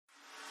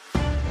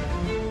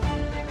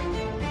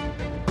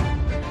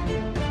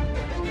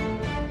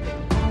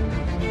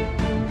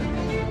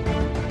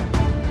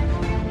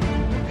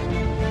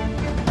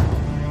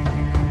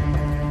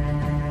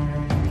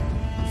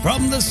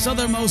From the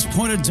southernmost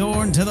point of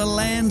Dorne to the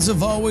lands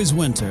of always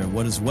winter,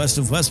 what is west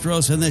of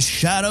Westeros and the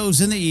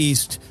shadows in the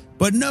east,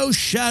 but no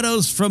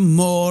shadows from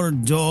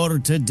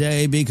Mordor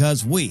today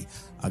because we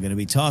are going to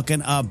be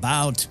talking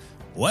about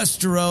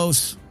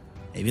Westeros,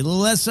 maybe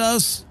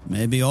Lessos,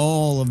 maybe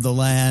all of the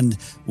land.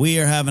 We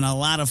are having a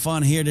lot of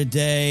fun here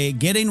today,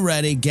 getting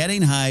ready,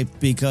 getting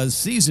hyped because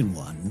season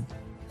 1,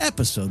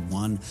 episode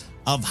 1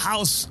 of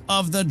House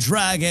of the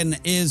Dragon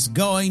is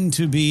going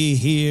to be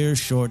here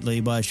shortly.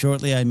 By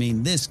shortly, I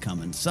mean this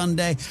coming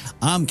Sunday.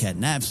 I'm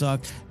Ken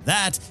Napzok.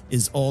 That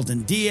is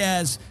Alden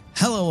Diaz.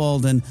 Hello,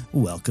 Alden.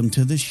 Welcome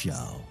to the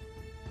show.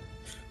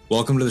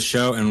 Welcome to the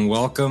show and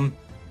welcome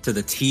to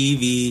the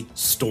TV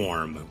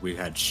storm. We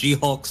had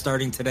She-Hulk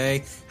starting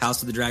today,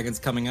 House of the Dragon's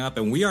coming up,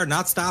 and we are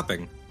not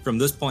stopping from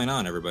this point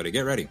on, everybody.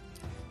 Get ready.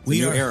 It's a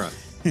new era.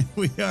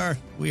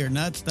 We are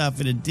not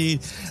stopping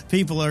indeed.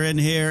 People are in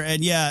here,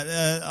 and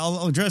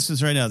I'll address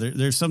this right now.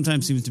 There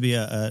sometimes seems to be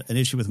an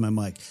issue with my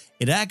mic.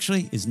 It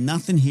actually is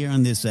nothing here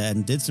on this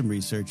end. Did some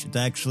research. It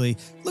actually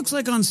looks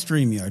like on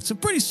StreamYard. So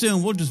pretty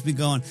soon we'll just be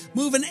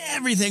moving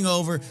everything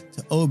over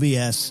to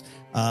OBS.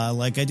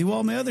 Like I do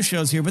all my other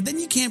shows here, but then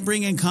you can't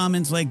bring in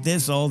comments like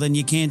this, Alden.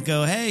 You can't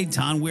go, hey,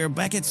 Ton Weir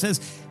Beckett says,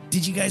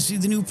 did you guys see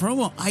the new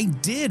promo? I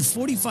did.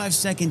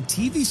 45-second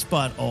TV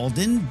spot,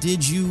 Alden.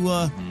 Did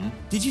you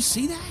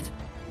see that?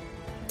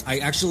 I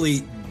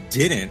actually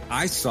didn't.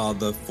 I saw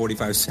the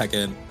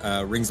 45-second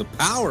Rings of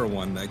Power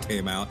one that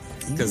came out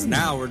because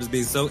now we're just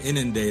being so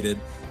inundated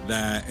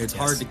that it's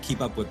hard to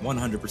keep up with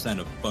 100%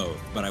 of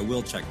both, but I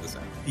will check this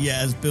out. Yeah,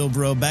 as Bill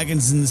Bro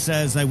Bagginson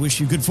says, I wish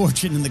you good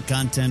fortune in the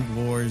content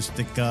wars.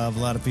 A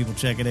lot of people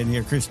checking in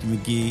here. Christy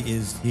McGee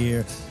is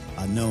here.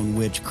 Known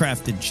Witch,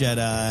 Crafted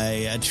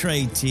Jedi,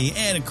 Trey T,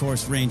 and of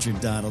course Ranger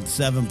Donald.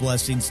 7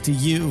 blessings to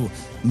you,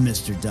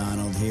 Mr.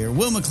 Donald here.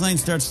 Will McLean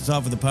starts us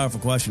off with a powerful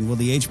question. Will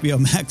the HBO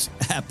Max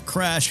app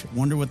crash?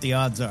 Wonder what the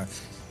odds are.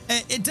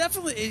 It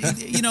definitely,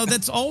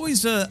 that's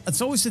always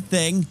it's always a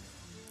thing.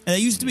 That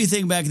used to be a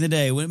thing back in the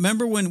day.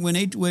 Remember when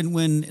like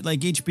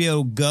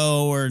HBO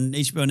Go or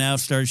HBO Now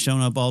started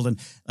showing up, Alden?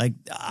 Like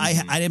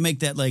I didn't make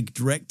that like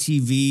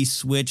DirecTV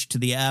switch to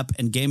the app.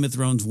 And Game of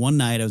Thrones one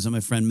night, I was with my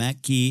friend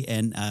Matt Key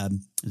and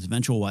his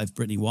eventual wife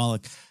Brittany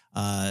Wallach.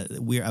 I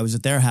was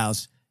at their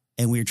house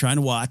and we were trying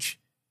to watch,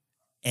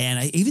 and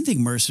I even think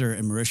Mercer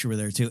and Marisha were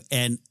there too.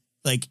 And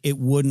like it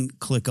wouldn't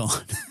click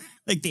on,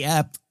 like the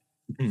app,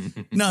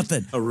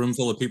 nothing. A room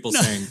full of people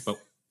saying, "But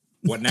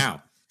what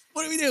now?"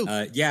 What do we do?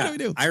 What do we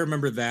do? I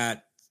remember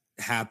that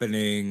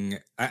happening.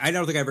 I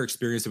don't think I ever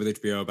experienced it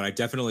with HBO, but I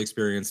definitely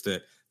experienced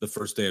it the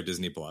first day of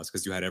Disney Plus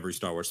because you had every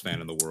Star Wars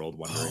fan in the world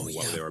wondering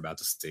what they were about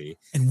to see.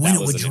 And when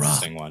that it would drop.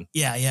 Interesting one.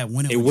 Yeah.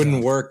 When it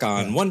wouldn't work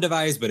on one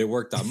device, but it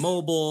worked on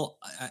mobile.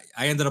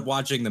 I ended up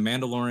watching the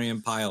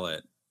Mandalorian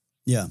pilot.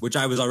 Yeah. Which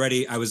I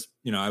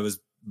was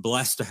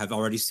blessed to have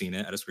already seen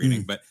it at a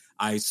screening, but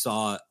I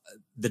saw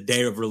the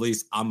day of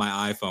release on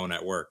my iPhone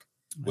at work,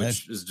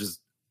 which is just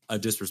a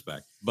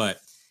disrespect. But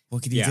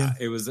what could you do?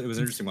 It was an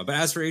interesting one. But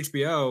as for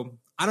HBO,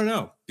 I don't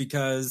know,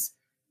 because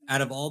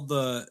out of all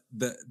the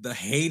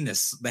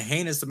heinous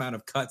amount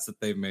of cuts that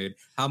they've made,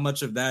 how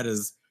much of that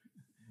is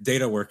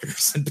data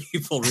workers and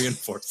people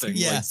reinforcing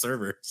like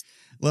servers?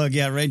 Look,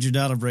 Ranger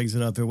Donald brings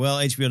it up here. Well,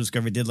 HBO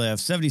Discovery did lay off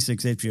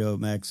 76 HBO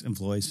Max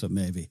employees, so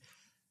maybe.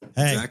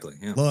 Hey, exactly.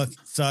 Yeah. Look,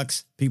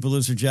 sucks. People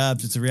lose their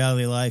jobs. It's a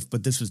reality of life,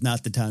 but this was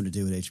not the time to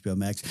do it, HBO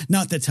Max.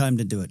 Not the time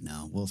to do it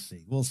now. We'll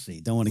see.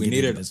 Don't want to get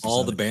into this.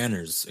 All the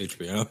banners,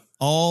 HBO.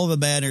 All the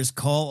banners.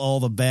 Call all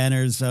the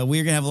banners. We're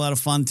going to have a lot of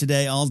fun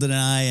today, Alden and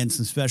I, and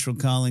some special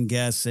call-in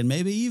guests, and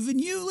maybe even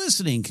you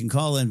listening can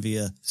call in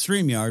via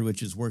StreamYard,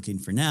 which is working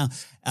for now,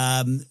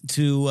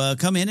 to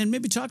come in and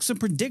maybe talk some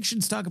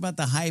predictions, talk about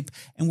the hype,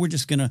 and we're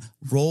just going to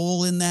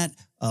roll in that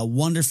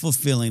wonderful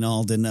feeling,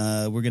 Alden.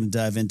 We're going to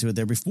dive into it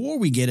there. Before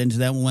we get into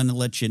that, we want to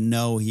let you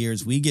know here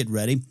as we get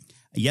ready.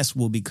 Yes,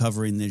 we'll be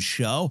covering this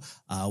show.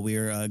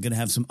 We're going to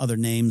have some other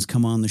names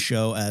come on the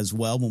show as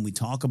well when we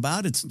talk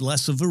about it. It's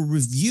less of a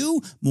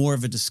review, more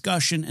of a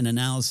discussion and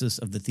analysis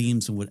of the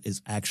themes and what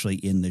is actually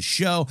in the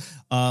show.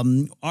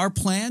 Our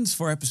plans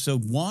for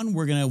episode 1,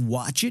 we're going to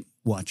watch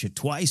it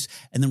twice,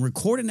 and then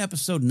record an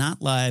episode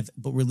not live,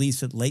 but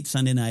release it late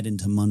Sunday night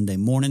into Monday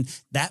morning.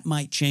 That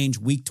might change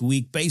week to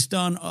week based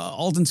on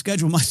Alden's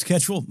schedule, my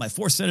schedule, my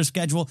Force-Center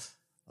schedule,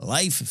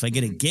 life. If I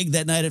get a gig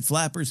that night at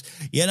Flappers,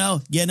 you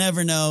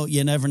never know.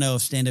 You never know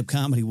if stand-up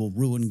comedy will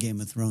ruin Game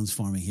of Thrones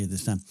for me here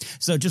this time.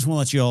 So just want to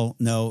let you all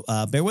know,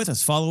 bear with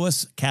us. Follow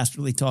us,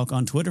 Casterly Talk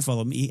on Twitter.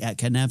 Follow me at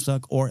Ken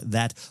Napzok or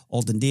that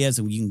Alden Diaz,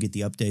 and you can get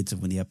the updates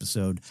of when the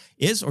episode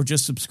is, or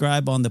just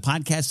subscribe on the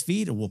podcast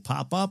feed. It will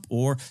pop up,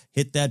 or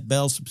hit that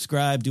bell,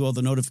 subscribe, do all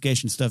the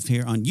notification stuff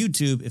here on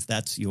YouTube if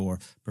that's your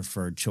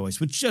preferred choice,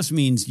 which just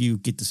means you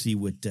get to see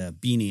what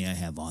beanie I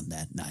have on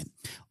that night.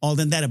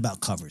 Alden, that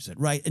about covers it,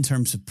 right, in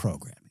terms of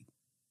programming.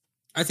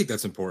 I think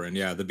that's important.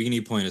 Yeah, the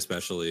beanie point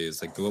especially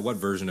is like, what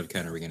version of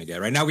Ken are we going to get?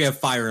 Right now we have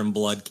Fire and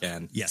Blood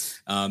Ken.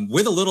 Yes.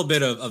 With a little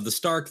bit of the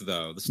Stark,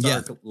 though, the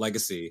Stark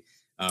legacy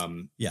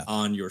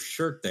on your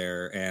shirt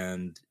there.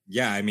 And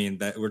yeah, I mean,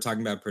 that we're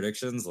talking about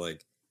predictions.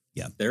 Like,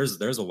 Yeah.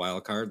 There's a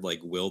wild card. Like,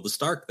 will the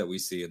Stark that we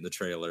see in the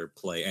trailer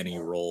play any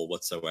role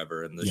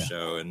whatsoever in the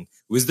show? And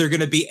was there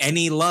going to be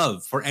any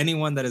love for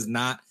anyone that is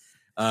not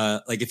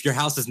like, if your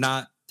house is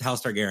not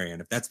House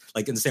Targaryen, if that's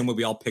like in the same way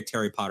we all picked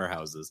Harry Potter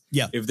houses.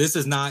 Yeah. If this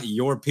is not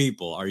your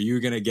people, are you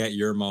going to get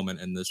your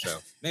moment in this show?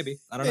 Maybe.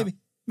 I don't know.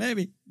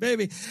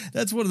 Maybe.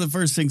 That's one of the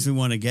first things we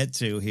want to get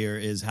to here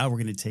is how we're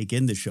going to take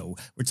in the show.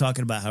 We're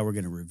talking about how we're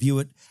going to review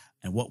it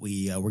and what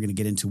we're going to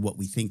get into what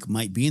we think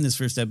might be in this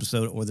first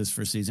episode or this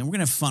first season. We're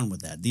going to have fun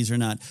with that. These are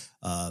not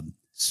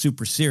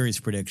super serious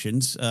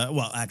predictions.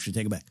 Well, actually,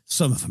 take it back.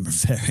 Some of them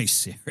are very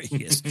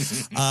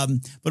serious.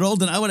 But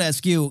Alden, I would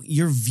ask you,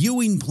 your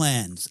viewing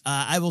plans.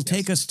 I will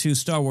take us to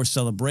Star Wars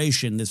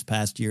Celebration this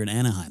past year in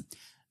Anaheim.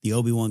 The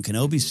Obi-Wan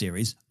Kenobi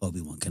series,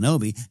 Obi-Wan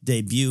Kenobi,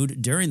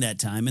 debuted during that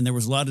time, and there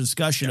was a lot of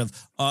discussion of,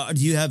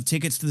 do you have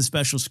tickets to the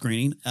special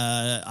screening?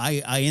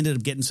 I ended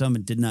up getting some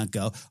and did not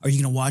go. Are you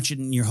going to watch it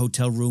in your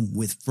hotel room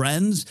with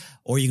friends,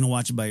 or are you going to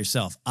watch it by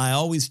yourself? I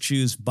always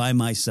choose by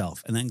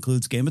myself, and that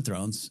includes Game of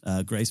Thrones,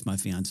 Grace, my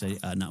fiance,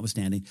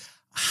 notwithstanding.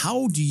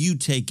 How do you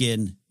take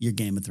in your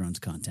Game of Thrones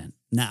content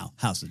now,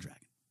 House of the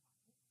Dragon?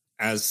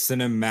 As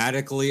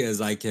cinematically as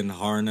I can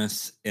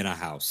harness in a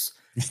house.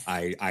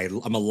 I'm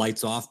a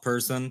lights off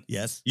person.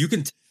 Yes. You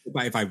can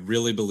tell if I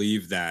really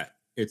believe that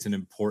it's an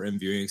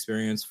important viewing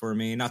experience for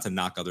me, not to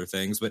knock other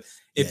things, but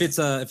if it's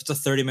a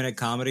 30-minute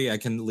comedy, I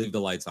can leave the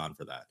lights on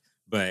for that.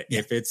 But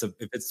if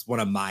it's one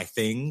of my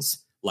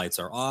things, lights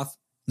are off,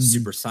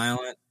 super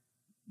silent,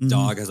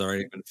 dog has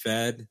already been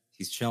fed,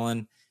 he's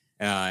chilling.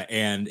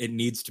 And it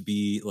needs to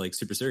be like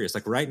super serious.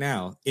 Like right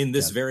now in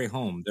this very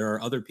home, there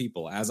are other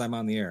people as I'm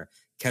on the air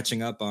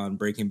catching up on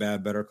Breaking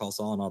Bad, Better Call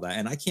Saul and all that.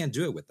 And I can't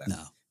do it with them.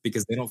 No.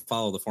 Because they don't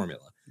follow the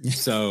formula.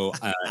 So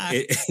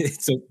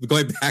so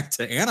going back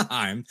to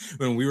Anaheim,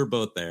 when we were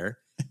both there,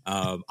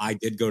 I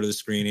did go to the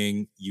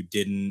screening. You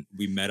didn't.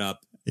 We met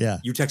up. Yeah.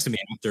 You texted me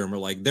after and we're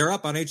like, they're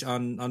up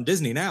on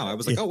Disney now. I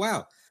was like, oh,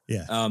 wow.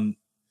 Yeah.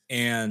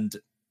 And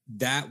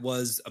that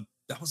was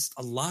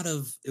a lot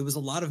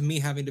of me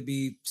having to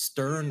be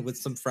stern with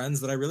some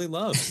friends that I really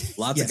love.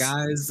 Lots of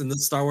guys in the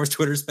Star Wars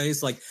Twitter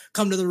space, like,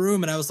 come to the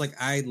room. And I was like,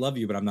 I love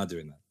you, but I'm not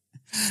doing that.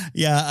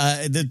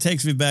 Yeah, that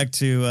takes me back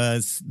to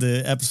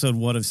the episode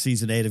 1 of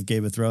season 8 of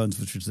Game of Thrones,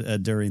 which was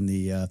during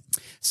the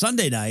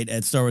Sunday night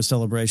at Star Wars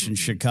Celebration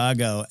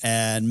Chicago.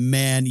 And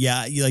man,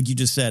 like you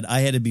just said,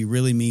 I had to be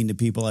really mean to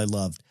people I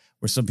loved.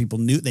 Where some people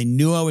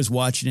knew I was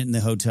watching it in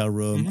the hotel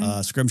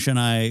room. Scrimshaw and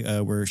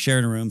I were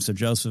sharing a room, so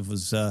Joseph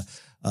was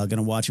going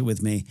to watch it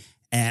with me.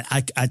 And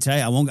I tell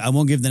you, I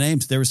won't give the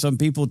names. There were some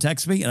people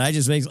text me, and I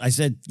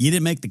said, "You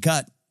didn't make the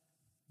cut.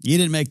 You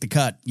didn't make the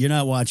cut. You're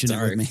not watching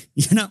it with me.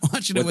 You're not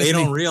watching it with me." What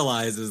they don't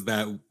realize is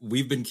that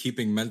we've been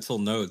keeping mental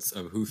notes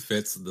of who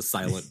fits the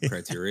silent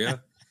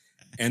criteria.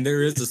 And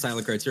there is the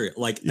silent criteria.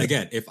 Like,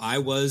 again, if I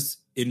was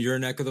in your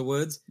neck of the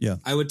woods,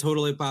 I would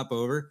totally pop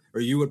over,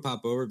 or you would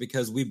pop over,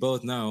 because we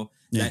both know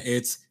that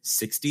it's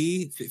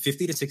 50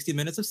 to 60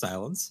 minutes of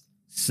silence.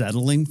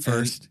 Settling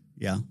first.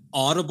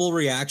 Audible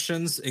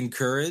reactions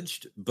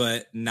encouraged,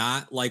 but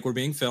not like we're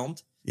being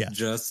filmed.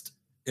 Just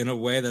in a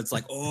way that's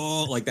like,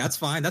 oh, like that's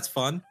fine. That's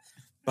fun.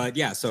 But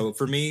so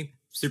for me,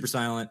 super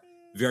silent,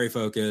 very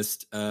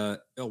focused,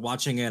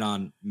 watching it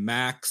on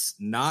Max,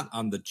 not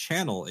on the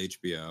channel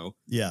HBO,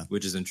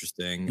 which is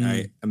interesting.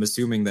 I'm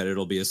assuming that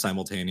it'll be a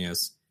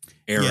simultaneous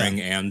airing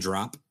and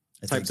drop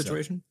type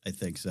situation. I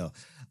think so.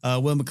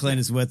 Will McLean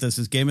is with us.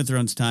 As Game of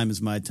Thrones time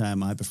is my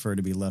time. I prefer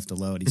to be left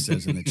alone, he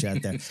says in the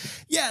chat there.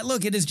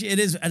 Look, it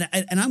is.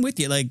 And I'm with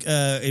you. Like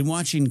in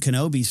watching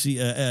Kenobi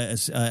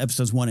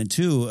episodes 1 and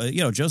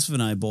 2, Joseph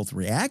and I both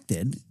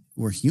reacted.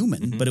 We're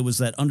human, but it was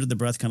that under the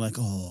breath kind of like,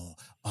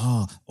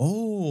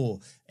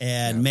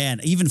 and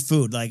man, even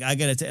food. Like I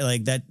got to tell,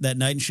 like that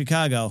night in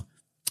Chicago,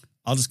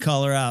 I'll just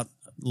call her out.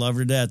 Love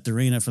her to death,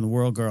 Darina from the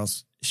World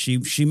Girls.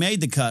 She made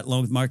the cut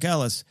along with Mark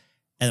Ellis.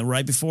 And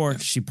right before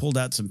she pulled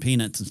out some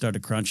peanuts and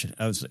started crunching,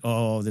 I was like,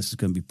 oh, this is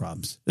going to be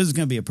problems. This is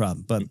going to be a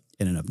problem. But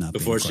ended up not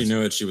Before she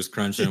knew it, she was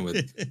crunching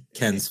with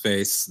Ken's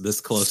face this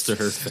close to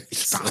her face.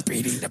 Stop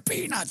eating the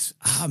peanuts.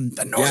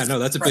 The North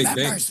that's a big thing.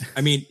 remembers.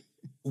 I mean,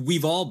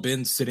 we've all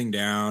been sitting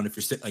down. If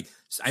you're sitting, like,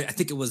 I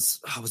think it was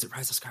it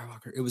Rise of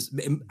Skywalker?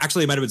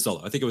 It might have been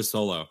Solo. I think it was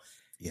Solo.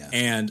 Yeah.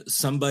 And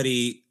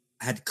somebody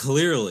had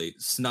clearly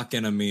snuck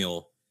in a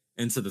meal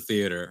into the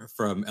theater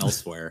from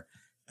elsewhere.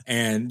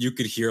 And you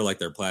could hear like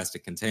their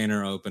plastic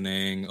container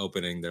opening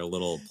their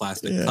little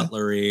plastic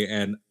cutlery.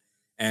 And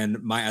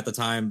my, at the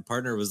time,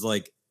 partner was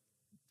like,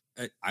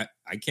 I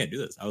can't do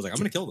this. I was like, I'm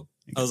going to kill them.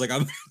 I was like, I'm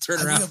going to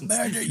turn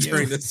around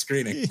during this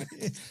screening.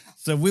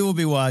 So we will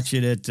be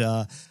watching it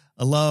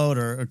alone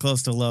or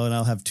close to alone.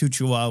 I'll have 2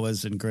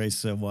 Chihuahuas and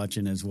Grace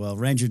watching as well.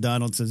 Ranger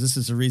Donald says, this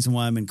is the reason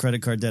why I'm in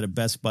credit card debt at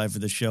Best Buy for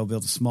the show.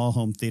 Built a small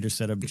home theater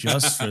setup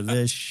just for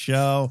this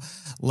show.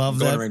 Love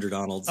that. Ranger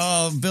Donald's.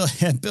 Oh,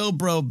 Bill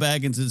Bro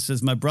Baggins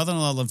says, my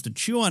brother-in-law loves to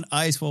chew on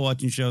ice while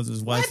watching shows with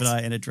his wife and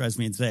I, and it drives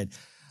me insane.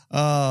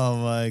 Oh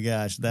my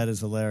gosh, that is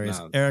hilarious.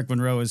 No, Eric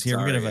Monroe is here.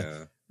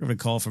 Sorry, We're We have a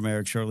call from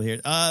Eric shortly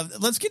here.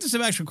 Let's get to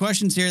some actual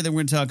questions here. Then we're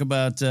going to talk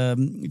about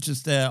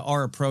just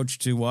our approach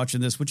to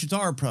watching this, which is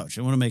our approach.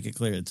 I want to make it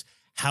clear. It's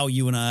how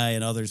you and I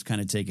and others kind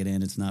of take it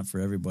in. It's not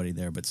for everybody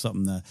there, but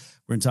something that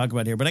we're going to talk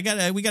about here. But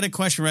we got a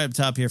question right up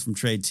top here from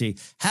Trade T.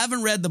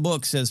 Haven't read the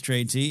book, says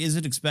Trade T. Is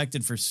it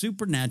expected for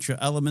supernatural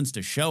elements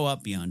to show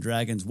up beyond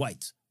dragons,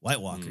 White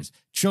Walkers,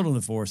 Children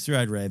of the Forest,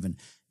 Three-Eyed Raven?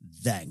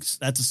 Thanks.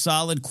 That's a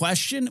solid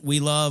question. We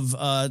love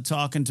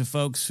talking to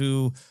folks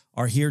who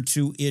are here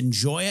to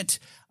enjoy it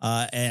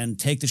and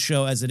take the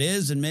show as it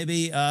is. And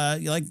maybe,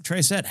 like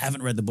Trey said,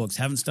 haven't read the books,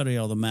 haven't studied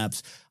all the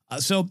maps.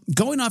 So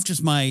going off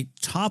just my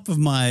top of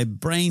my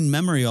brain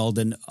memory,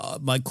 Alden,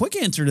 my quick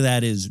answer to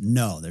that is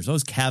no. There's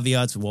those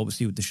caveats of what we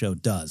see what the show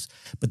does.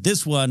 But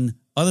this one,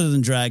 other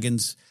than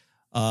dragons,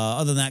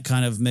 other than that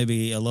kind of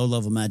maybe a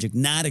low-level magic,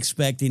 not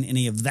expecting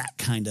any of that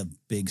kind of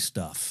big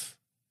stuff.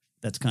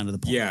 That's kind of the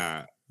point.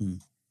 Yeah.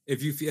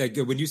 If you feel like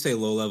when you say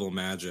low-level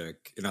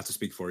magic, not to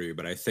speak for you,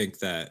 but I think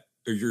that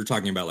you're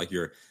talking about like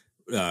your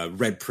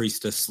Red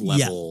Priestess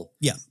level,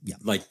 yeah,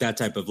 like that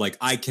type of like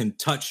I can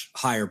touch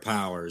higher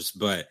powers,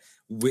 but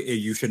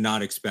you should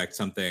not expect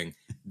something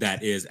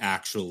that is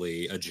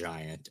actually a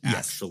giant,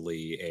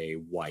 actually a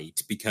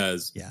white.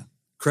 Because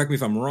correct me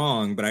if I'm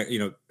wrong, but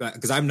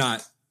because I'm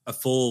not a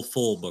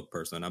full book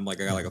person. I'm like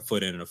I got like a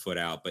foot in and a foot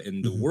out. But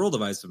in the world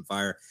of Ice and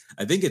Fire,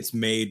 I think it's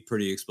made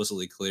pretty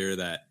explicitly clear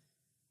that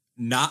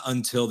not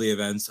until the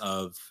events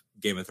of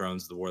Game of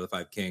Thrones, The War of the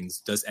Five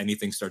Kings, does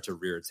anything start to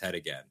rear its head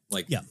again.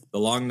 Like the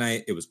Long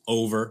Night, it was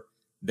over.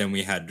 Then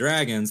we had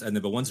dragons,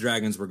 but once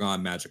dragons were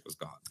gone, magic was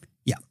gone.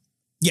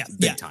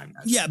 Big time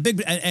magic. Yeah,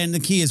 big. And the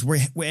key is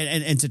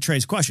and to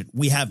Trey's question,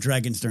 we have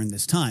dragons during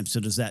this time. So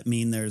does that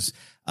mean there's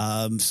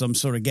some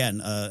sort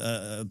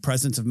of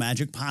presence of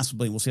magic?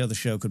 Possibly. We'll see how the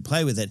show could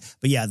play with it.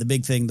 But yeah, the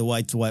big thing, the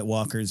White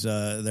Walkers,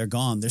 they're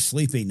gone. They're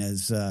sleeping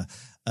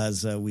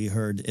as we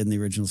heard in the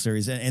original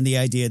series. And the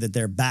idea that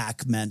they're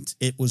back meant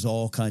it was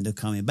all kind of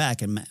coming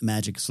back and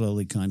magic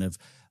slowly kind of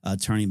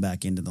turning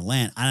back into the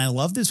land. And I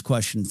love this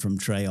question from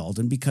Trey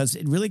Alden because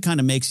it really kind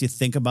of makes you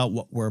think about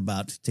what we're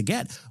about to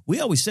get.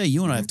 We always say,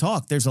 you and I have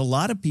talked, there's a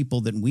lot of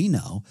people that we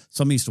know,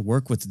 some used to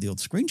work with the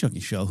old Screen Junkie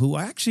show, who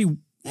are actually,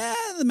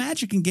 the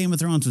magic in Game of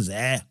Thrones was,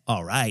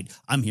 all right,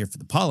 I'm here for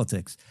the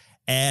politics.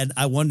 And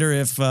I wonder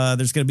if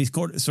there's going to be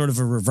sort of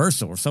a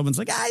reversal where someone's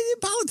like,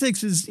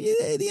 politics is,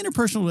 the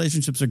interpersonal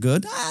relationships are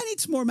good. I need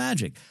some more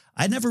magic.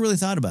 I never really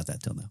thought about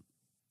that till now.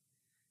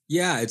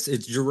 Yeah,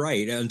 it's you're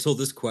right. Until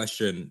this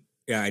question,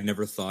 I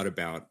never thought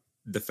about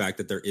the fact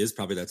that there is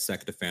probably that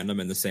sect of fandom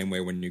in the same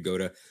way when you go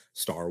to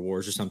Star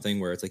Wars or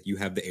something where it's like you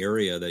have the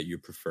area that you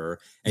prefer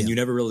and you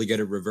never really get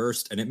it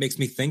reversed. And it makes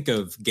me think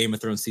of Game of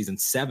Thrones season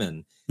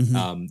 7,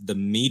 the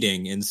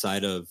meeting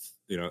inside of,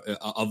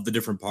 of the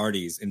different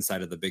parties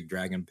inside of the big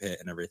dragon pit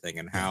and everything,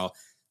 and how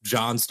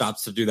John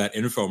stops to do that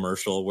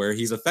infomercial where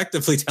he's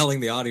effectively telling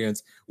the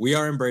audience, we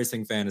are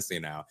embracing fantasy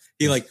now.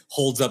 He like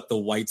holds up the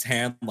White's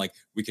hand, like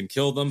we can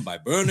kill them by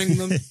burning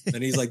them.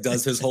 And he's like,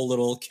 does his whole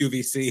little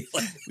QVC.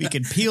 Like, we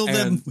can peel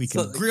them. We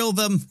can grill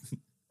them.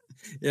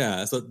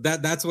 Yeah. So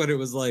that's what it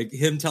was like,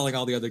 him telling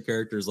all the other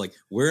characters, like,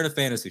 we're in a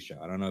fantasy show.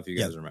 I don't know if you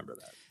guys remember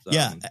that. So,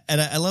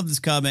 and I love this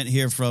comment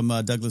here from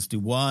Douglas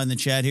Dubois in the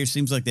chat here.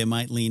 Seems like they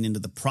might lean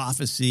into the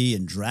prophecy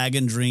and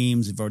dragon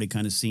dreams. We've already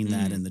kind of seen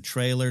that in the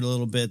trailer a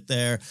little bit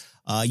there.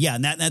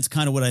 And that's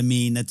kind of what I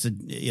mean. That's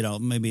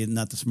maybe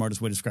not the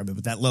smartest way to describe it,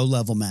 but that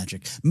low-level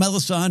magic.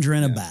 Melisandre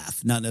in a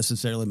bath. Not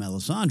necessarily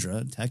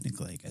Melisandre.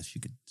 Technically, I guess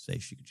you could say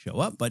she could show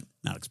up, but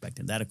not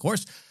expecting that, of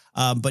course.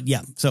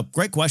 So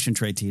great question,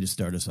 Trey T, to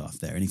start us off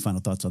there. Any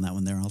final thoughts on that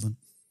one there, Alden?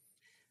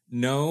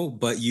 No,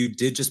 but you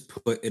did just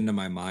put into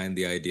my mind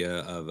the idea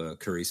of a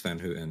Carice Van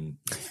Houten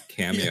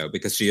cameo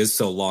because she is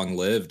so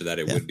long-lived that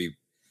it would be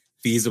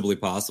feasibly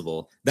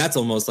possible. That's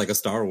almost like a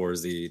Star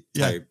Wars-y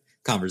type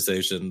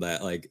conversation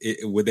that like,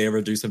 would they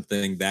ever do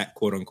something that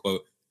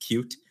quote-unquote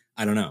cute?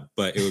 I don't know,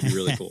 but it would be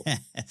really cool.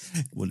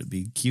 Would it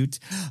be cute?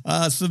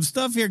 Some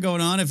stuff here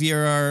going on. If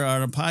you're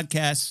on a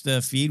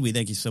podcast feed, we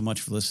thank you so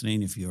much for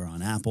listening. If you're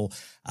on Apple,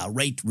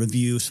 rate,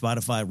 review,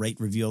 Spotify, rate,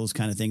 review, those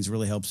kind of things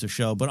really helps the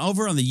show. But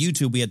over on the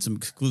YouTube, we had some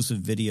exclusive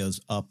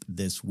videos up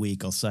this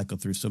week. I'll cycle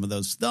through some of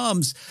those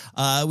thumbs.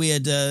 We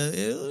had,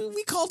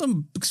 we called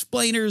them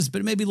explainers,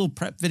 but maybe little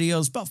prep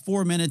videos, about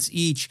 4 minutes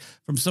each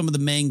from some of the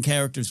main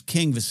characters.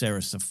 King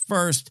Viserys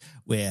I.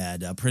 We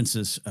had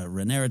Princess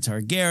Rhaenyra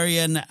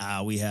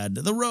Targaryen. We had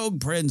the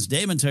Rogue Prince,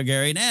 Daemon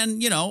Targaryen.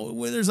 And,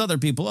 there's other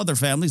people, other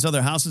families,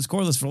 other houses,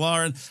 Corlys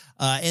Velaryon.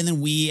 And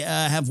then we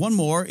have one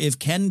more. If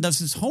Ken does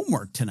his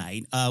homework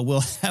tonight,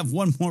 we'll have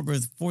one more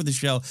before the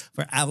show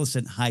for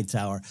Alicent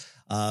Hightower,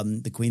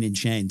 the Queen in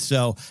Chains.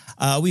 So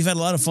we've had a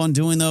lot of fun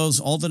doing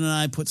those. Alden and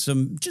I put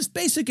some just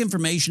basic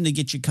information to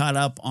get you caught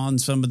up on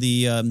some of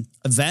the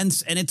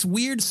events. And it's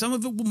weird. Some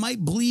of it might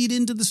bleed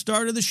into the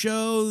start of the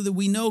show that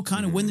we know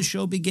kind of when the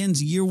show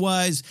begins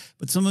year-wise.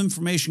 But some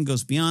information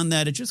goes beyond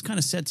that. It just kind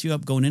of sets you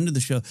up going into the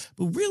show.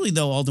 But really,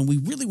 though, Alden, we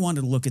really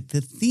wanted to look at the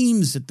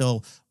themes that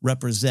they'll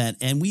represent.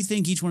 And we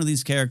think each one of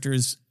these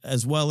characters,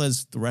 as well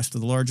as the rest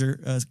of the larger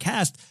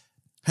cast,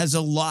 has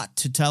a lot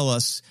to tell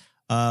us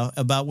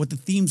about what the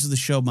themes of the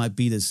show might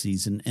be this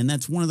season. And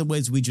that's one of the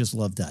ways we just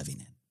love diving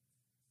in.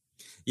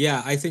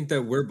 Yeah, I think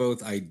that we're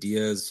both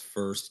ideas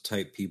first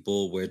type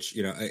people, which,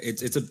 you know,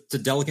 it's a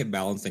delicate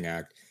balancing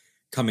act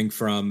coming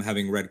from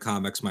having read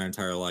comics my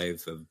entire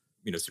life of,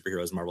 you know,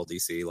 superheroes, Marvel,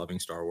 DC, loving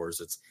Star Wars.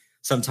 It's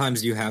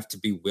sometimes you have to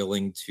be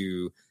willing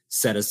to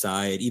set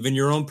aside even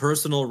your own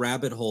personal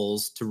rabbit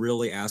holes to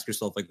really ask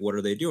yourself, like, what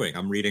are they doing?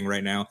 I'm reading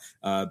right now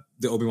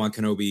the Obi-Wan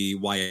Kenobi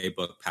YA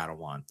book,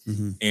 Padawan,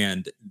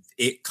 and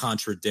it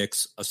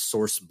contradicts a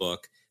source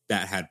book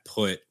that had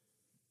put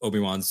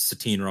Obi-Wan's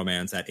Satine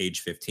romance at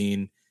age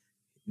 15.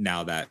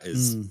 Now that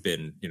has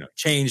been, you know,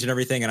 changed and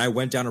everything. And I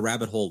went down a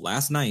rabbit hole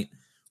last night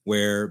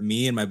where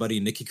me and my buddy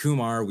Nikki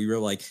Kumar, we were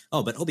like,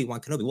 oh, but Obi-Wan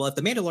Kenobi, well, if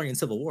the Mandalorian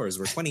Civil Wars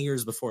were 20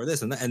 years before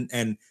this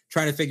and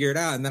trying to figure it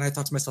out. And then I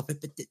thought to myself,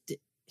 it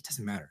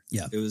doesn't matter.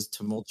 Yeah. It was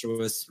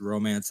tumultuous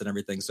romance and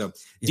everything. So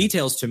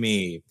details to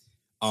me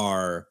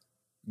are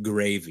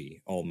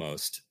gravy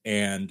almost.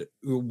 And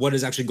what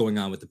is actually going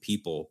on with the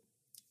people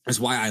is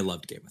why I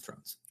loved Game of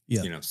Thrones.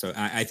 Yeah. You know, so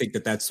I think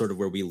that that's sort of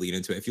where we lean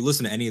into it. If you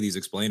listen to any of these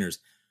explainers,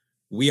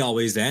 we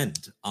always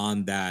end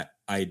on that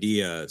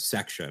idea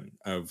section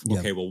of,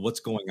 okay, well, what's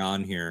going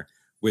on here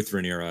with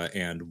Rhaenyra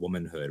and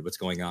womanhood? What's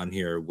going on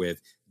here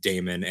with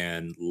Daemon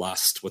and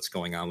lust? What's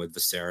going on with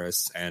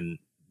Viserys and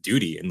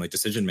duty and like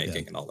decision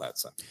making and all that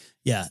stuff?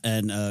 Yeah,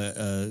 and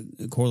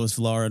Corlys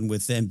Velarin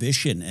with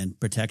ambition and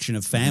protection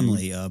of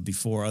family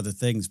before other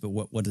things. But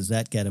what does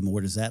that get him?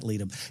 Where does that lead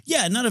him?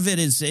 Yeah, none of it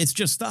is. It's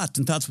just thoughts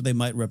and thoughts what they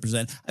might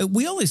represent.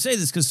 We only say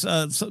this because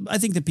I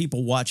think the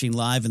people watching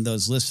live and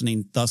those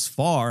listening thus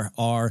far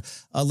are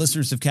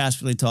listeners of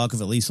Casterly Talk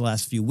of at least the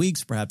last few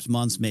weeks, perhaps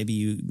months. Maybe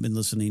you've been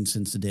listening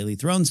since the Daily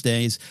Thrones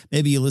days.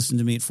 Maybe you listened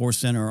to me at Force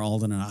Center or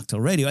Alden and Octo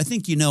Radio. I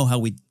think you know how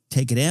we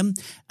take it in. And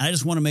I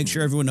just want to make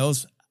sure everyone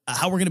knows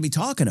how we're going to be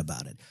talking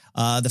about it.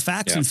 The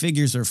facts and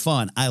figures are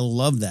fun. I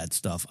love that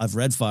stuff. I've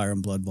read Fire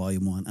and Blood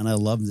Volume 1, and I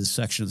love this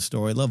section of the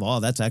story. I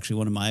love, that's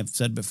actually I've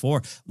said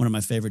before, one of my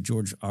favorite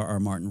George R.R.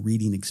 Martin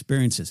reading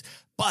experiences.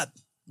 But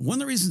one of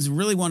the reasons we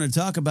really wanted to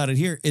talk about it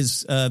here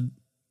is we're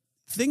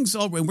going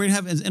to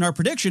have, in our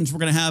predictions, we're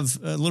going to have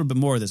a little bit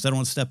more of this. I don't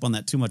want to step on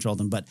that too much,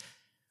 Alden, but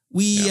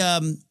we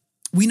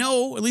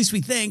know, at least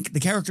we think, the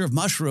character of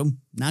Mushroom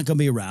not going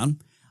to be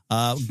around.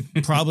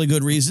 Probably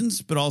good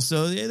reasons, but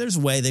also there's a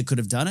way they could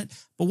have done it.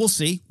 But we'll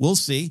see.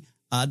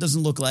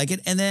 Doesn't look like it.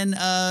 And then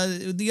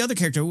the other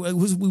character we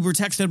were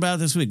texting about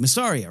this week,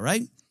 Mysaria,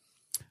 right?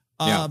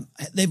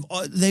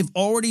 They've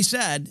already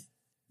said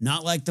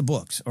not like the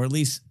books, or at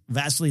least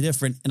vastly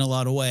different in a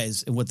lot of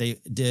ways in what they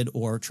did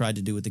or tried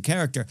to do with the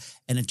character.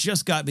 And it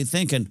just got me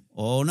thinking,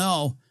 oh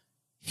no,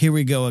 here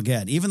we go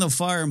again. Even though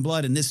Fire and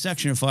Blood in this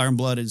section of Fire and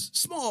Blood is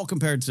small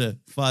compared to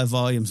 5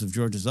 volumes of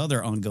George's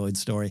other ongoing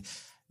story,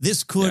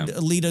 this could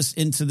lead us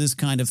into this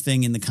kind of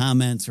thing in the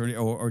comments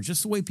or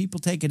just the way people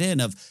take it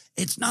in of,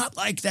 it's not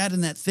like that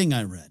in that thing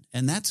I read.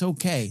 And that's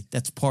okay.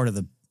 That's part of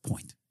the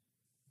point.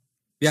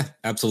 Yeah,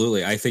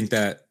 absolutely. I think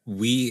that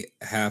we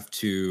have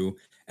to,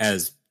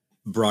 as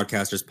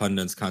broadcasters,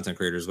 pundits, content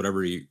creators,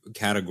 whatever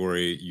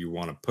category you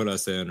want to put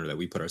us in or that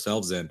we put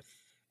ourselves in,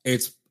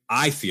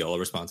 I feel a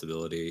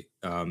responsibility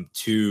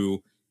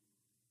to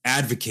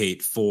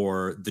advocate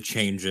for the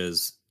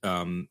changes,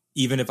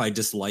 even if I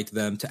dislike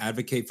them, to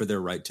advocate for their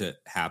right to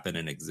happen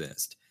and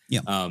exist.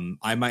 Yeah.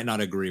 I might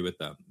not agree with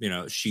them. You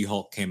know,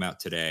 She-Hulk came out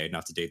today,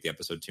 not to date the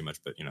episode too much,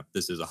 but, you know,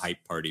 this is a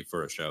hype party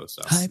for a show.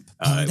 So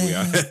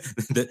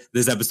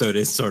this episode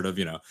is sort of,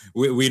 you know,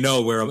 we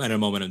know we're in a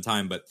moment in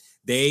time, but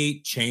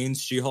they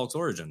changed She-Hulk's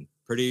origin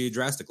pretty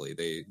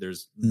drastically.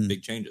 There's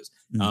big changes.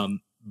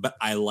 But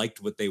I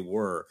liked what they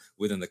were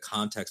within the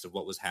context of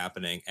what was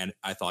happening. And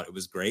I thought it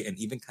was great and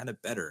even kind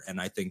of better. And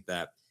I think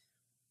that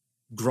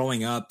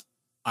growing up,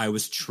 I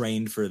was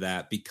trained for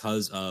that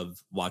because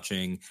of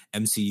watching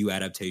MCU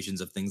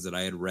adaptations of things that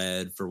I had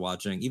read, for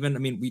watching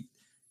we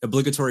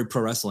obligatory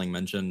pro wrestling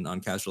mentioned on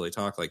Casterly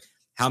Talk. Like,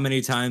 how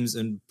many times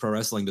in pro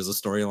wrestling does a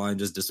storyline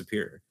just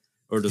disappear,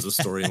 or does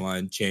a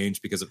storyline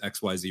change because of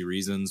XYZ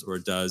reasons, or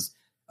does,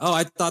 oh,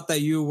 I thought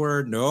that you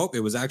were, nope, it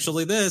was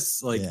actually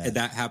this.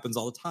 That happens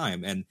all the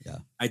time. And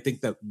I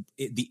think that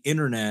the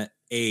internet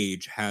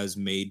age has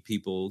made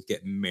people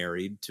get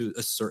married to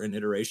a certain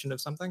iteration of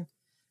something.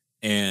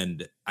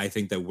 And I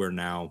think that we're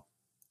now,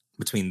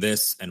 between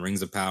this and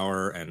Rings of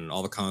Power and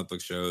all the comic book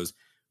shows,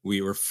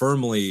 we were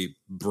firmly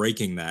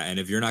breaking that. And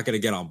if you're not going to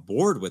get on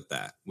board with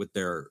that, with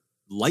their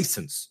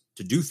license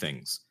to do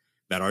things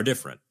that are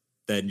different,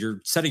 then you're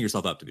setting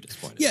yourself up to be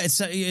disappointed. Yeah,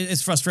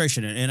 it's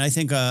frustration. And I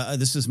think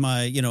this is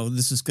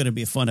this is going to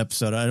be a fun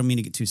episode. I don't mean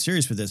to get too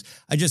serious with this.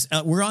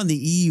 We're on the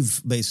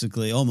eve,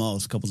 basically,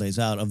 almost a couple days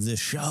out of this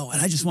show.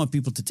 And I just want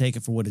people to take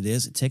it for what it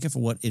is, take it for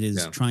what it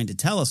is trying to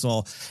tell us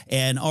all.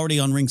 And already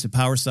on Rings of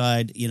Power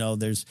side,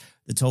 there's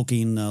the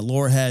Tolkien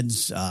lore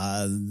heads.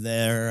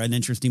 They're an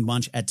interesting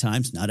bunch at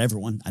times. Not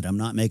everyone. I'm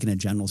not making a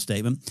general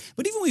statement.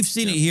 But even we've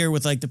seen it here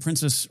with like the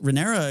Princess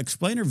Rhaenyra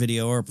explainer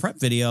video or prep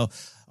video.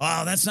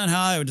 Oh, that's not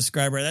how I would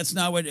describe her. That's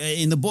not what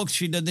in the books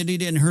she did.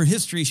 In her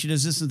history, she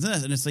does this and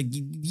this. And it's like,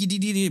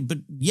 but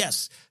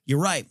yes, you're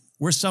right.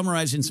 We're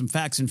summarizing some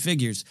facts and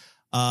figures.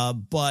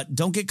 But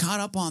don't get caught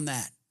up on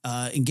that.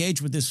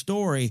 Engage with this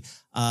story,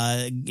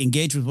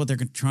 engage with what they're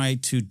trying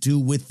to do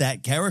with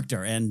that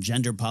character and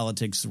gender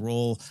politics, the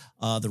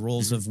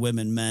roles of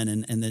women, men,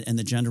 and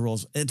the gender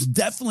roles. It's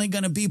definitely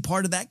going to be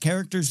part of that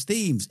character's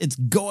themes. It's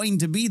going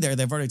to be there.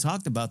 They've already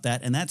talked about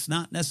that, and that's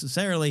not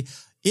necessarily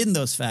in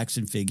those facts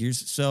and figures.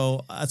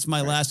 So that's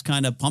my last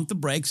kind of pump the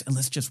brakes and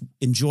let's just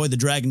enjoy the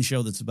dragon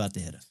show that's about to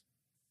hit us.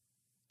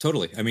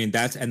 Totally. I mean,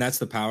 that's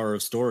the power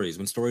of stories.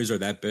 When stories are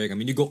that big, I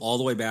mean, you go all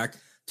the way back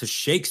to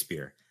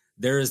Shakespeare.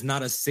 There is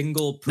not a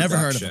single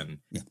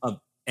production of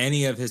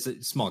any of his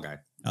small guy.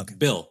 Okay.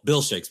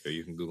 Bill Shakespeare.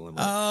 You can Google him.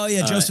 Oh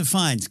yeah. Joseph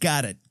Fiennes.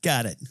 Got it.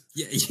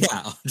 Yeah.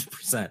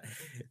 100%.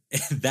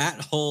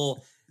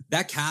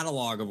 That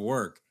catalog of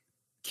work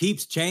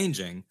keeps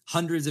changing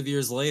hundreds of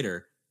years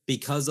later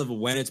because of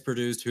when it's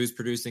produced, who's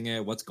producing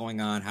it, what's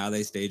going on, how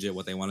they stage it,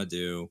 what they want to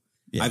do.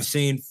 Yeah. I've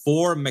seen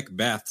 4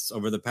 Macbeths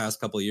over the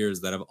past couple of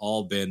years that have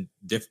all been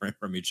different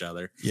from each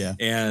other. Yeah.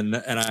 And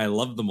I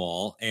love them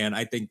all. And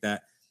I think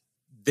that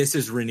this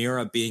is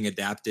Rhaenyra being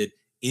adapted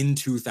in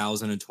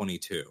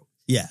 2022.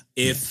 Yeah.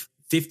 If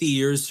 50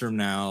 years from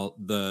now,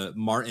 the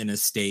Martin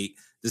estate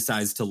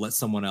decides to let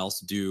someone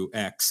else do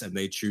X and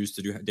they choose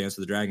to do Dance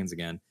of the Dragons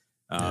again,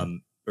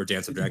 or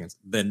Dance of Dragons,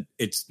 then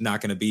it's not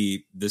going to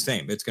be the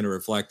same. It's going to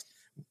reflect.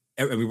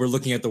 I mean, we're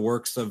looking at the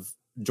works of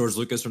George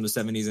Lucas from the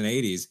 70s and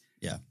 80s.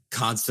 Yeah.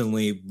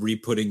 Constantly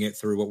re-putting it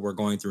through what we're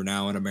going through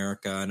now in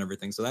America and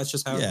everything. So that's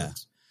just how it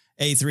works.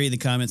 A3 in the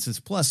comments says,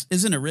 plus,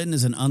 isn't it written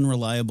as an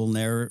unreliable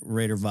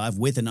narrator vibe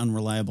with an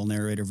unreliable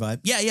narrator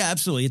vibe? Yeah,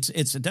 absolutely.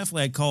 It's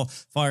definitely, I'd call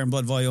Fire and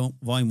Blood Volume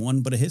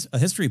 1, but a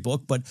history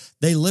book. But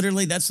they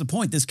literally, that's the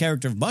point. This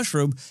character of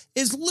Mushroom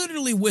is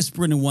literally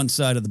whispering in one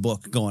side of the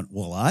book going,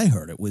 well, I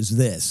heard it was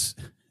this.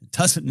 It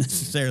doesn't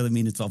necessarily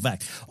mean it's all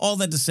fact. All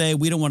that to say,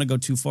 we don't want to go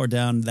too far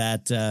down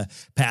that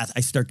path. I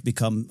start to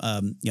become,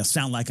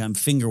 sound like I'm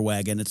finger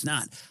wagging. It's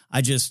not.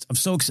 I'm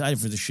so excited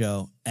for the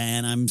show,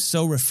 and I'm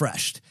so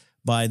refreshed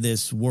by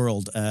this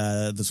world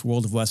of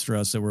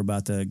Westeros that we're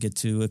about to get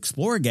to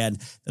explore again,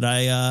 that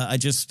I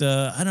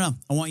don't know.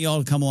 I want you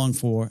all to come along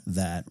for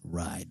that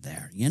ride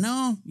there. You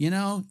know,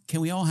 can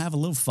we all have a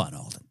little fun,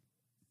 Alden?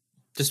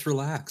 Just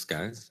relax,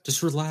 guys.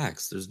 Just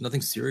relax. There's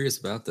nothing serious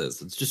about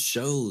this. It's just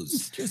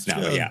shows. It's a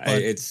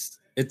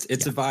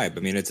vibe.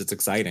 I mean, it's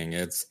exciting.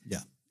 It's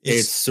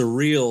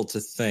surreal to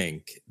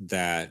think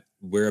that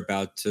we're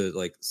about to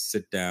like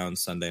sit down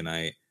Sunday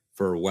night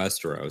for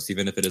Westeros,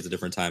 even if it is a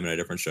different time and a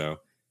different show.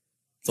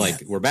 It's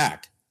like we're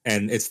back,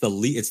 and it's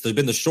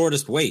been the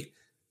shortest wait.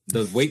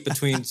 The wait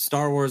between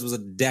Star Wars was a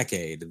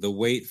decade. The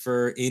wait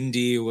for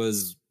Indy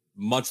was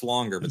much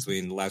longer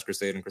between The Last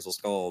Crusade and Crystal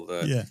Skull.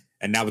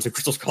 And now it's a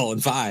Crystal Skull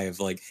and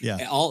 5.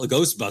 All the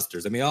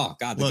Ghostbusters. I mean, oh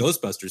god, the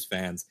Ghostbusters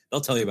fans,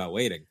 they'll tell you about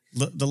waiting.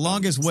 The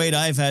longest wait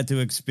I've had to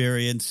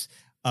experience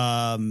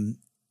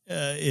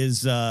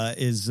is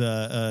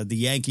the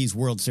Yankees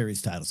World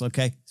Series titles.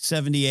 Okay,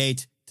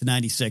 78 to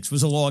 96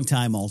 was a long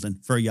time, Alden,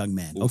 for a young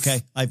man. Oof.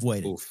 Okay, I've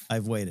waited. Oof.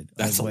 I've waited.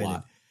 That's a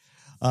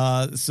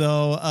lot.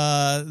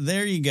 So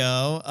there you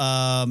go.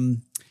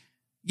 An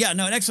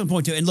excellent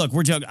point too. And look,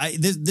 we're joking.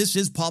 This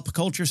is pop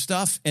culture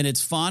stuff, and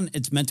it's fun.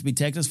 It's meant to be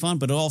taken as fun,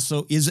 but it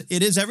also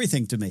is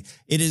everything to me.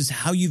 It is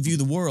how you view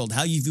the world.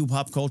 How you view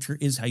pop culture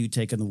is how you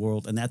take in the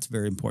world, and that's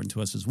very important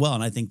to us as well.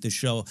 And I think the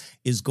show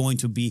is going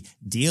to be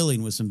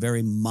dealing with some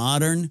very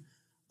modern,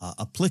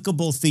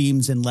 applicable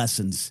themes and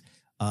lessons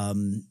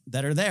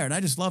that are there. And I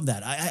just love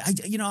that. I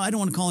don't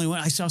want to call anyone.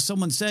 I saw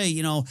someone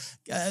say,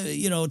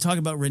 talk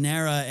about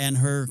Rhaenyra and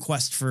her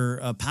quest for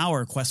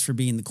power, quest for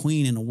being the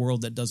queen in a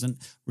world that doesn't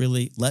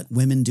really let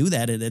women do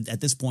that.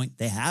 At this point,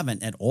 they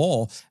haven't at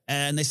all.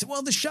 And they said,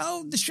 well, the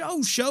show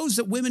shows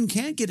that women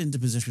can't get into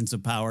positions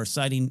of power,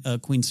 citing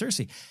Queen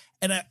Cersei.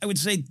 And I would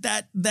say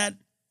that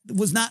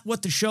was not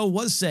what the show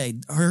was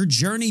saying. Her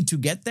journey to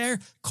get there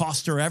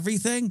cost her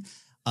everything.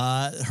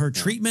 Her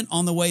treatment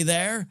on the way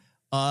there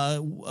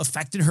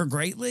affected her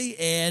greatly,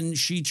 and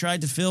she tried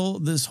to fill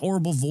this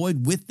horrible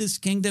void with this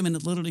kingdom, and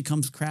it literally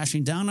comes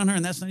crashing down on her.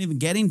 And that's not even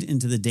getting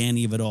into the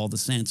Dany of it all, the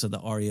Sansa, the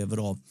Arya of it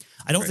all.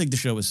 I don't think the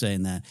show was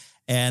saying that,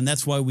 and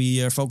that's why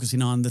we are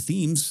focusing on the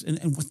themes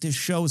and what this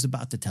show is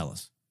about to tell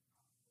us.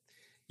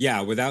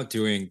 Yeah, without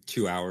doing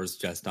 2 hours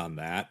just on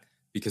that,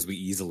 because we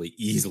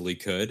easily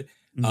could.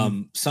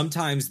 Mm-hmm.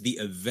 Sometimes the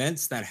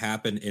events that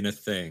happen in a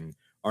thing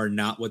are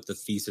not what the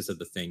thesis of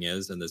the thing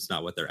is, and that's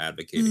not what they're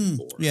advocating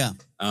for. Yeah.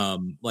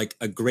 Like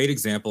a great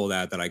example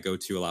of that I go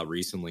to a lot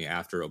recently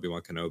after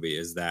Obi-Wan Kenobi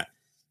is that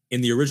in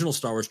the original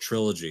Star Wars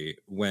trilogy,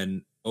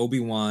 when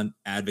Obi-Wan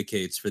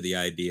advocates for the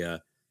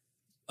idea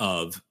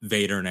of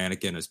Vader and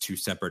Anakin as two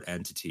separate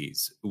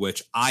entities,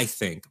 which I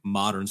think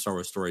modern Star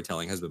Wars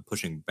storytelling has been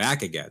pushing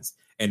back against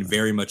and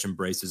very much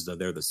embraces that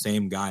they're the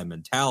same guy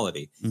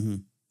mentality. Mm-hmm.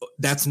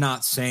 That's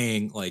not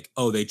saying like,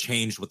 oh, they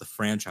changed what the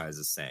franchise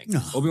is saying.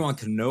 No. Obi-Wan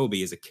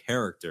Kenobi is a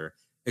character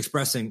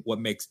expressing what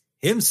makes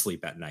him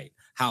sleep at night,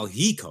 how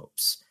he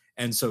copes.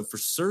 And so for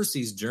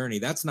Cersei's journey,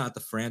 that's not the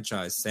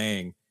franchise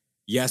saying,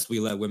 yes, we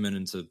let women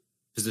into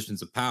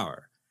positions of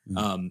power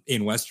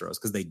in Westeros,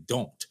 because they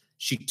don't.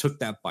 She took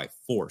that by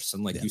force.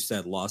 And like you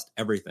said, lost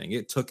everything.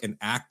 It took an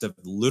act of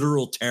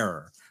literal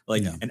terror,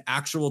 like an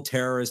actual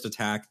terrorist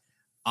attack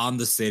on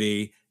the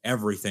city,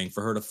 everything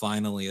for her to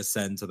finally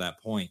ascend to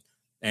that point,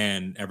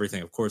 and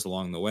everything, of course,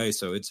 along the way.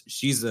 So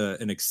she's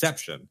an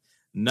exception,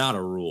 not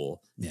a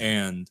rule.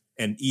 And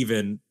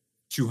even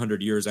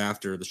 200 years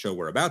after the show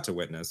we're about to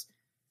witness,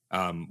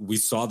 we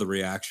saw the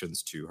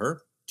reactions to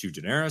her, to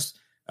Daenerys,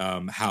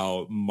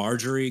 how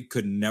Marjorie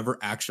could never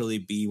actually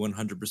be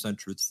 100%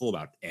 truthful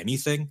about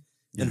anything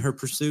in her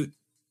pursuit.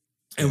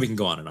 And we can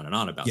go on and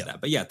on about that.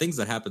 But yeah, things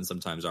that happen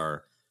sometimes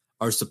are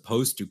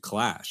supposed to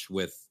clash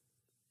with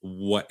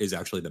what is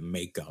actually the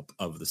makeup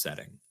of the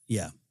setting.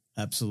 Yeah,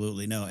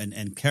 absolutely. No,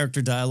 and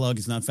character dialogue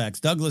is not facts.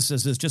 Douglas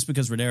says this: just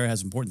because Rhaenyra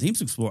has important themes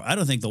to explore, I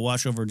don't think they'll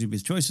wash over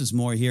dubious choices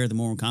more here, the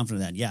more we're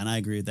confident in that. Yeah, and I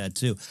agree with that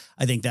too.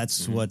 I think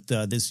that's what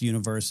this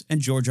universe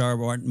and George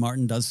R.R.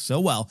 Martin does so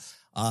well.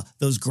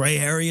 Those gray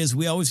areas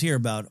we always hear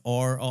about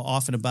are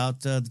often about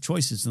the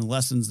choices and the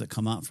lessons that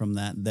come out from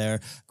that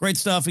there. Great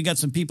stuff. We got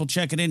some people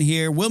checking in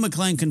here. Will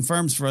McLean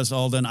confirms for us,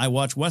 Alden, I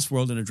watch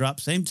Westworld and it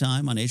drops same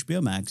time on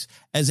HBO Max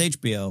as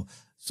HBO.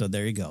 So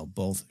there you go.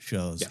 Both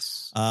shows.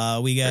 Yes.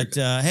 We got,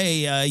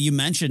 you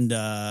mentioned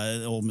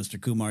old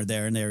Mr. Kumar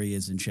there, and there he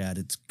is in chat.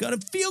 It's going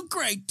to feel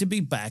great to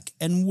be back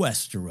in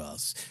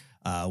Westeros.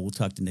 We'll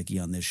talk to Nikki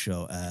on this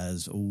show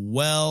as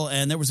well.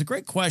 And there was a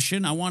great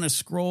question. I want to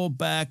scroll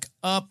back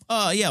up.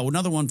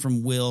 Another one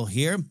from Will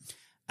here.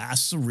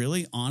 Asks a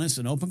really honest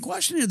and open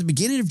question. At the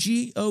beginning of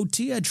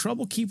GOT, I had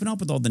trouble keeping up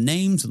with all the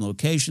names and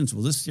locations.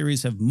 Will this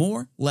series have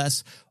more,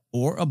 less,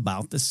 or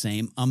about the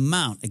same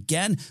amount?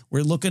 Again,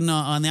 we're looking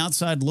on the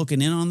outside,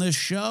 looking in on this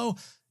show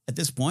at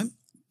this point.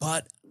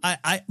 But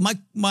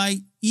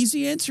my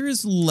easy answer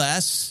is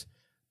less,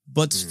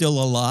 but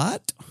still a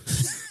lot.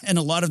 And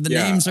a lot of the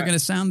names are going to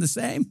sound the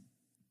same.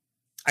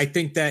 I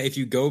think that if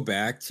you go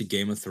back to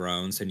Game of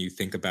Thrones and you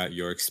think about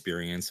your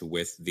experience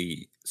with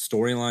the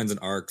storylines and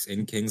arcs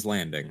in King's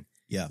Landing,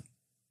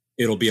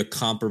 it'll be a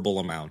comparable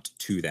amount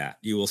to that.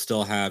 You will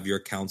still have your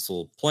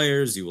council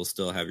players, you will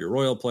still have your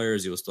royal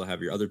players, you will still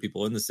have your other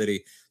people in the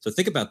city. So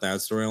think about that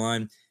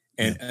storyline.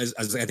 And as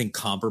I think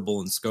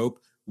comparable in scope,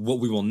 what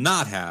we will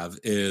not have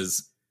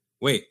is,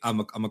 wait, I'm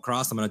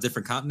across. I'm on a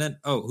different continent.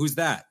 Oh, who's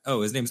that?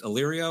 Oh, his name's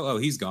Illyrio. Oh,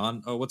 he's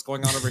gone. Oh, what's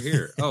going on over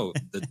here? Oh,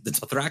 the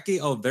Dothraki.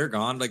 Oh, they're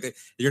gone. Like,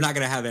 you're not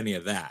going to have any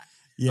of that.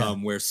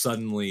 Where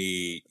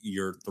suddenly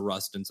you're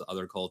thrust into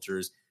other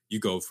cultures. You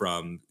go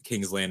from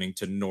King's Landing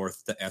to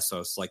north to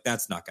Essos. Like,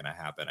 that's not going to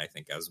happen, I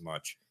think, as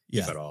much,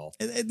 if at all.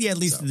 At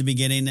least at the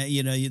beginning,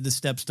 the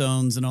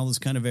stepstones and all those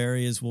kind of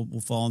areas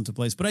will fall into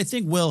place. But I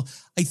think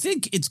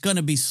it's going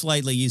to be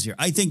slightly easier.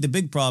 I think the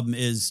big problem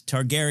is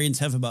Targaryens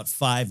have about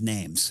 5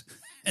 names.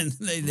 And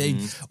they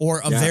or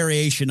a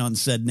variation on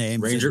said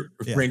names.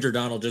 Ranger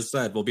Donald just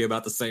said we'll be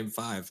about the same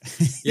 5.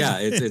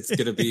 It's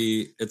gonna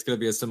be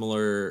a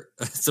similar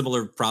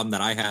problem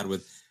that I had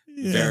with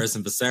Varys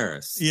and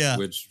Viserys,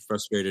 which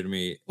frustrated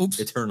me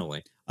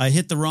eternally. I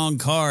hit the wrong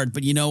card,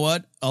 but you know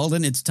what,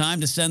 Alden? It's time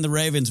to send the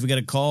Ravens. We got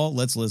a call.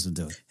 Let's listen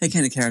to it. Hey,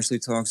 Ken and Casually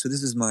Talk. So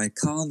this is my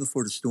calm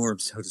before the storm,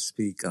 so to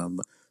speak.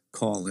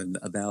 Calling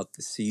about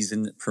the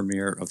season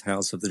premiere of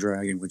House of the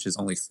Dragon, which is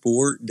only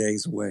 4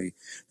 days away.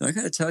 Now, I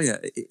got to tell you,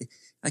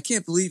 I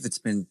can't believe it's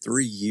been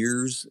 3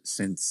 years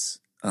since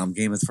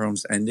Game of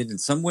Thrones ended. In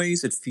some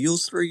ways, it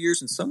feels 3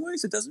 years. In some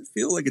ways, it doesn't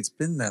feel like it's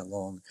been that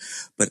long.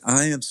 But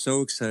I am so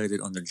excited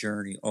on the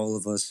journey all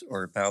of us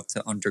are about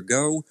to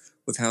undergo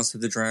with House of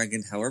the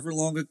Dragon, however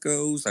long it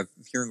goes. I'm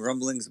hearing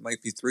rumblings it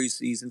might be 3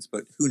 seasons,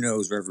 but who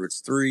knows whether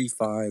it's 3,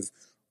 5,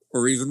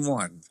 or even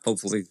 1.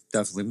 Hopefully,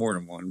 definitely more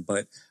than 1.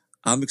 But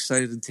I'm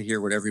excited to hear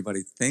what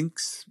everybody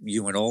thinks,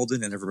 you and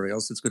Alden and everybody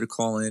else that's going to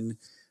call in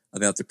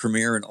about the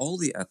premiere and all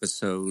the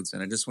episodes.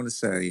 And I just want to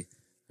say,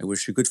 I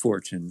wish you good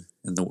fortune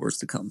in the wars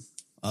to come.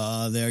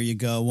 There you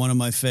go. One of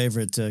my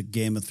favorite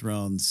Game of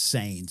Thrones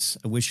sayings.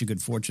 I wish you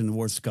good fortune in the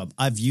wars to come.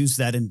 I've used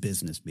that in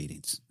business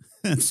meetings.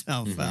 That's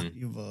how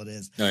valuable it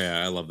is. Oh,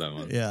 yeah. I love that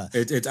one. Yeah.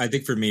 I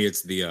think for me,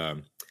 it's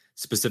the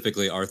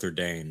specifically Arthur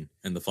Dayne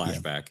in the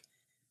flashback.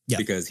 Yeah.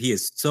 Because he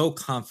is so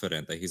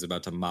confident that he's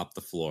about to mop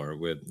the floor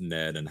with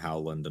Ned and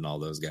Howland and all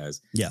those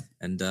guys. Yeah.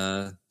 And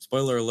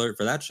spoiler alert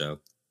for that show,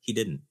 he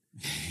didn't.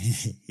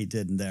 He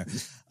didn't there.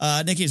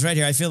 Nikki's right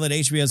here. I feel that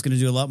HBO is going to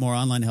do a lot more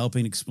online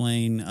helping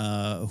explain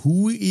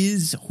who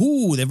is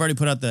who. They've already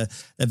put out that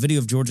video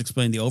of George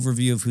explaining the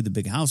overview of who the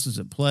big houses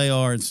at play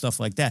are and stuff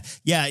like that.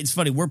 Yeah, it's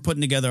funny. We're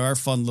putting together our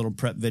fun little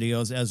prep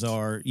videos, as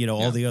are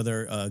all the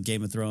other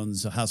Game of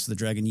Thrones, House of the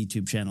Dragon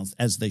YouTube channels,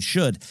 as they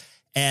should.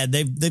 And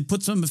they've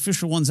put some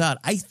official ones out.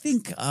 I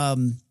think,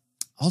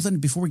 Alden,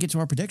 before we get to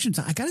our predictions,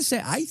 I got to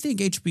say, I think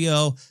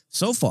HBO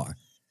so far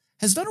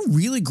has done a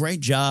really great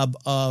job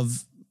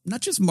of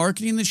not just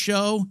marketing the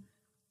show,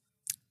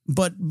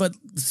 but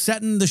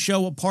setting the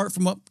show apart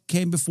from what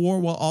came before,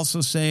 while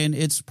also saying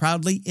it's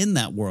proudly in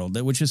that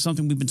world, which is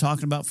something we've been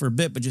talking about for a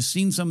bit. But just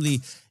seeing some of the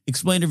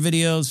explainer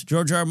videos,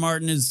 George R. R.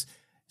 Martin is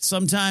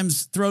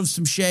sometimes throws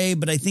some shade,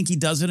 but I think he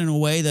does it in a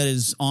way that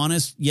is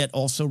honest yet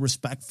also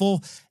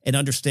respectful, and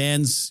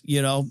understands,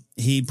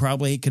 he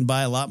probably can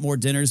buy a lot more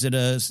dinners at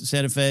a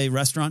Santa Fe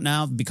restaurant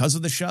now because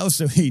of the show.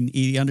 So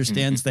he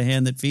understands the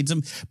hand that feeds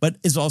him, but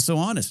is also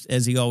honest,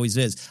 as he always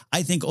is.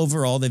 I think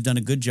overall they've done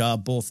a good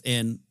job both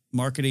in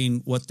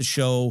marketing what the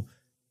show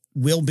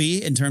will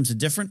be in terms of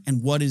different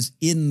and what is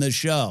in the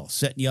show,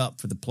 setting you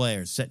up for the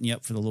players, setting you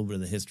up for the little bit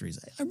of the histories.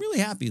 I'm really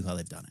happy with how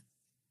they've done it.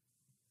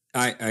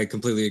 I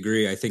completely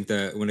agree. I think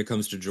that when it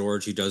comes to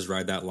George, he does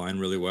ride that line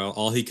really well.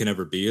 All he can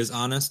ever be is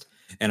honest.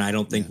 And I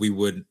don't think we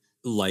would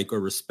like or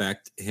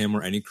respect him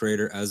or any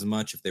creator as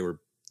much if they were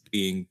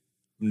being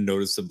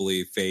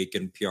noticeably fake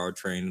and PR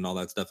trained and all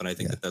that stuff. And I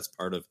think that that's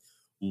part of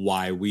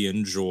why we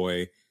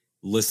enjoy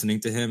listening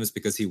to him, is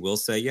because he will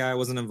say, I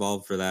wasn't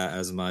involved for that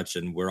as much.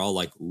 And we're all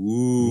like,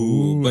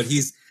 ooh. But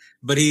he's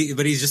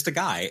just a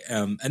guy.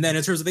 And then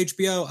in terms of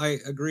HBO, I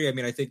agree. I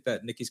mean, I think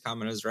that Nikki's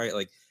comment is right.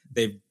 Like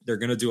they're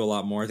going to do a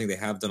lot more. I think they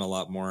have done a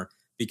lot more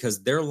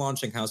because they're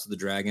launching House of the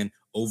Dragon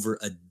over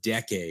a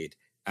decade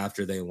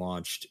after they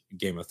launched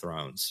Game of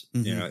Thrones.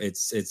 Mm-hmm.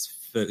 It's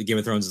Game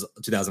of Thrones is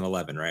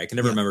 2011, right? I can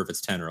never remember if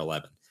it's 10 or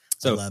 11.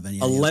 So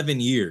 11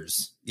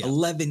 years,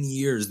 11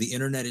 years. The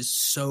internet is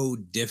so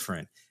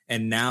different.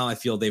 And now I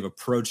feel they've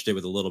approached it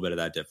with a little bit of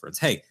that difference.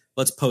 Hey,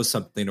 let's post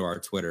something to our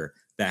Twitter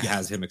that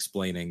has him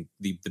explaining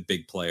the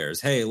big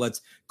players. Hey,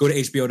 let's go to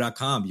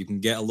HBO.com. You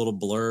can get a little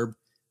blurb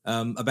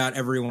about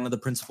every one of the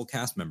principal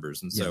cast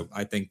members. And so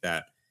I think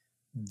that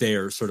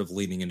they're sort of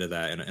leaning into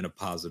that in a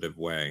positive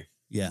way.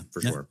 Yeah,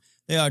 for sure.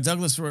 They are.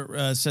 Douglas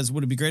says,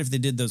 would it be great if they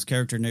did those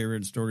character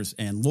narrated stories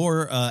and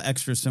lore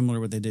extra similar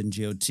to what they did in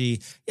GOT?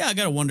 Yeah, I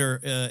got to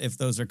wonder if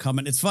those are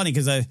coming. It's funny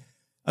because I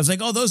was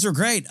like, oh, those are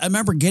great. I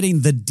remember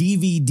getting the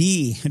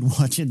DVD and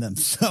watching them.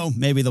 So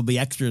maybe there'll be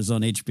extras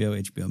on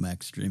HBO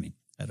Max streaming.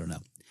 I don't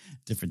know.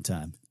 Different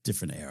time,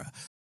 different era.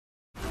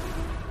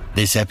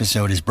 This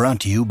episode is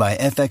brought to you by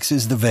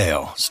FX's The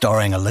Veil,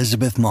 starring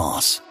Elizabeth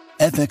Moss.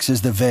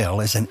 FX's The Veil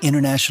is an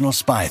international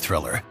spy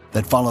thriller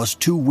that follows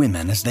two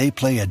women as they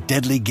play a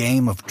deadly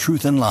game of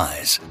truth and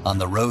lies on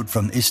the road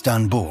from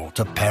Istanbul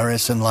to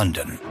Paris and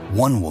London.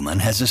 One woman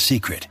has a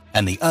secret,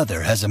 and the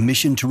other has a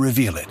mission to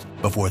reveal it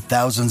before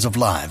thousands of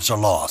lives are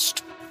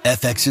lost.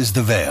 FX's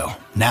The Veil,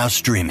 now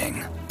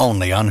streaming,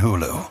 only on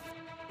Hulu.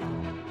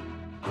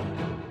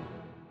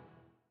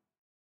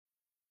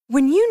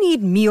 When you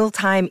need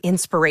mealtime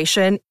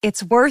inspiration,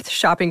 it's worth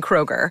shopping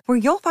Kroger, where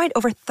you'll find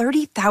over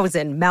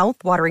 30,000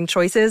 mouth-watering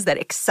choices that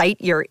excite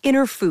your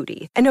inner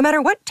foodie. And no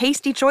matter what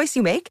tasty choice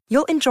you make,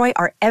 you'll enjoy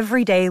our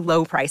everyday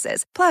low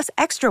prices, plus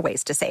extra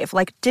ways to save,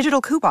 like digital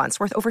coupons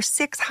worth over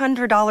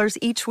 $600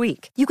 each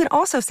week. You can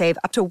also save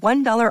up to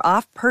 $1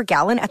 off per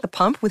gallon at the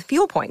pump with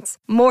fuel points.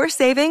 More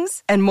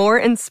savings and more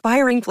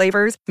inspiring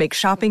flavors make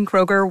shopping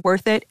Kroger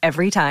worth it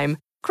every time.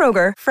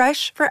 Kroger,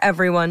 fresh for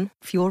everyone.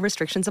 Fuel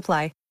restrictions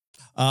apply.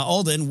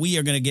 Alden, we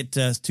are going to get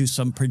to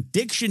some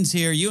predictions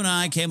here. You and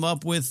I came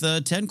up with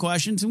 10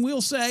 questions, and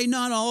we'll say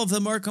not all of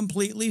them are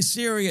completely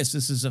serious.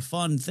 This is a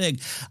fun thing.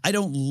 I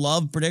don't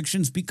love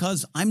predictions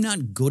because I'm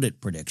not good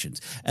at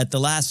predictions. At the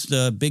last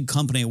big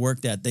company I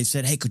worked at, they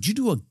said, hey, could you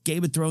do a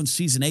Game of Thrones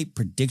Season 8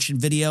 prediction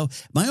video?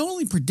 My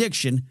only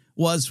prediction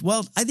was,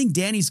 well, I think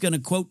Dany's going to,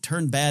 quote,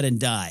 turn bad and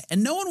die.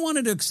 And no one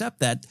wanted to accept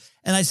that.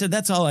 And I said,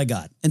 that's all I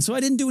got. And so I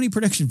didn't do any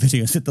prediction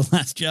videos at the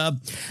last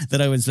job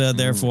that I was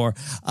there for.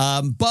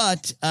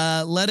 But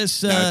let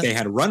us... now, if they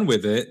had run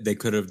with it, they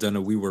could have done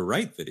a We Were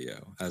Right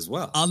video as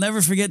well. I'll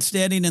never forget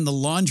standing in the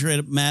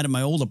laundromat in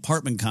my old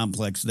apartment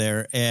complex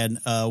there. And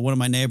one of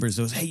my neighbors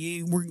goes, hey,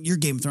 you're a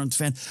Game of Thrones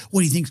fan.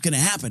 What do you think's going to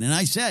happen? And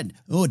I said,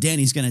 oh,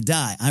 Dany's going to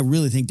die. I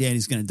really think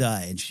Dany's going to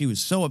die. And she was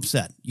so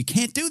upset. You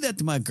can't do that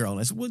to my girl.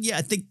 And I said, well, yeah,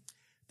 I think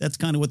that's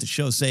kind of what the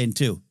show's saying,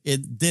 too.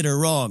 It did her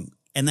wrong.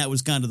 And that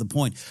was kind of the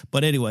point.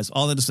 But anyways,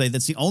 all that to say,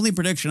 that's the only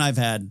prediction I've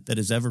had that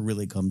has ever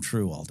really come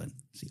true, Alden.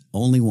 It's the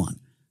only one.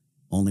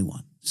 Only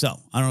one. So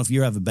I don't know if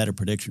you have a better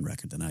prediction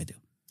record than I do.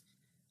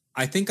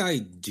 I think I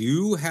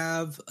do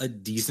have a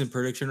decent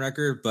prediction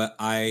record, but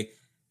I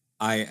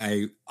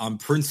on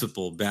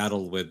principle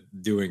battle with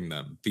doing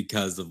them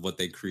because of what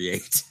they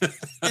create.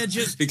 I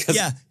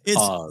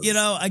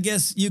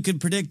guess you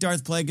could predict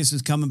Darth Plagueis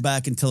is coming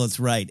back until it's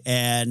right,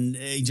 and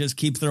you just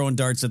keep throwing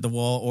darts at the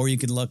wall, or you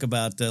can look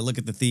at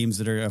the themes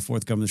that are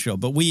forthcoming in the show.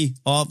 But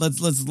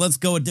let's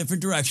go a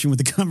different direction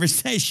with the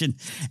conversation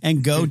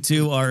and go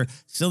to our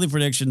silly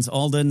predictions.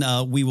 Alden,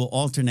 we will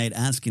alternate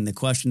asking the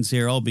questions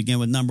here. I'll begin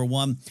with number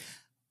one.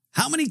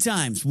 How many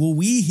times will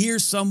we hear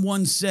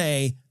someone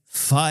say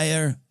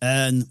fire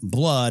and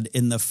blood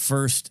in the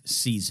first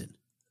season?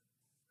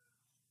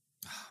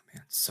 Oh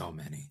man, so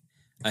many.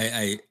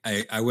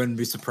 I wouldn't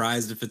be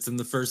surprised if it's in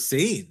the first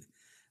scene.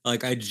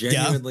 Like, I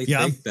genuinely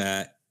think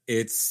that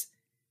it's,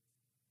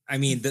 I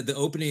mean, the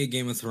opening of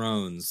Game of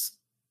Thrones,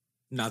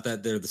 not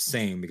that they're the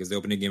same, because the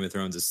opening of Game of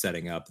Thrones is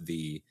setting up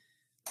the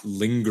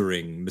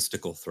lingering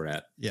mystical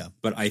threat. Yeah.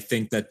 But I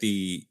think that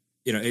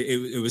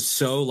it was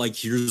so like,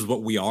 here's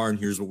what we are and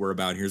here's what we're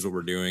about, and here's what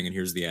we're doing, and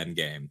here's the end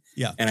game.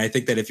 Yeah. And I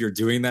think that if you're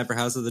doing that for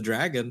House of the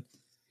Dragon,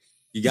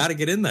 you got to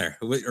get in there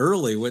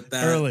early with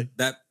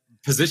that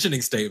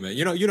positioning statement.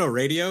 You know,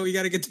 radio, you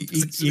got to get to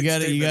you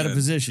got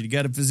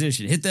to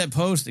position. Hit that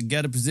post and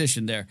got a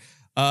position there.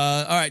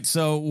 All right.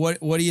 So what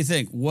do you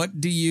think? What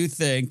do you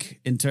think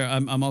in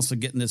terms? I'm also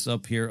getting this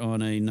up here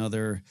on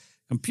another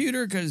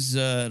computer because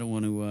I don't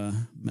want to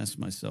mess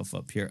myself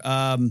up here.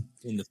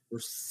 In the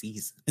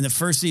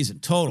first season,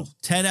 total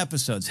 10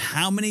 episodes.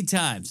 How many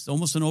times?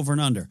 Almost an over and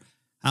under.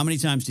 How many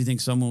times do you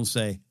think someone will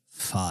say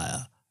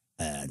fire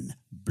and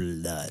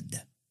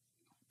blood?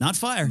 Not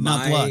fire,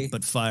 not blood,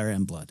 but fire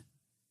and blood.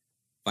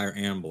 Fire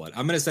and blood.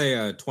 I'm going to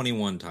say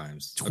 21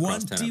 times.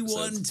 21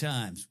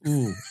 times.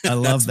 Ooh, I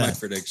love that.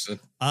 That's my prediction.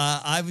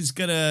 I was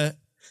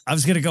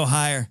gonna go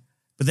higher,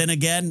 but then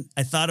again,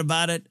 I thought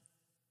about it.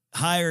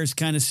 Higher is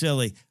kind of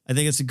silly. I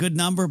think it's a good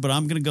number, but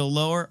I'm going to go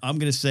lower. I'm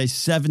going to say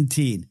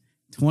 17.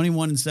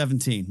 21 and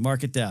 17.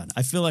 Mark it down.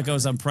 I feel like I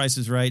was on Price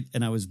is Right,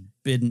 and I was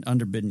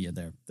underbidding you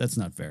there. That's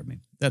not fair to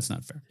me. That's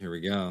not fair. Here we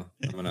go.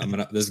 I'm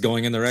gonna. This is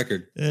going in the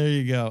record. There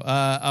you go.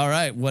 All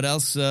right. What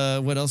else?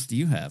 What else do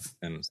you have?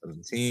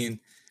 17.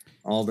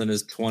 Alden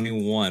is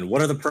 21.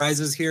 What are the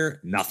prizes here?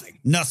 Nothing.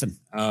 Nothing.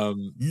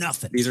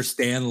 These are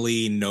Stan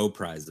Lee no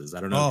prizes. I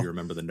don't know if you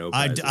remember the no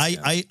prizes.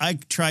 I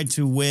tried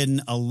to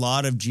win a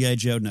lot of G.I.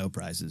 Joe no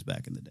prizes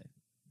back in the day.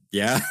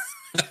 Yeah?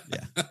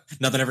 Yeah.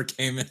 Nothing ever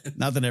came in.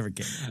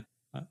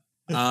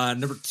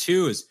 Number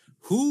 2 is,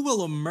 who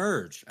will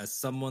emerge as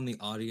someone the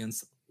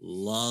audience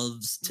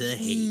loves to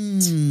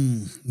hate?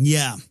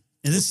 Yeah.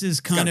 And this is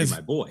kind of... Be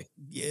my boy.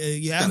 Yeah.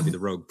 It's gotta be the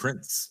Rogue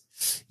Prince.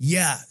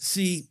 Yeah.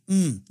 See,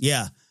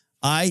 yeah.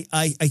 I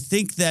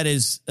think that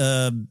is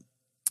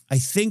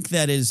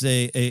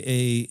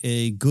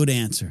a good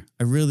answer.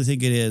 I really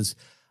think it is.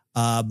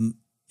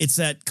 It's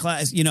that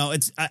class,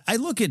 I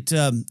look at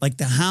like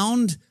the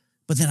Hound,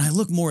 but then I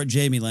look more at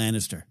Jaime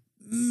Lannister.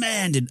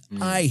 Man, did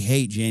I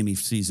hate Jaime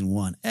season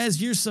 1,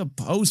 as you're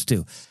supposed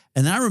to.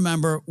 And I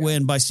remember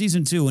when by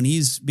season 2, when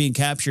he's being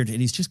captured and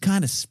he's just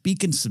kind of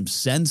speaking some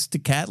sense to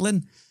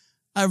Catelyn,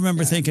 I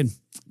remember thinking,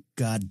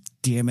 God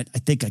damn it, I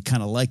think I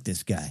kind of like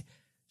this guy.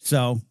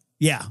 So,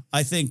 yeah,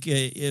 I think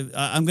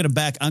I'm going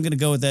to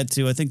go with that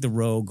too. I think the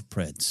Rogue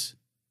Prince,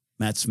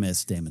 Matt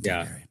Smith, Damon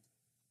Targaryen.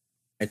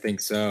 I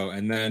think so.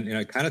 And then,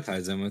 it kind of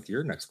ties in with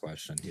your next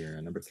question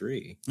here, number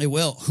 3. It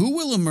will. Who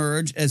will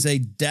emerge as a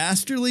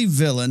dastardly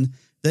villain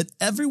that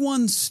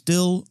everyone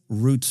still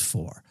roots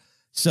for?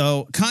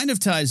 So kind of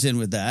ties in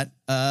with that.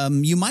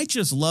 You might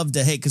just love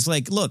to hate, because,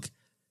 look,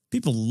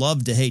 people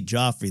love to hate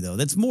Joffrey, though.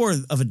 That's more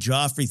of a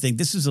Joffrey thing.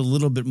 This is a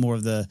little bit more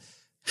of the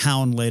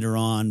Hound later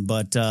on,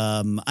 but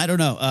I don't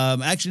know.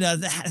 Actually, no,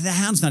 the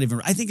Hound's not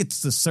even. I think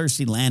it's the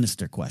Cersei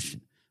Lannister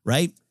question,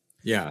 right?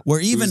 Yeah, where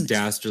even who's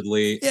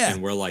dastardly,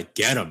 and we're like,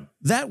 get him.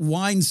 That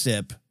wine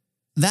sip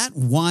at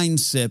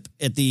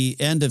the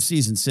end of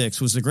season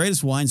 6 was the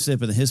greatest wine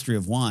sip in the history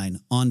of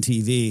wine, on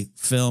TV,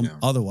 film,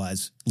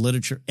 otherwise,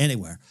 literature,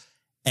 anywhere,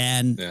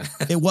 and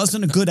it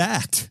wasn't a good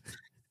act.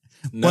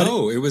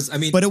 No, it was. I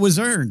mean, but it was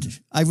earned.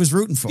 I was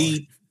rooting for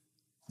it.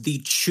 The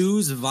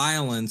choose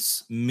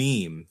violence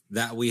meme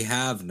that we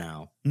have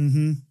now,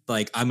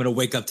 like, I'm going to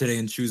wake up today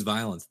and choose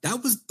violence.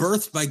 That was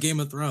birthed by Game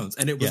of Thrones,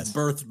 and it was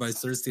birthed by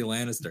Cersei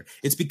Lannister.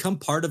 It's become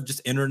part of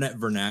just internet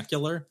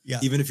vernacular. Yeah.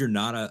 Even if you're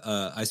not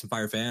a Ice and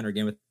Fire fan or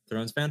Game of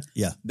Thrones fan,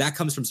 that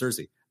comes from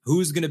Cersei.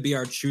 Who's going to be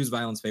our choose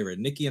violence favorite?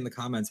 Nikki in the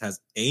comments has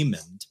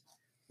Aemond,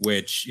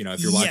 which, if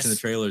you're watching the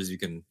trailers, you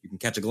can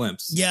catch a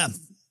glimpse. Yeah.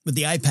 With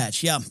the eye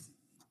patch. Yeah.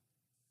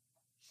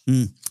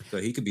 So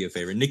he could be a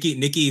favorite.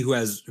 Nikki, who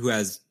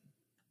has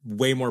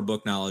way more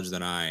book knowledge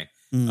than I,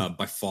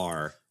 by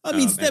far. I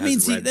mean, that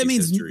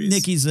means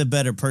Nikki's a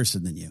better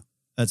person than you.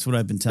 That's what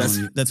I've been telling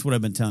you. That's what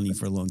I've been telling you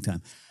for a long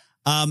time.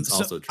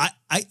 Also true.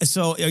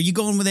 So are you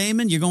going with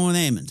Aemond? You're going with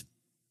Aemond.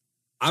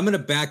 I'm going to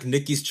back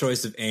Nikki's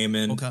choice of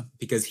Aemond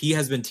because he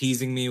has been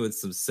teasing me with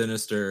some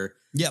sinister.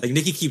 Yeah. Like,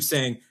 Nikki keeps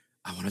saying,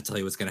 I want to tell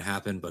you what's going to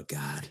happen, but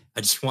God,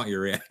 I just want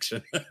your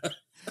reaction.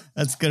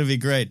 That's going to be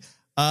great.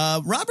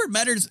 Robert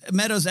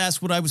Meadows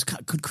asked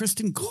could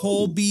Kristen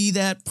Cole be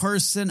that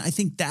person? I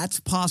think that's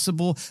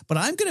possible, but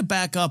I'm going to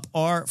back up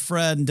our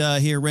friend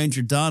here,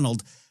 Ranger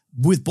Donald,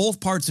 with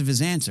both parts of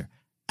his answer.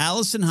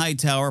 Alicent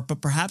Hightower,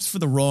 but perhaps for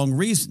the wrong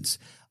reasons.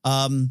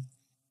 The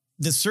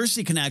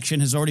Cersei connection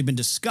has already been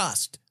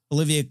discussed.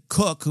 Olivia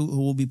Cook, who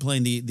will be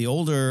playing the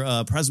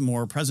older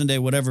present day,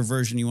 whatever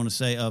version you want to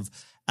say of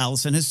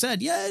Alicent, has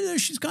said,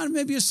 she's kind of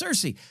maybe a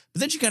Cersei. But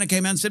then she kind of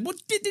came out and said, well,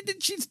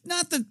 she's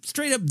not the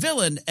straight up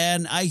villain.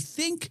 And I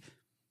think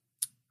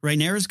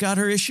Rhaenyra's got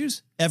her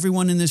issues.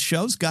 Everyone in this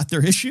show's got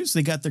their issues.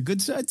 They got their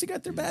good sides. They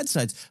got their bad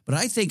sides. But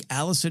I think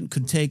Alicent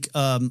could take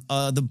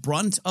the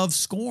brunt of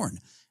scorn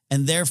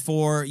And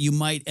therefore, you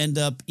might end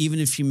up, even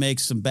if she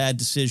makes some bad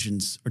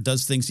decisions or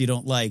does things you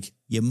don't like,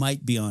 you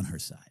might be on her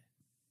side.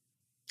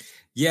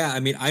 Yeah, I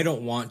mean, I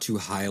don't want to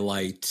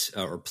highlight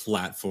or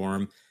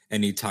platform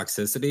any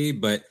toxicity,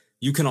 but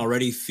you can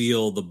already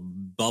feel the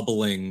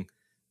bubbling,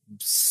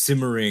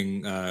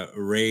 simmering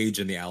rage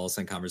in the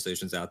Allison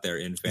conversations out there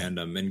in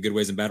fandom, in good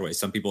ways and bad ways.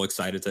 Some people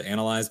excited to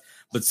analyze,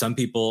 but some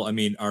people, I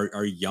mean,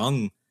 our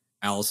young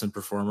Allison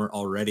performer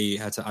already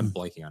had to. I'm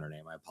blanking on her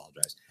name. I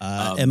apologize.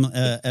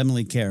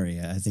 Emily Carey.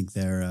 I think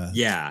they're.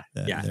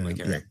 Emily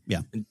Carey.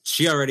 Yeah, and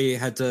she already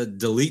had to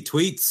delete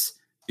tweets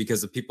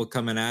because of people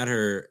coming at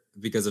her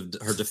because of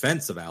her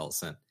defense of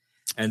Allison,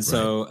 and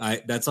so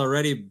that's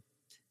already.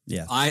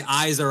 Yeah,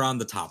 eyes are on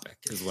the topic,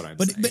 is what I'm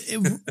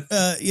saying.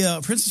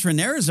 But Princess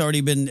Rhaenyra has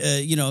already been,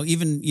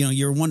 even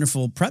your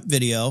wonderful prep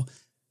video,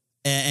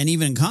 and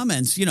even in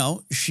comments,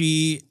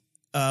 she.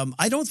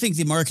 I don't think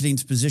the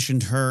marketing's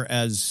positioned her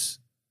as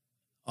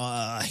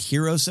a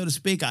hero, so to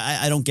speak.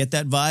 I don't get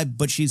that vibe,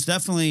 but she's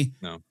definitely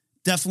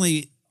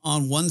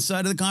on one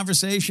side of the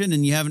conversation,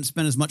 and you haven't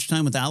spent as much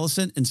time with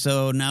Allison, and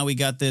so now we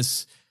got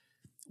this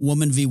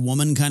woman v.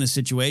 woman kind of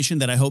situation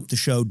that I hope the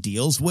show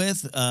deals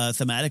with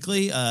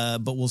thematically,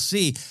 but we'll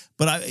see.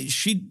 But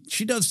she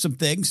does some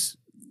things,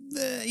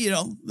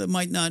 that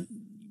might not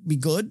be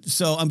good.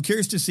 So I'm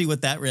curious to see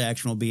what that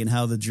reaction will be and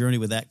how the journey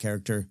with that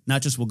character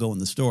not just will go in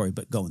the story,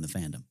 but go in the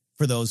fandom.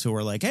 For those who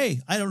are like, hey,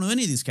 I don't know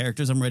any of these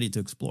characters, I'm ready to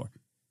explore.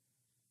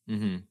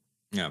 Mm-hmm.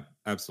 Yeah,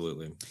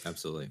 absolutely.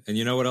 Absolutely. And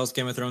you know what else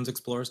Game of Thrones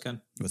explores, Ken?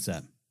 What's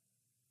that?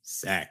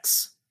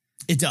 Sex.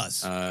 It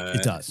does.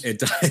 It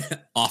does.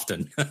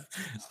 Often.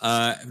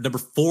 Number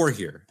 4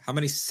 here. How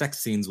many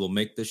sex scenes will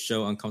make this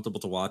show uncomfortable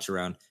to watch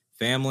around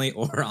family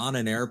or on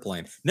an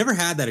airplane? Never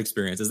had that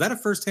experience. Is that a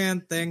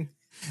firsthand thing?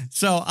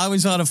 So I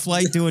was on a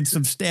flight doing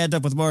some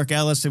stand-up with Mark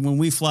Ellis, and when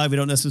we fly, we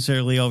don't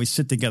necessarily always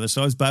sit together.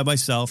 So I was by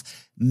myself,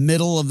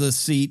 middle of the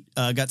seat,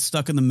 got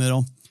stuck in the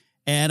middle,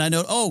 and I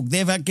know,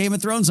 they've got Game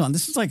of Thrones on.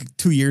 This is like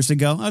 2 years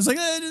ago. I was like,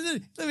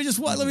 let me just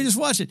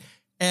watch it.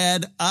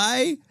 And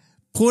I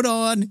put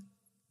on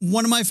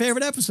one of my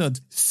favorite episodes,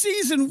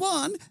 season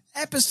 1,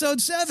 episode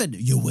 7.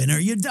 You win or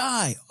you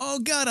die. Oh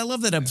God, I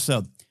love that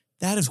episode.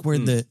 That is where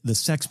the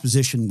sex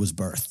position was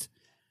birthed.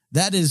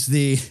 That is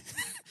the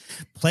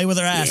play with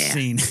her ass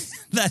scene.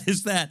 That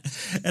is that.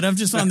 And I'm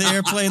just on the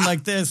airplane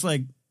like this,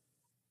 like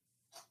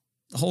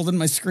holding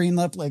my screen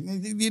up, like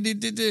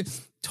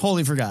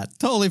totally forgot.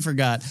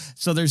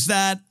 So there's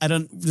that.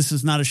 This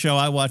is not a show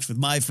I watch with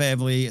my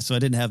family, so I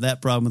didn't have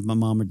that problem with my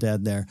mom or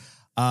dad there.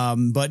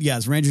 But yeah,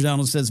 as Ranger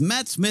Donald says,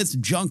 Matt Smith's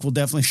junk will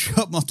definitely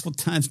show up multiple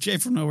times. Jay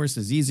from Nowhere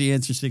says, easy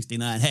answer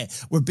 69. Hey,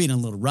 we're being a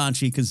little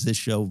raunchy because this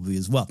show will be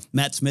as well.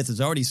 Matt Smith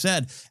has already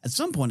said, at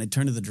some point I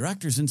turned to the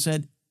directors and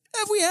said,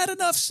 have we had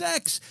enough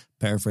sex?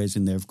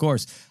 Paraphrasing there, of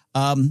course.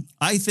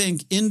 I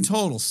think in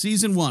total,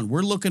 season 1,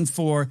 we're looking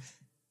for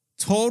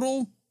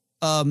total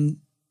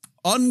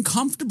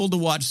uncomfortable to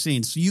watch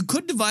scenes. So you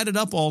could divide it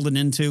up, Alden,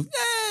 into,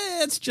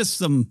 it's just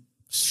some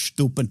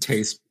stupid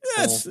taste.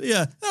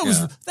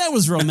 That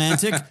was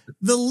romantic.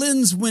 The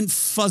lens went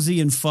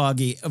fuzzy and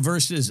foggy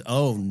versus,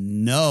 oh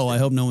no, I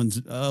hope no one's,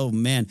 oh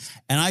man.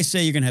 And I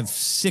say you're going to have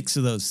 6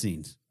 of those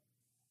scenes.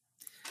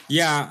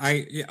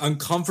 Yeah,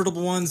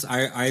 uncomfortable ones.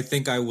 I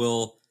think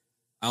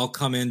I'll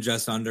come in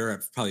just under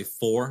at probably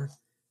 4.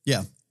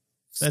 Yeah.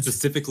 That's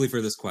specifically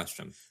for this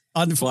question.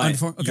 Okay.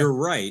 You're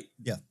right.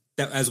 Yeah.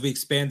 That as we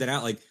expand it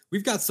out, like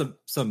we've got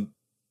some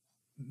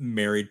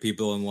married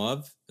people in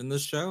love in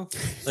this show.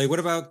 Like what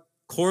about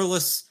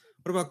Corlys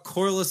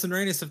and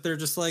Rhaenys if they're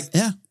just like,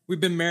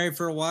 we've been married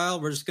for a while,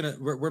 we're just gonna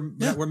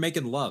we're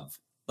making love.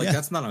 Like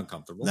that's not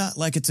uncomfortable. Not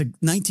like it's a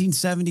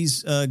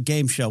 1970s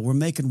game show. We're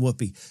making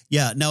whoopee.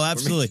 Yeah, no,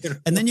 absolutely.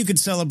 And then you could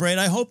celebrate.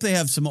 I hope they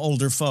have some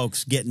older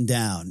folks getting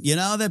down.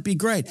 That'd be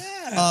great.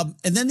 Yeah.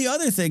 And then the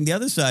other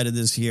side of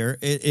this here,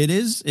 it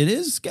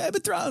is Game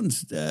of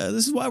Thrones.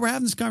 This is why we're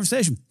having this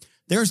conversation.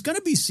 There's going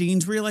to be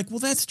scenes where you're like, well,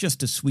 that's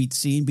just a sweet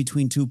scene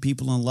between 2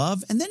 people in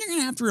love. And then you're going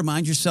to have to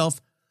remind yourself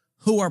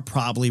who are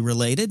probably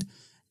related.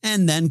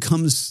 And then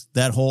comes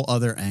that whole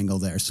other angle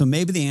there. So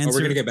maybe the answer we're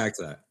going to get back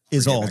to that.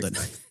 Is Alden.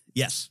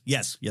 Yes.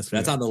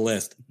 That's on the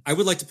list. I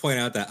would like to point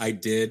out that I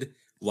did,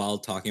 while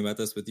talking about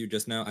this with you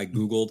just now, I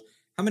Googled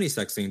how many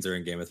sex scenes are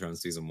in Game of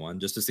Thrones season 1,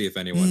 just to see if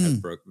anyone has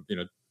broken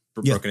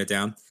it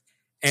down.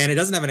 And it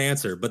doesn't have an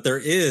answer, but there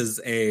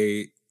is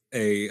a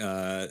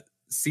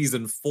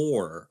season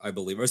 4, I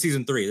believe, or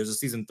season 3. There's a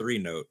season 3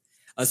 note.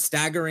 A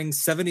staggering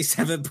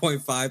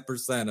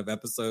 77.5% of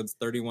episodes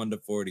 31 to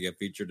 40 have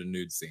featured a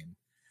nude scene.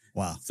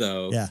 Wow.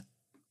 So yeah.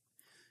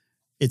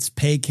 It's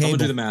pay cable. I'm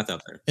gonna do the math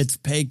out there. It's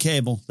pay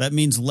cable. That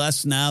means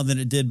less now than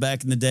it did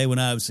back in the day when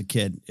I was a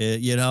kid.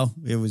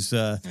 It was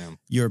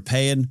you're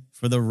paying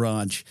for the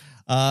raunch.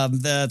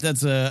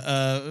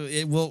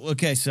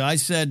 Okay. So I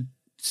said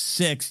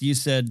 6. You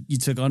said you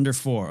took under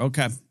 4.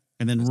 Okay.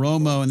 And then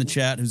Romo in the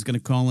chat, who's going to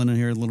call in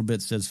here a little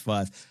bit, says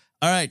 5.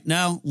 All right.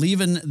 Now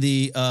leaving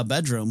the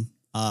bedroom.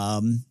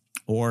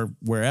 or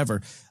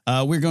wherever.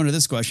 We're going to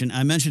this question.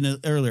 I mentioned it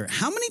earlier.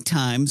 How many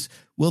times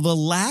will the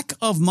lack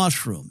of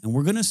mushroom, and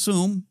we're going to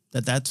assume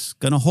that that's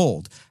going to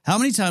hold, how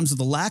many times will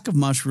the lack of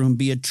mushroom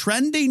be a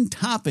trending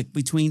topic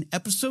between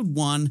episode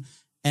 1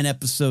 and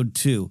episode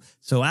 2?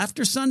 So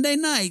after Sunday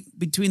night,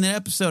 between the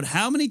episode,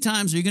 how many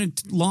times are you going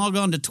to log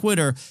on to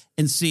Twitter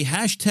and see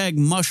hashtag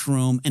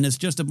mushroom, and it's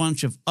just a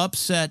bunch of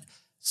upset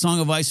Song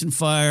of Ice and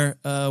Fire,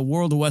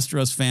 World of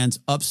Westeros fans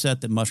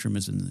upset that mushroom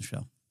isn't in the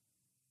show?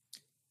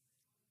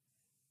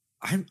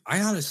 I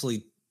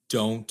honestly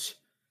don't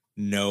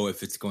know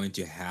if it's going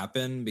to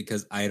happen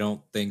because I don't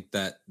think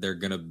that they're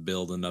going to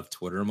build enough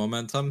Twitter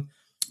momentum.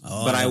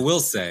 But I will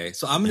say,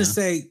 so I'm going to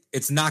say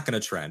it's not going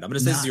to trend. I'm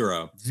going to say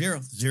zero.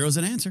 Zero's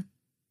an answer. Okay.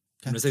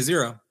 I'm going to say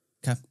zero.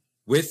 Okay.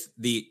 With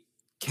the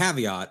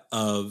caveat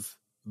of,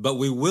 but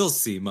we will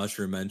see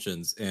mushroom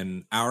mentions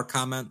in our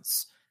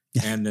comments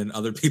and in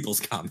other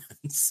people's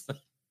comments.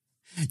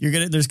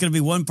 There's going to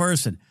be one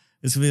person.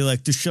 It's going to be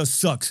like, this show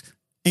sucks.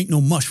 Ain't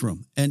no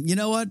mushroom. And you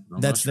know what?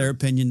 That's their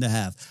opinion to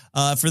have.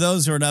 For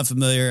those who are not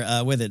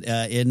familiar with it,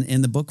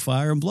 in the book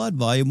Fire and Blood,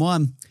 Volume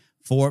 1,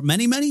 for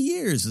many, many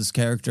years, this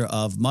character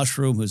of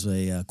Mushroom, who's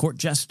a court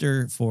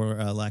jester, for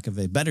lack of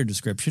a better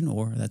description,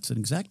 or that's an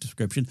exact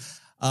description,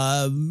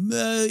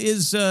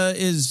 is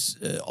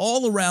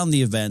all around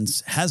the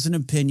events, has an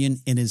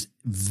opinion, and is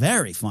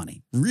very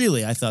funny.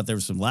 Really, I thought there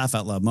were some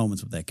laugh-out-loud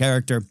moments with that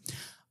character.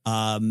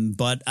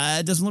 But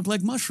it doesn't look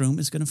like Mushroom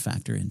is going to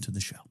factor into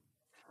the show.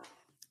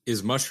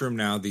 Is Mushroom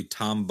now the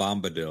Tom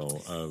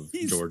Bombadil of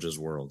George's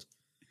world?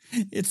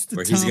 It's the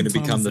where he's going to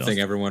become the thing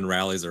everyone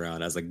rallies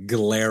around as a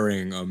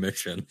glaring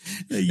omission.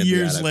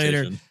 Years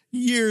later,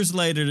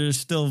 there's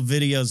still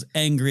videos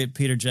angry at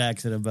Peter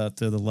Jackson about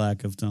the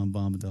lack of Tom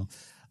Bombadil.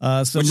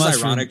 Which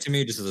is ironic to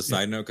me, just as a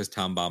side note, because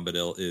Tom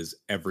Bombadil is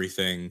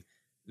everything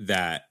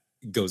that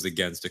goes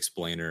against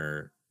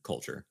explainer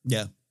culture.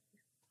 Yeah.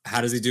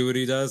 How does he do what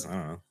he does?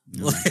 I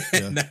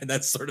don't know.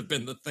 That's sort of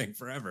been the thing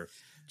forever.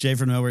 Jay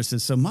from Nowhere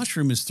says, so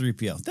Mushroom is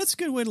 3PO. That's a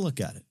good way to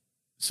look at it.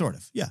 Sort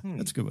of. Yeah,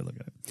 that's a good way to look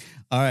at it.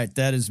 All right,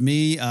 that is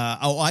me.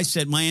 I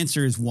said my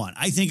answer is 1.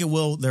 I think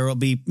there will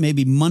be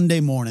maybe Monday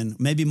morning,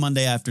 maybe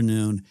Monday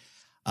afternoon,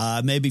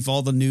 maybe if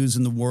all the news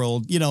in the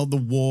world,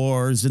 the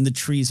wars and the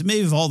trees,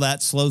 maybe if all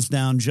that slows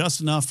down just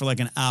enough for like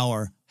an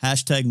hour,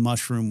 hashtag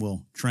Mushroom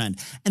will trend.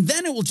 And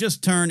then it will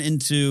just turn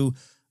into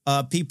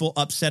people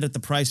upset at the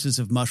prices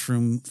of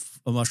mushrooms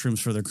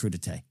for their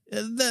crudité.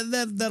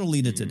 That'll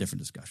lead into a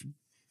different discussion.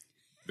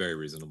 Very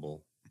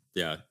reasonable.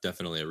 Yeah,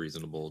 definitely a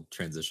reasonable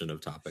transition of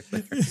topic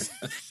there.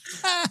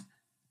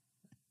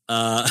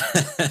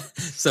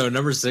 So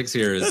number 6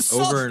 here is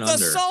over and under.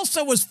 The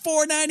salsa was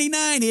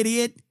 $4.99,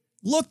 idiot.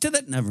 Look to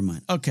that. Never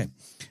mind. Okay.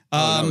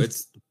 No,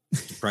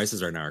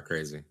 prices right now are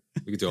crazy.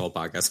 We could do a whole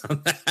podcast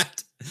on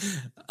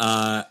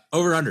that.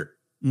 Over under.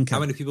 Okay.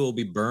 How many people will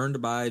be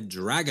burned by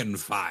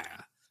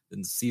Dragonfire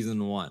in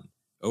season 1?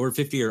 Over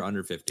 50 or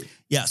under 50?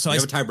 Yeah. So I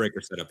have a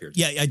tiebreaker set up here.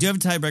 Yeah, I do have a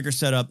tiebreaker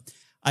set up.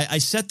 I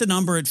set the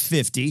number at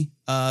 50.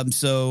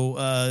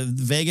 So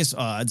Vegas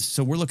odds.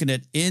 So we're looking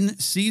at in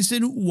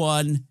season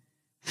 1,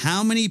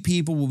 how many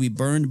people will be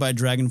burned by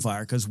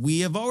Dragonfire? Because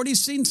we have already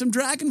seen some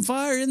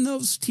Dragonfire in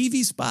those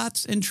TV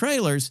spots and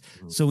trailers.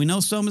 So we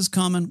know some is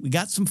coming. We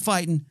got some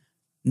fighting.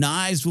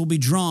 Knives will be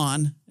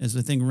drawn, as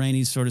I think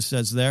Rainey sort of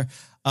says there.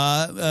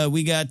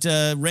 We got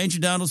Ranger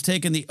Donald's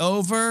taking the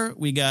over.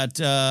 We got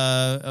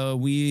Lauren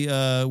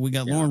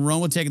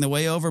Roma taking the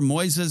way over.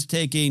 Moises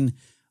taking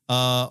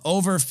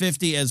over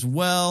 50 as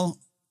well.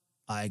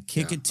 I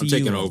kick it to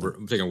you.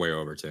 I'm taking way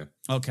over too.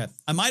 Okay.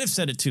 I might have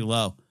said it too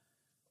low.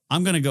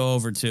 I'm going to go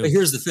over too. But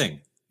here's the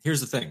thing.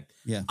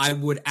 Yeah. I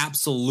would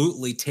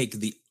absolutely take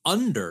the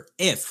under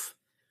if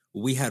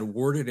we had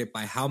worded it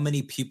by how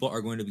many people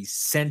are going to be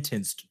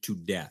sentenced to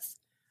death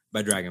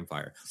by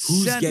Dragonfire.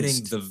 Who's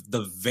getting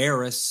the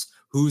Varys?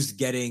 Who's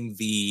getting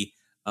the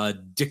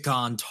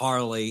Dickon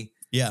Tarly?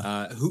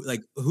 Yeah.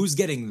 Who's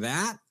getting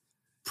that?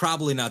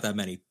 Probably not that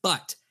many.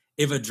 But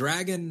if a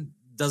dragon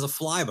does a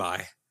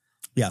flyby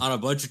on a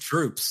bunch of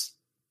troops,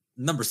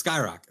 number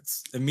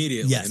skyrockets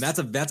immediately. Yes.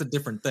 And that's a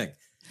different thing.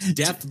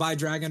 Death by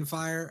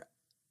Dragonfire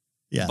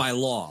by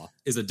law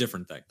is a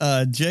different thing.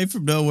 Jay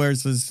from Nowhere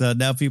says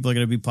now people are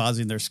going to be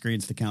pausing their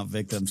screens to count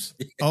victims.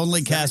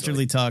 Only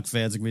Casterly Talk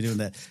fans are going to be doing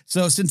that.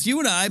 So since you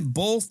and I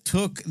both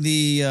took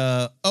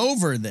the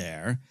over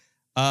there,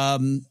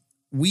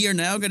 we are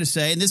now going to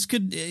say, and this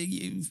could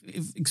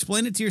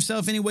explain it to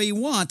yourself any way you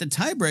want. The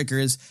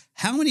tiebreaker is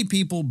how many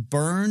people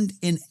burned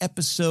in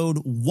episode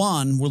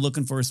 1. We're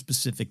looking for a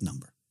specific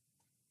number.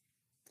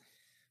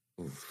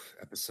 Oof,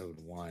 episode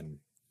 1.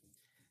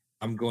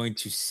 I'm going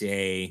to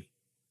say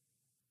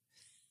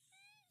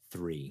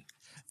 3.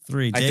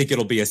 I think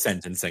it'll be a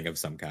sentencing of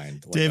some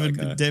kind. David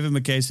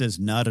McKay says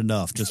not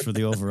enough just for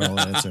the overall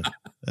answer.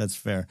 That's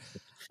fair.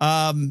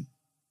 So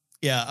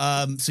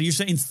you're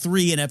saying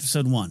 3 in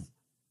episode 1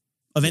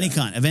 of any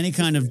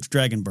kind of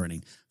dragon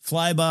burning,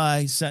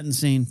 flyby,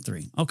 sentencing,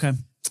 3. Okay.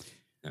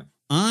 Yeah.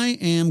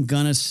 I'm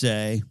gonna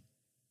say,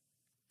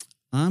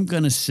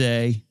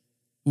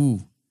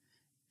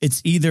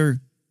 it's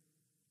either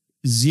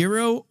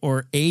 0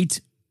 or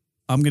 8.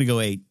 I'm going to go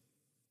 8.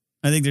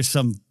 I think there's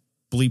some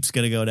bleep's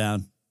going to go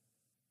down.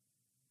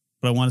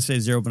 But I want to say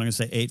 0, but I'm going to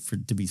say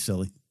 8 to be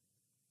silly.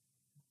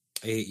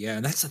 8, yeah.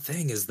 And that's the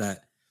thing is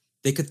that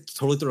they could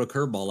totally throw a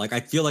curveball. Like,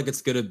 I feel like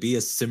it's going to be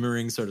a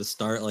simmering sort of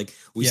start. Like,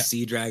 we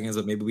see dragons,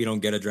 but maybe we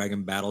don't get a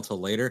dragon battle till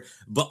later.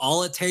 But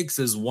all it takes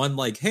is one,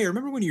 like, hey,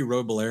 remember when you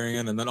rode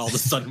Balerion? And then all of a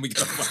sudden we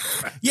get a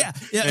flashback. Yeah.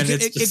 And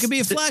it could be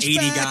a flashback. 80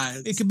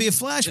 guys. It could be a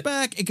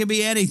flashback. It could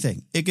be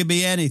anything. It could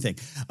be anything.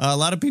 A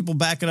lot of people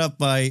back it up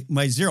by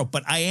my 0,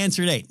 but I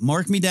answered 8.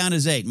 Mark me down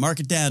as 8.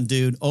 Mark it down,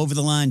 dude. Over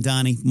the line,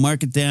 Donnie.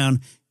 Mark it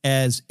down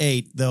as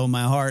 8. Though in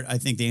my heart, I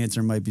think the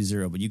answer might be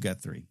 0, but you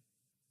got 3.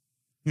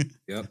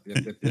 Yep.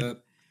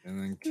 And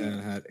then Ken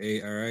had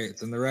 8. All right,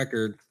 it's in the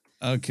record.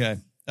 Okay.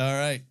 All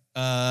right.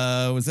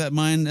 Was that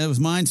mine? That was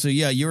mine. So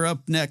yeah, you're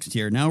up next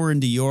here. Now we're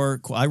into your.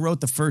 I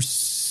wrote the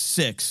first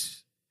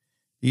 6.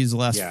 These are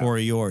the last 4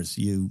 of yours.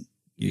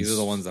 These are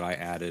the ones that I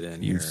added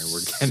in here.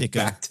 We're getting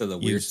back to the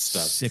weird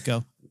stuff.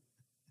 Sicko.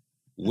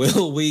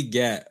 Will we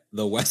get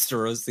the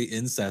Westerosi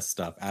incest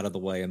stuff out of the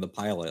way in the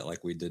pilot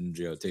like we did in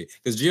GOT?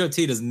 Because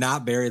GOT does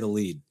not bury the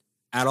lead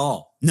at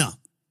all. No.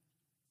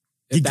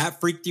 If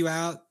that freaked you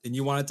out and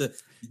you wanted to,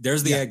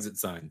 there's the exit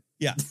sign.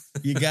 Yeah,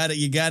 you got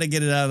to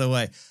get it out of the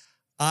way.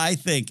 I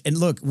think, and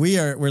look,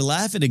 we're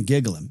laughing and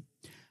giggling,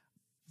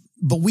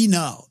 but we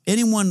know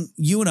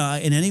you and I,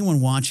 and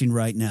anyone watching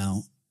right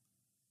now,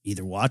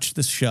 either watched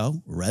the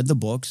show, read the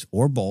books,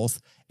 or both,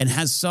 and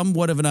has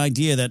somewhat of an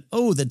idea that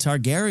the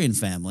Targaryen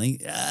family,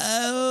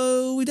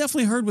 we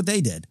definitely heard what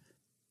they did.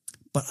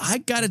 But I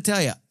got to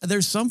tell you,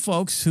 there's some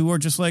folks who are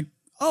just like,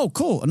 oh,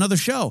 cool, another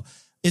show.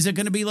 Is it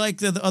going to be like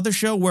the other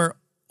show where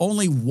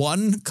only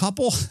one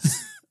couple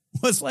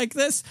was like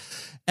this?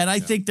 And I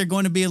think they're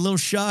going to be a little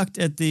shocked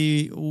at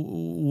the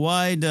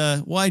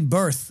wide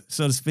berth,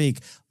 so to speak,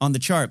 on the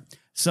chart.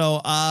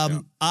 So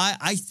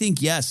I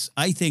think, yes,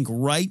 I think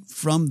right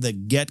from the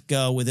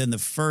get-go, within the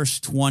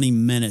first 20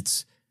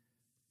 minutes,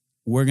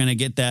 we're going to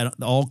get that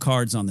all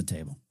cards on the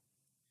table.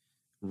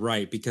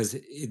 Right, because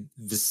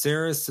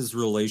Viserys'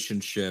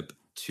 relationship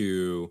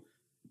to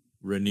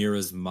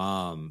Rhaenyra's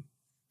mom,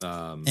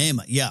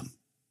 Aemma, yeah.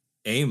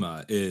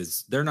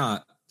 Aemma they're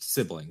not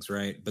siblings,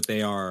 right? But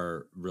they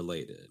are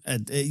related.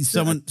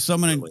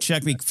 Someone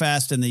check me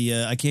fast in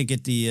the I can't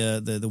get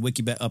the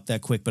wiki up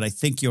that quick, but I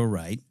think you're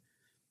right.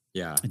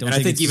 Yeah.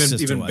 I think even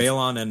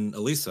Balon and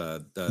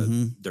Elisa,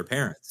 their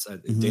parents,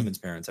 Daemon's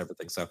parents,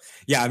 everything. So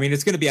yeah, I mean,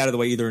 it's going to be out of the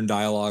way either in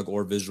dialogue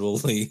or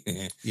visually.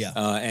 Yeah.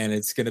 And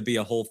it's going to be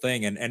a whole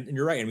thing. And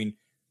you're right. I mean,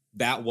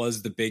 that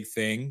was the big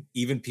thing.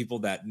 Even people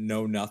that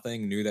know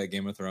nothing knew that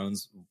Game of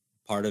Thrones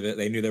part of it.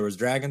 They knew there was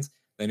dragons.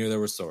 They knew there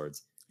were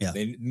swords. Yeah.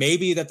 They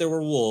maybe that there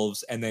were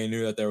wolves, and they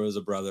knew that there was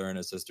a brother and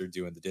a sister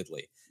doing the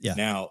diddly. Yeah.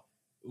 Now,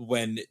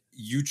 when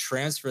you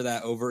transfer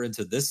that over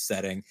into this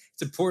setting,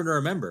 it's important to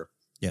remember.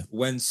 Yeah.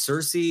 When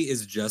Cersei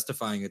is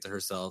justifying it to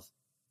herself,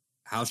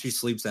 how she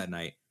sleeps at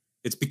night,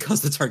 it's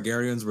because the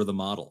Targaryens were the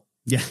model.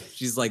 Yeah.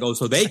 She's like, oh,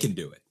 so they can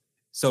do it.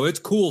 So it's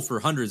cool for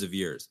hundreds of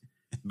years,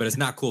 but it's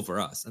not cool for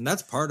us. And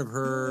that's part of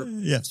her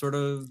sort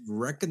of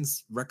reckoning.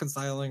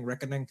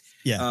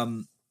 Yeah.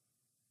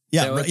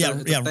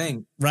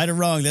 Thing. Right or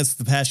wrong, that's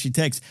the path she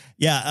takes.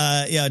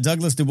 Yeah.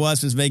 Douglas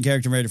Dubois is main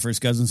character married to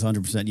First Cousins,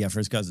 100%. Yeah,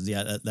 First Cousins.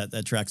 Yeah,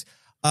 that tracks.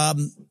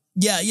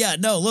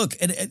 No, look,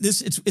 and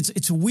this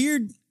it's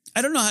weird.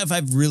 I don't know if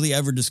I've really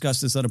ever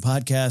discussed this on a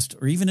podcast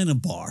or even in a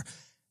bar.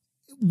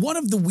 One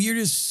of the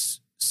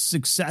weirdest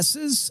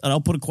successes, and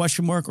I'll put a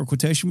question mark or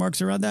quotation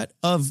marks around that,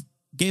 of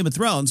Game of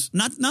Thrones,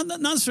 not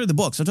necessarily the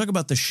books, I'm talking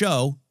about the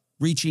show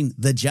reaching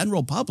the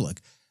general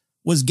public,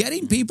 was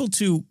getting people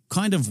to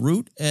kind of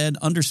root and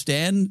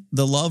understand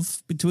the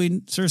love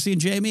between Cersei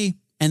and Jaime.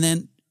 And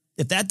then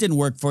if that didn't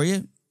work for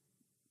you,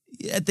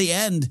 at the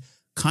end,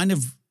 kind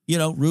of,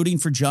 rooting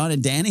for Jon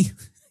and Dany,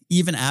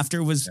 even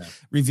after it was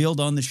revealed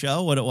on the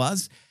show what it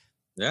was.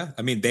 Yeah.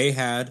 I mean, they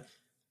had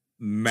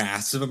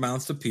massive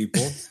amounts of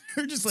people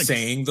just like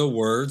saying the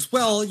words,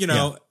 well,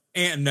 aunt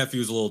and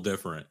nephew's a little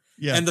different.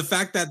 Yeah. And the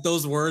fact that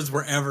those words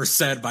were ever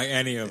said by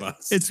any of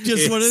us. It's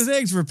just one of the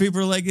things where people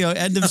are like,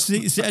 end of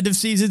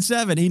season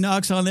 7, he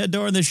knocks on that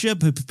door in the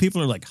ship.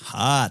 People are like,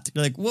 hot.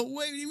 You're like, what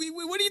are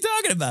you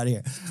talking about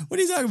here? What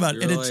are you talking about?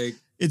 You're and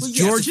it's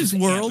George's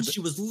world. She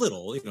was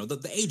little,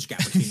 the age gap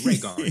between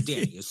Rhaegar and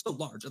Dany is so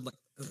large. And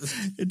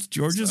it's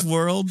George's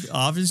world,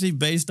 obviously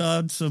based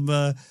on some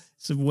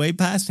way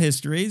past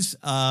histories.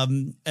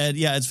 And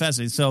yeah, it's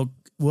fascinating. So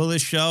will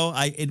this show,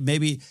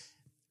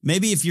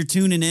 Maybe if you're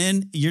tuning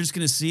in, you're just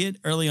going to see it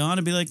early on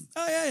and be like,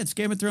 oh, yeah, it's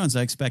Game of Thrones.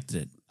 I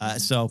expected it.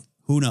 So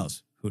who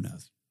knows?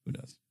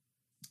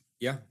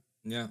 Yeah.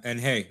 And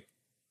hey,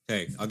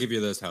 I'll give you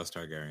this, House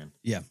Targaryen.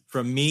 Yeah.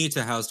 From me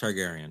to House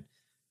Targaryen,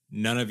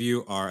 none of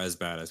you are as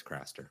bad as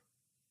Craster.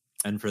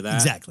 And for that,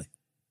 exactly,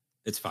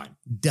 it's fine.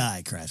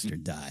 Die,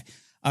 Craster, die.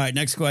 All right,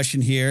 next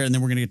question here. And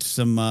then we're going to get to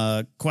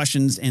some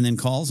questions and then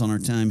calls on our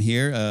time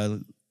here.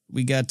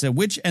 We got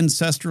which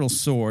ancestral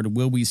sword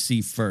will we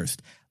see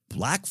first?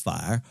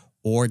 Blackfire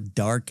or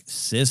Dark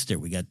Sister.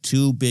 We got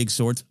two big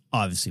swords,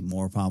 obviously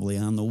more probably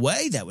on the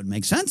way. That would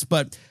make sense,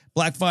 but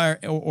Blackfire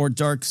or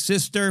Dark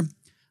Sister.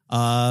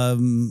 I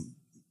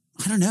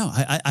don't know.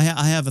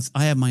 I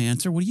have my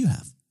answer. What do you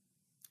have?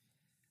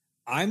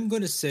 I'm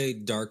going to say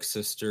Dark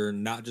Sister,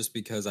 not just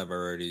because I've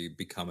already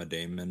become a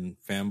Daemon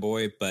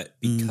fanboy, but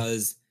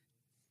because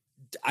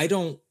I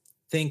don't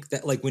think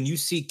that, like, when you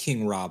see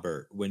King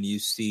Robert, when you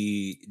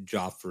see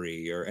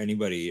Joffrey or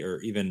anybody, or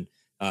even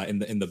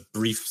in the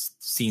brief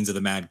scenes of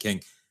the Mad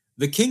King,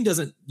 the king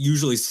doesn't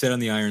usually sit on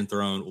the Iron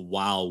Throne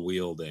while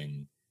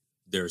wielding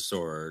their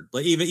sword.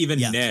 Like even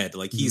Ned,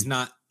 like he's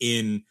not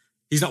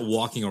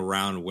walking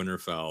around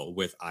Winterfell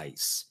with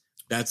ice.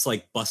 That's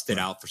like busted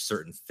out for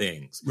certain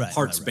things.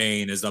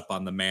 Heartsbane is up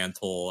on the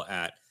mantle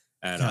at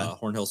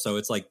Hornhill. So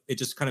it's like, it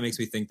just kind of makes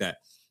me think that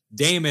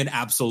Daemon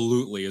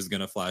absolutely is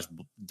going to flash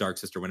Dark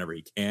Sister whenever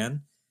he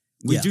can.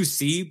 We do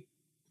see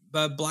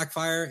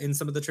Blackfire in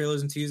some of the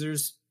trailers and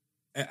teasers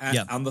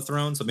on the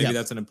throne. So maybe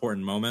that's an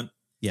important moment.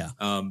 Yeah.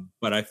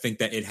 But I think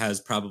that it has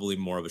probably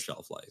more of a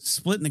shelf life.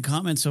 Split in the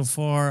comments so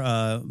far.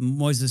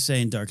 Moises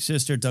saying Dark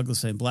Sister,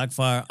 Douglas saying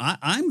Blackfire.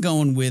 I'm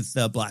going with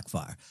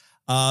Blackfire.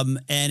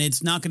 And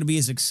it's not going to be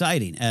as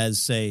exciting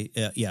as, say,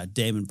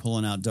 Daemon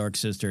pulling out Dark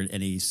Sister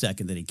any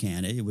second that he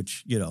can,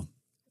 which,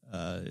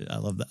 I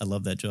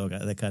love that joke.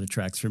 That kind of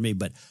tracks for me.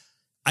 But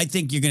I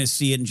think you're going to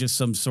see it in just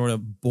some sort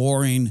of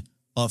boring,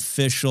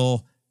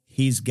 official,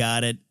 he's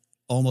got it,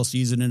 almost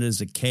using it as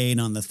a cane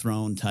on the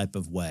throne type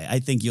of way. I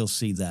think you'll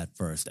see that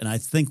first. And I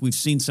think we've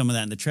seen some of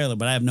that in the trailer,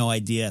 but I have no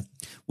idea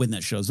when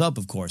that shows up,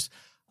 of course.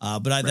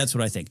 That's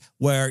what I think,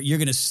 where you're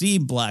going to see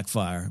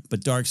Blackfire,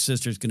 but Dark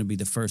Sister is going to be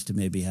the first to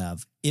maybe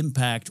have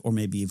impact or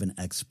maybe even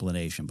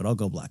explanation. But I'll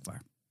go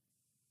Blackfire.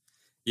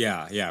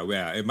 Yeah.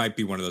 It might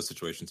be one of those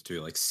situations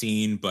too, like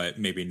seen, but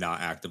maybe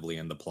not actively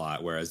in the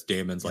plot. Whereas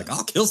Daemon's like,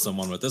 I'll kill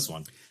someone with this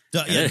one.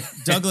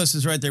 Douglas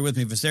is right there with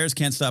me. Viserys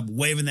can't stop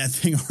waving that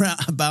thing around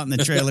about in the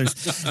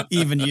trailers.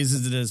 Even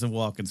uses it as a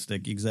walking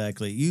stick.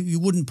 Exactly. You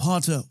wouldn't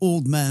part an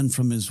old man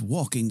from his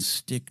walking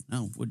stick,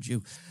 now would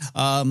you?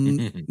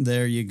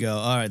 There you go.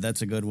 All right,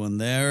 that's a good one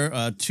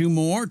there. Two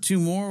more.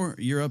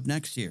 You're up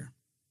next year.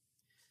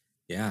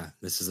 Yeah,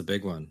 this is a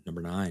big one.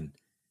 Number 9.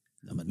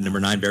 Number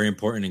 9, very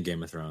important in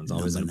Game of Thrones.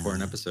 Always an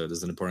important episode. This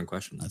is an important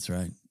question. That's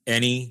right.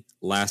 Any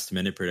last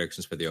minute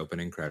predictions for the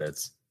opening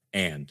credits?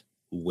 And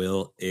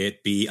will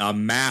it be a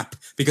map?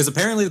 Because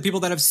apparently the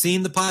people that have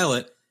seen the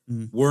pilot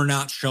were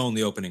not shown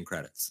the opening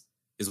credits,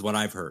 is what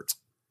I've heard.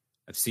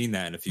 I've seen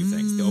that in a few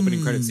things. The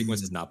opening credit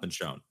sequence has not been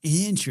shown.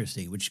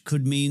 Interesting, which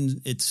could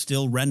mean it's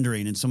still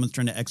rendering and someone's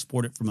trying to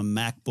export it from a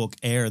MacBook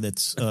Air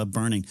that's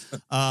burning.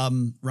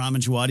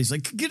 Ramin Djawadi's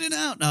like, get it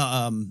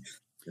out.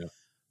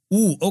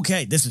 Ooh,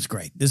 okay, this is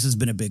great. This has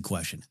been a big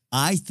question.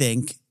 I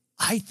think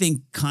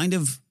kind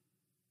of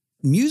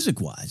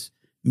musically,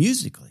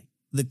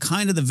 the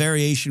kind of the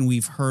variation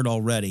we've heard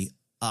already,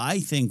 I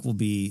think will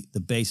be the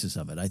basis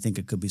of it. I think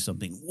it could be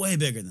something way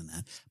bigger than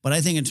that. But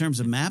I think in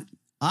terms of map,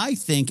 I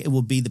think it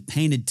will be the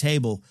painted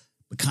table,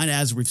 but kind of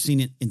as we've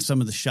seen it in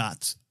some of the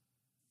shots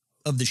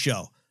of the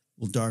show. A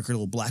little darker, a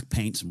little black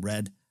paint, some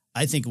red.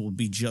 I think it will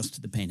be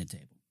just the painted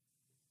table.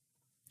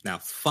 Now,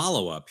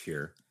 follow up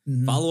here.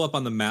 Follow up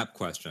on the map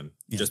question,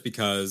 just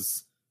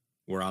because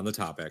we're on the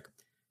topic.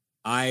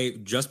 I,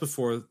 just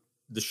before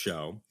the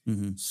show,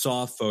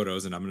 saw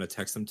photos, and I'm going to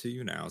text them to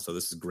you now, so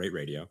this is great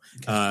radio.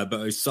 Okay.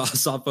 But I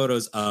saw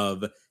photos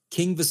of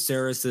King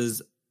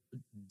Viserys's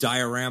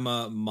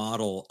diorama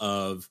model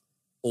of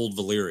Old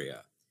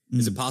Valyria.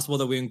 Is it possible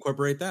that we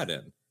incorporate that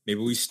in?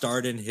 Maybe we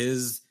start on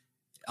his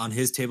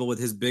table with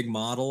his big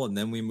model, and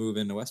then we move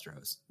into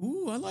Westeros.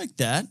 Ooh, I like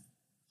that.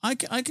 I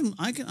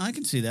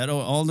can see that. Oh,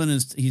 Alden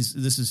he's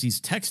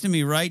texting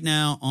me right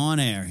now on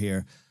air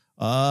here.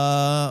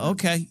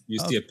 Okay. You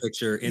see a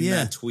picture in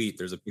that tweet.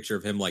 There's a picture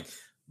of him like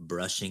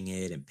brushing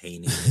it and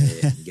painting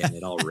it and getting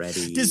it all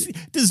ready. Does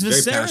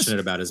Viserys, very passionate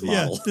about his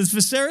model. Yeah. Does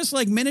Viserys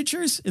like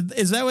miniatures?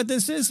 Is that what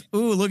this is?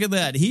 Ooh, look at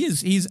that.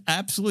 He's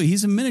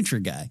a miniature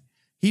guy.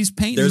 He's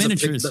painting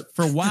miniatures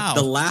for WoW.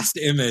 The last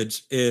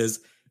image is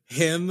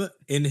him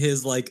in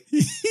his like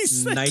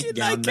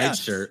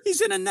nightshirt.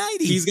 He's in a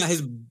nightie. He's got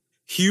his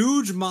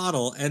huge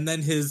model and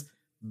then his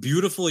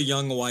beautiful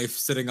young wife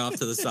sitting off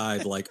to the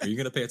side like, are you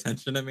going to pay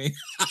attention to me?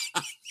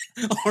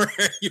 Or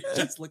are you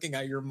just looking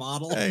at your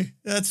model? Hey,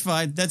 that's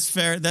fine. That's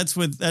fair. That's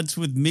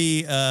with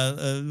me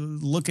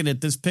looking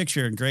at this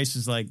picture, and Grace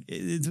is like,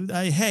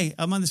 hey,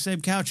 I'm on the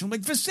same couch. I'm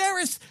like,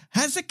 Viserys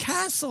has a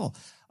castle.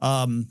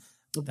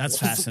 That's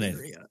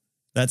fascinating.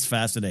 That's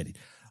fascinating.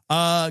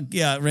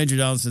 Ranger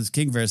Donald says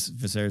King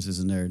Viserys is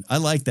a nerd. I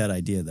like that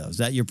idea, though. Is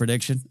that your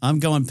prediction? I'm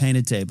going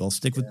painted table.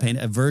 Stick with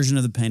a version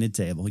of the painted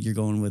table. You're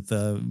going with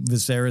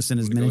Viserys and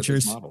his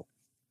miniatures. I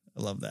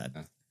love that.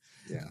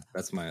 Yeah,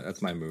 that's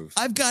my move.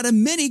 I've got a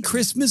mini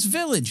Christmas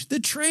village. The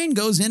train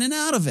goes in and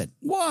out of it.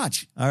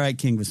 Watch. All right,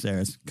 King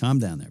Viserys, calm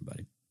down there,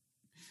 buddy.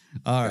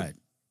 All right.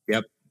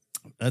 Yep.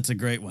 That's a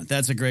great one.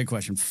 That's a great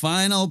question.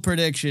 Final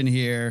prediction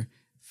here.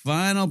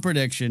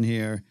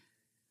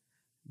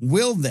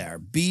 Will there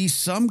be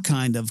some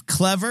kind of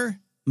clever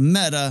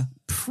meta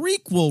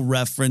prequel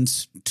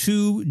reference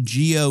to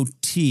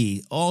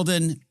GOT.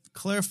 Alden,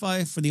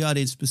 clarify for the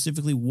audience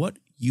specifically what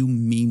you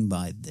mean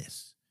by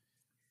this.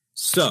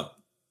 So,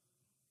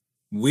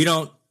 we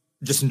don't,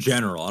 just in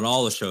general, on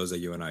all the shows that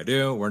you and I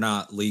do, we're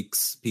not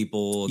leaks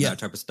people, that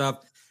type of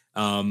stuff,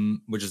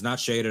 which is not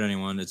shade at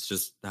anyone. It's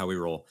just how we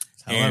roll.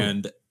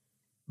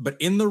 But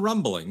in the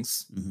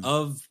rumblings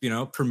of,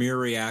 premiere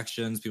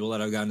reactions, people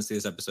that have gotten to see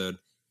this episode,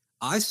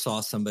 I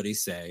saw somebody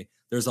say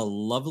there's a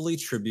lovely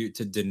tribute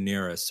to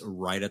Daenerys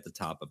right at the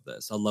top of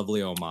this, a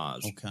lovely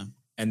homage. Okay.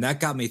 And that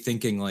got me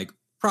thinking, like,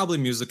 probably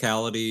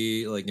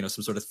musicality, like,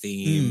 some sort of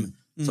theme,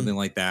 something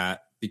like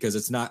that, because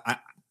it's not,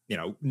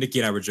 Nikki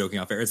and I were joking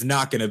off air. It's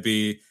not going to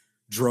be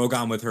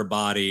Drogon with her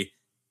body.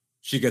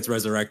 She gets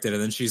resurrected,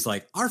 and then she's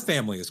like, our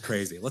family is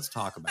crazy. Let's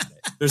talk about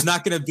it. There's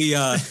not going to be,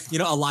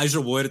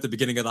 Elijah Wood at the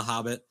beginning of The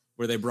Hobbit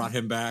where they brought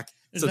him back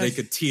so they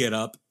could tee it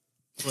up.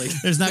 Like,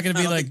 there's not going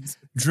to be like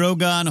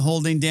Drogon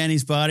holding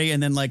Dany's body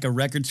and then like a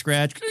record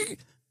scratch.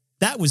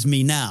 That was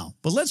me now.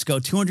 But let's go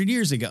 200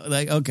 years ago.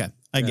 Like, okay,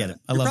 I get it.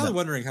 I You're love probably that.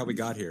 wondering how we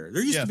got here.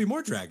 There used to be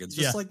more dragons,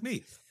 just like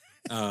me.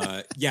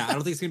 I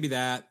don't think it's going to be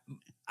that.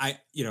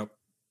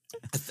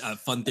 A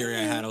fun theory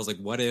I had, I was like,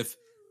 what if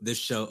this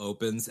show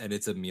opens and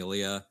it's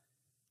Emilia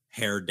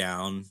hair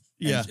down?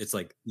 And it's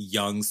like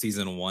young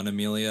season 1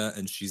 Emilia,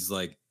 and she's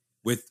like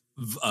with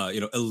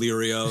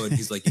Illyrio, and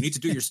he's like, you need to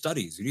do your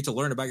studies, you need to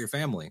learn about your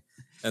family,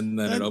 and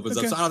then it opens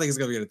up. So I don't think it's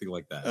gonna be anything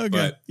like that. Okay.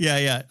 But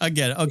I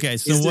get it. Okay,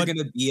 so is there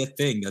gonna be a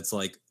thing that's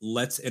like,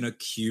 let's in a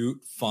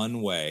cute,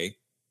 fun way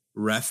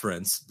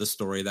reference the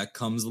story that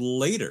comes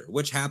later,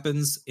 which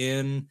happens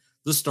in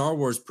the Star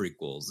Wars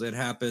prequels. It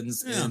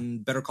happens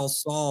in Better Call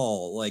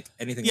Saul, like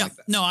anything like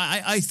that. No,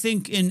 I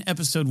think in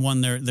episode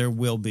 1 there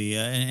will be,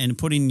 and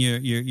putting your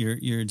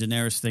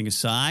Daenerys thing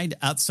aside,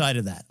 outside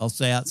of that, I'll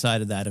say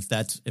outside of that, if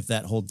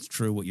that holds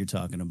true what you're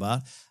talking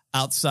about,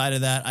 outside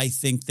of that, I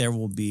think there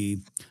will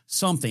be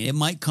something. It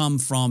might come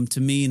from, to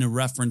me, in a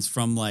reference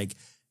from like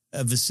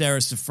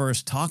Viserys I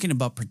talking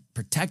about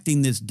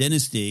protecting this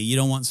dynasty. You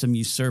don't want some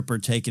usurper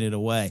taking it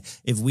away.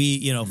 If we,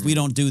 if we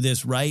don't do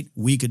this right,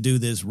 we could do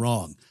this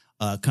wrong.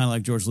 Kind of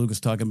like George Lucas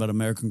talking about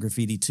American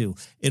Graffiti 2.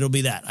 It'll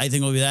be that. I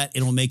think it'll be that.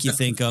 It'll make you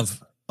think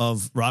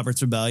of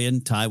Robert's Rebellion,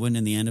 Tywin,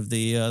 and the end of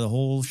the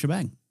whole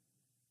shebang.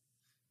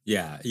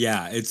 Yeah,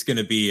 it's going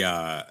to be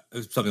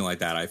something like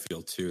that, I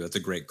feel, too. That's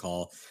a great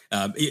call.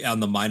 On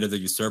the mind of the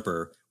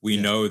usurper, we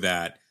know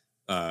that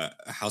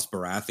House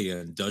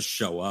Baratheon does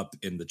show up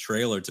in the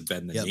trailer to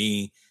bend the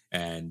knee,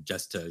 and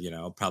just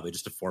to, probably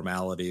just a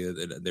formality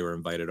that they were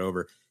invited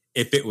over.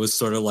 If it was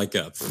sort of like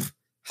a...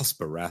 House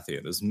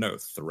Baratheon is no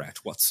threat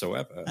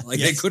whatsoever. Like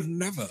they could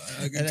never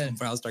come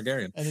for House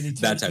Targaryen. And then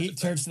he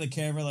turns to the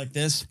camera like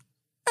this.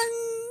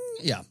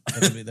 Yeah,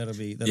 that'll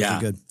be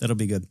good. That'll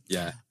be good.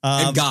 Yeah.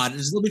 And God,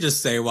 let me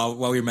just say while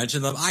we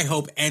mention them, I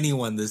hope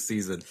anyone this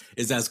season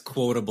is as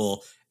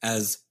quotable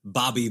as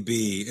Bobby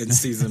B in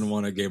season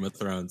 1 of Game of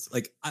Thrones.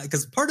 Like,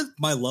 because part of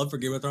my love for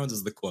Game of Thrones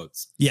is the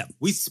quotes. Yeah,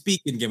 we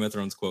speak in Game of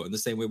Thrones quote in the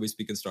same way we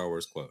speak in Star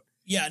Wars quote.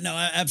 Yeah, no,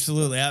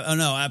 absolutely.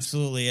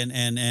 Absolutely.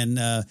 And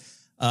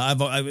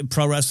I've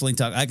pro wrestling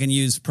talk. I can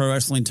use pro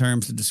wrestling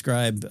terms to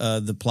describe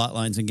the plot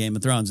lines in Game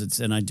of Thrones.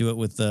 And I do it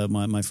with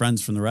my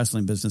friends from the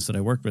wrestling business that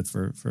I worked with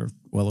for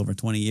well over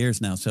 20 years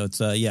now. So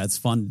it's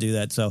fun to do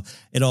that. So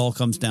it all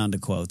comes down to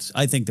quotes.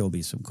 I think there will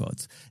be some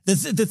quotes. The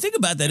thing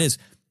about that is,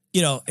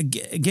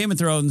 Game of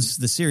Thrones,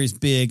 the series,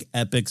 big,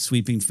 epic,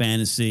 sweeping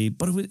fantasy,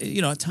 but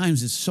at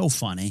times it's so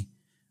funny.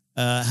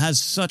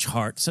 Has such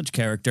heart, such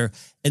character.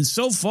 And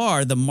so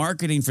far, the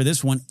marketing for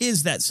this one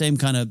is that same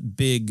kind of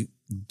big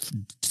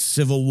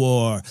civil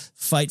war,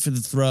 fight for the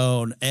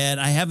throne. And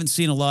I haven't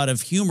seen a lot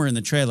of humor in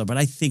the trailer, but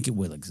I think it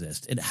will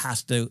exist. It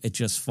has to. It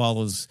just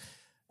follows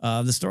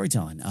the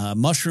storytelling.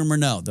 Mushroom or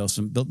no,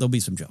 there'll be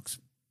some jokes.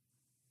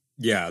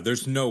 Yeah,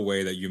 there's no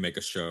way that you make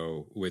a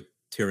show with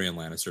Tyrion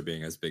Lannister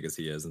being as big as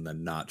he is and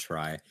then not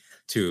try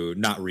to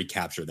not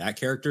recapture that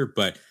character,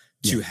 but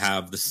to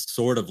have the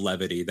sort of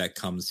levity that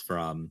comes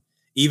from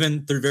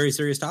even through very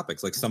serious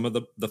topics. Like some of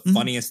the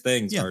funniest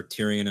things are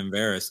Tyrion and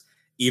Varys,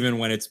 even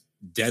when it's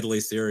deadly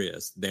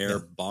serious, their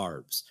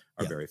barbs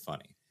are very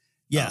funny.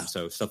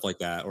 So stuff like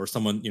that, or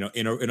someone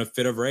in a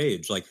fit of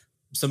rage, like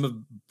some of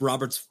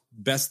Robert's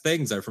best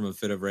things are from a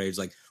fit of rage,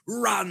 like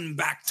run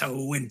back to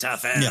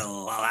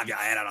Winterfell, I'll have your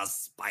head on a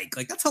spike.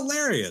 Like that's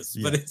hilarious,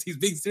 but he's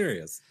being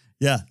serious.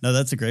 Yeah, no,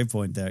 that's a great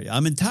point there.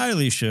 I'm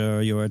entirely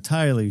sure you're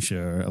entirely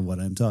sure of what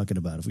I'm talking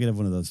about. If we could have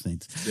one of those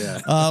things. Yeah.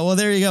 Well,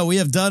 there you go. We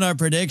have done our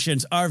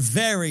predictions, our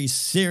very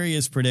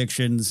serious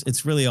predictions.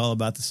 It's really all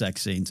about the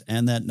sex scenes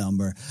and that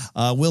number.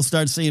 We'll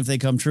start seeing if they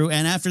come true.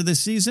 And after this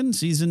season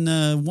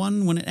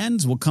 1, when it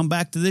ends, we'll come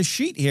back to this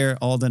sheet here,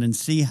 Alden, and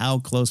see how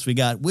close we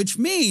got, which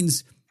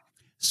means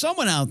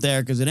someone out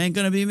there, because it ain't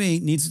going to be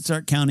me, needs to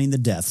start counting the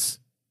deaths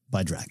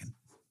by dragon.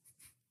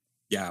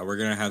 Yeah, we're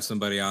gonna have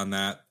somebody on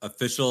that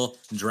official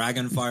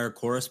Dragonfire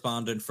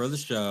correspondent for the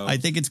show. I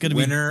think it's going to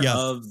be winner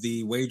of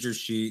the wager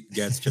sheet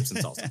gets chips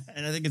and salsa,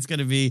 and I think it's going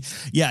to be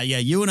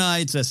you and I.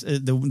 It's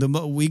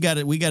we got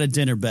a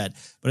dinner bet,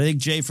 but I think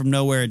Jay from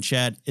Nowhere in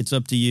chat. It's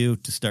up to you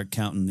to start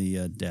counting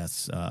the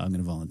deaths. I'm going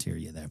to volunteer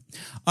you there.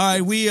 All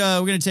right, we're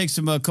going to take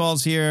some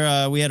calls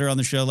here. We had her on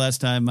the show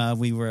last time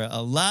we were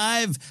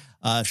live.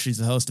 She's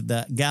the host of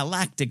the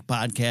Galactic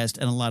Podcast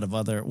and a lot of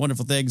other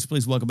wonderful things.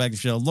 Please welcome back to the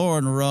show.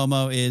 Lauren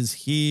Romo is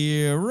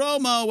here.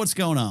 Romo, what's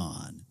going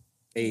on?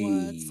 Hey.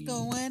 What's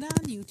going on,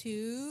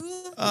 YouTube?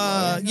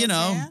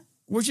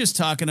 We're just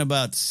talking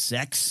about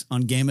sex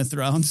on Game of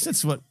Thrones.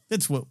 That's what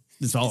it's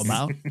all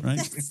about,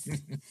 right?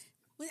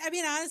 I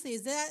mean, honestly,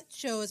 that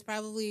show is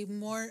probably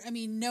more,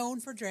 known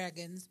for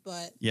dragons,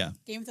 but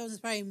Game of Thrones is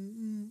probably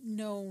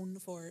known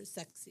for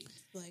sex scenes,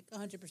 like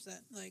 100%.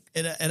 Like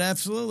it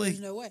absolutely,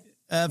 there's no way.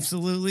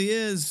 Absolutely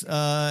is.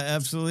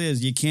 Absolutely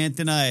is. You can't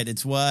deny it.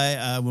 It's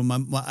why when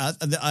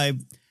I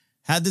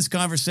had this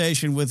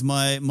conversation with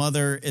my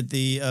mother at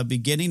the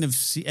beginning of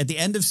at the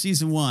end of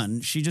season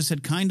 1. She just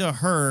had kind of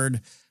heard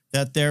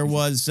that there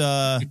was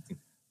a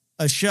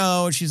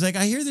show, and she's like,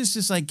 I hear there's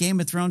this like Game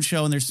of Thrones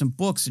show, and there's some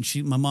books,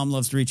 and my mom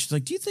loves to read. She's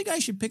like, do you think I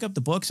should pick up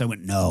the books? I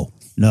went, no,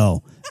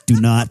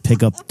 do not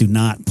pick up, do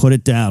not put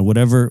it down.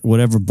 Whatever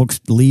books,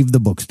 leave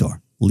the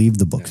bookstore. Leave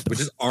the bookstore. Which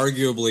is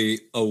arguably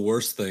a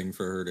worse thing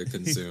for her to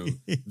consume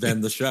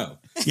than the show.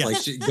 Yeah. Like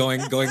she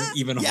going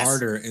even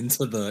harder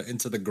into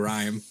the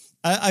grime.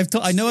 I've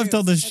told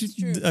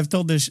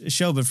this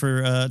show,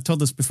 but told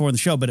this before in the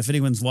show. But if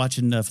anyone's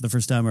watching for the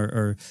first time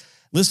or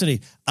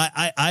listening,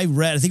 I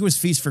read. I think it was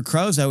Feast for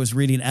Crows. I was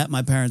reading at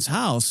my parents'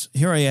 house.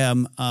 Here I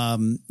am,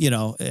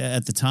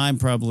 at the time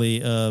probably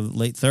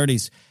late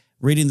 30s,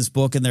 reading this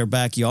book in their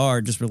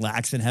backyard, just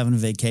relaxing, having a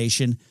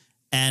vacation.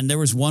 And there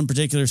was one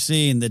particular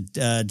scene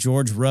that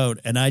George wrote,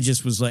 and I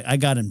just was like, I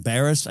got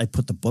embarrassed. I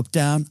put the book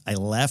down. I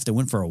left. I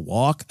went for a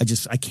walk.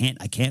 I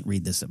can't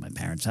read this at my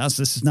parents' house.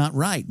 This is not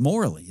right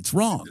morally. It's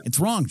wrong. It's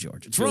wrong,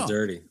 George. It's wrong.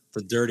 Dirty. It's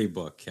a dirty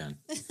book, Ken.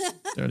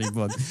 Dirty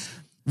book.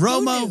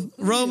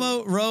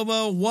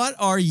 Romo, what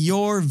are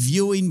your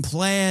viewing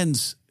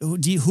plans? Who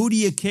do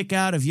you kick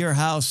out of your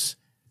house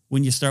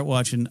when you start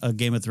watching a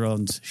Game of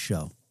Thrones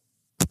show?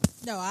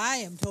 No, I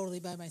am totally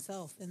by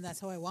myself, and that's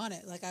how I want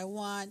it. Like, I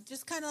want,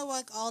 just kind of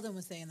like Alden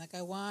was saying, like,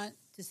 I want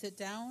to sit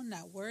down,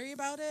 not worry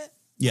about it.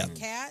 Yeah. The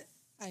cat,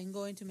 I'm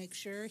going to make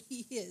sure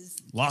he is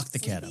lock the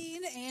cat up,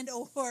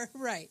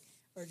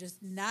 or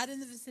just not in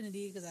the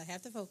vicinity because I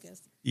have to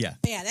focus. Yeah.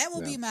 But yeah, that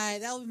will be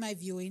my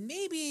viewing.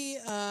 Maybe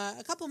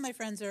a couple of my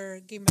friends are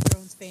Game of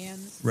Thrones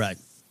fans, right?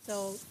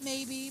 So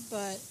maybe,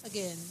 but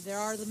again, there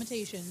are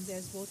limitations,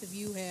 as both of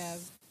you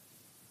have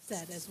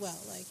said as well.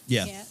 Like,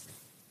 you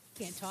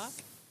can't talk.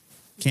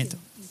 You can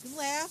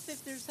laugh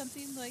if there's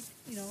something like,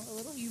 a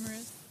little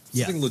humorous.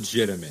 Something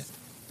legitimate.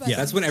 But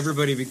that's when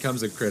everybody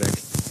becomes a critic.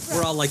 Right.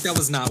 We're all like, that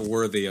was not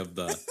worthy of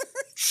the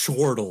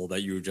chortle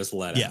that you just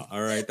let out.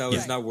 All right. That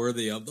was not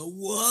worthy of the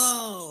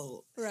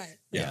whoa. Right.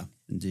 Yeah,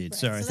 indeed. Right.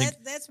 Sorry. So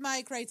that's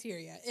my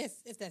criteria,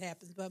 if that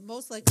happens. But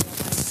most likely I'll be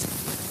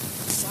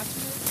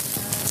watching it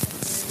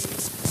very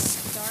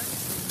dark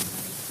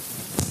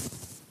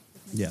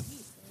and nice.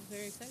 So I'm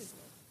very excited for it.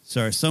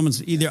 Sorry,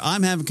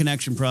 I'm having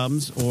connection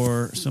problems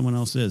or someone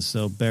else is.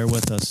 So bear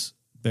with us.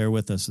 Bear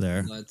with us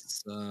there.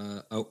 Let's.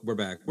 We're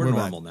back. We're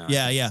normal back.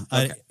 now. Yeah.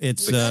 Okay.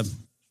 It's all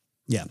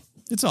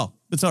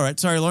right.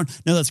 Sorry, Lauren.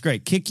 No, that's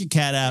great. Kick your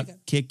cat out. Okay.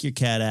 Kick your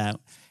cat out,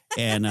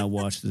 and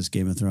watch this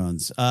Game of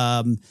Thrones.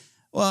 Well,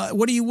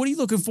 what are you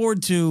looking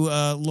forward to,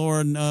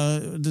 Lauren?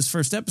 This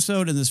first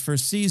episode and this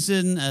first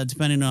season,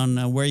 depending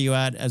on where you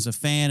at as a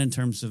fan in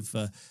terms of.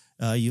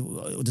 Will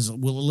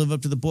it live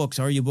up to the books?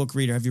 Are you a book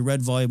reader? Have you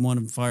read Volume 1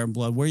 of Fire and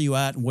Blood? Where are you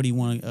at, and what do you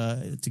want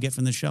to get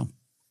from this show?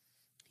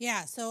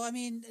 Yeah, so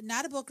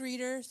not a book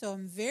reader, so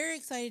I'm very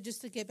excited just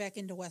to get back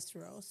into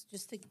Westeros,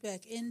 just to get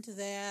back into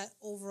that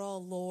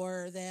overall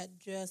lore, that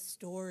just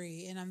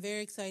story, and I'm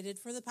very excited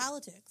for the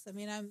politics.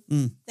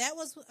 That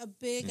was a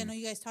big. I know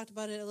you guys talked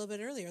about it a little bit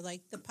earlier.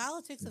 Like, the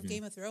politics of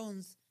Game of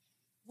Thrones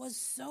was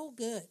so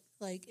good.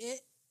 Like,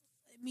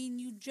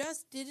 you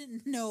just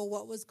didn't know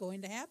what was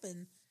going to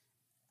happen.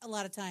 A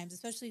lot of times,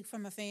 especially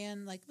from a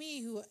fan like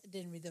me who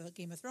didn't read the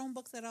Game of Thrones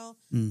books at all.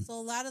 So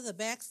a lot of the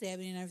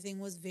backstabbing and everything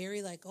was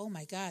very like, oh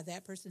my God,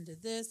 that person did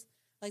this.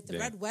 Like the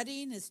Red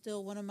Wedding is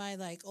still one of my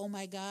like, oh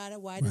my God,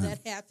 why did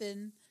that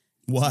happen?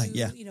 Why?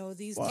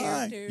 These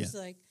characters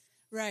like,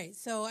 right.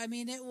 So,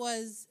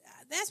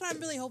 that's what I'm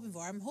really hoping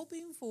for. I'm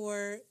hoping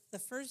for the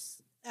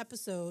first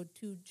episode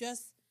to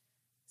just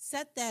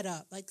set that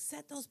up, like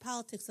set those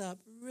politics up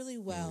really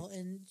well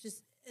and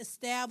just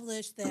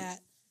establish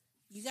that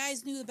you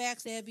guys knew the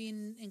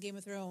backstabbing in Game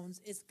of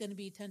Thrones. It's going to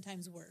be 10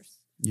 times worse.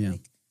 Yeah.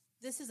 Like,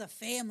 this is a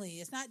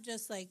family. It's not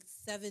just like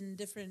 7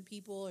 different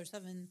people or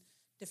 7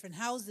 different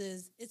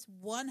houses. It's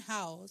one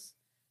house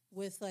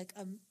with like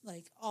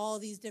all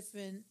these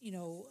different,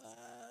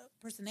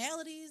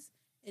 personalities,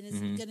 and it's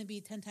going to be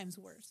 10 times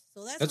worse.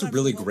 So that's a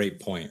really great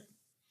point.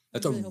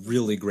 That's a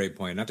really great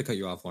point. Not to cut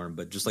you off, Lauren,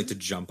 but just like to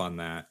jump on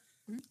that.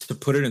 to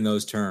put it in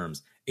those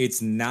terms,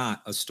 it's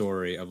not a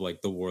story of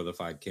like the War of the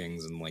Five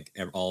Kings and like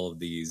all of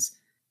these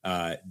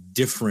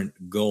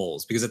different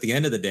goals. Because at the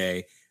end of the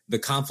day, the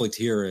conflict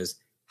here is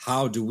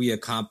how do we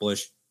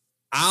accomplish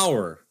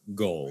our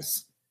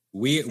goals?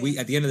 We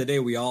at the end of the day,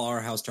 we all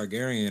are House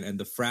Targaryen, and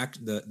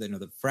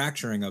the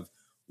fracturing of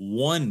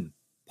one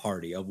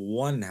party of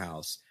one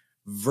house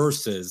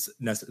versus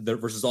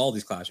all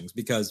these clashings.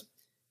 Because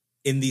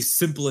in the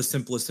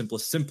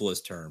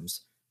simplest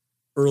terms,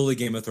 early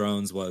Game of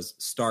Thrones was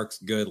Stark's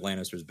good,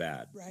 Lannister's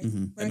bad. Right.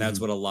 Mhm. And that's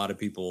what a lot of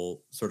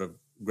people sort of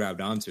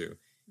grabbed onto.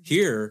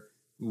 Here,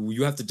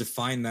 you have to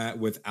define that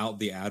without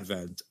the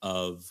advent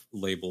of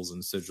labels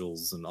and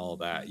sigils and all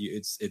that.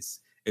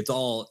 It's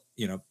all,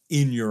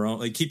 in your own,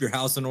 like, keep your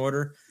house in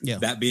order. Yeah.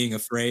 That being a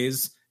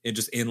phrase, it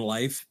just in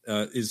life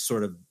is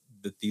sort of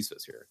the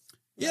thesis here.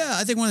 Yeah,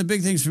 I think one of the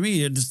big things for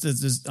me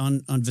just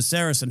on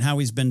Viserys and how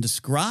he's been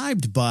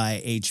described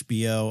by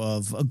HBO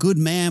of a good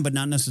man, but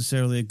not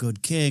necessarily a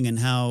good king, and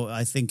how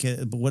I think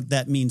what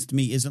that means to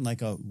me isn't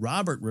like a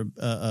Robert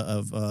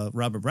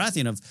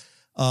Baratheon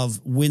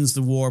of wins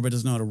the war but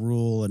doesn't know how to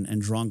rule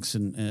and drinks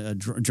and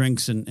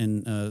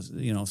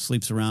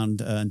sleeps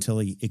around until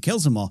he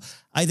kills them all.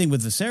 I think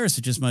with Viserys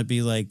it just might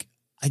be like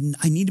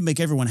I need to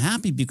make everyone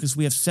happy because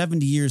we have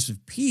 70 years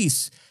of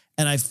peace.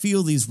 And I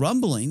feel these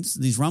rumblings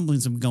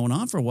have been going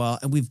on for a while,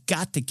 and we've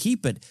got to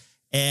keep it.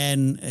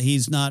 And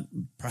he's not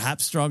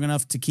perhaps strong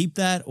enough to keep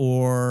that,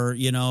 or,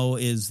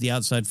 is the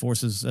outside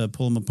forces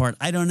pull him apart?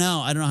 I don't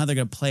know. I don't know how they're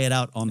going to play it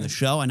out on the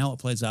show. I know it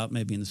plays out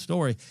maybe in the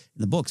story,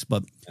 in the books,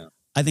 but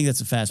I think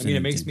that's a fascinating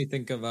it makes me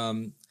think of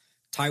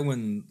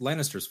Tywin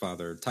Lannister's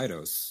father,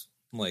 Tytos.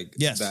 Like,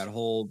 that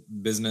whole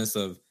business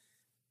of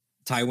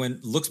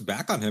Tywin looks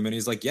back on him and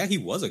he's like, yeah, he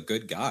was a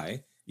good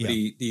guy, but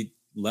he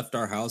left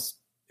our house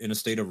in a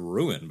state of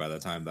ruin by the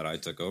time that I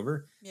took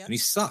over. Yep. And he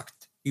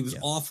sucked. He was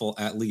awful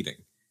at leading.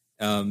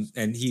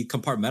 And he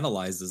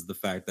compartmentalizes the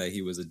fact that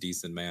he was a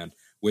decent man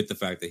with the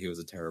fact that he was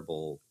a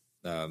terrible,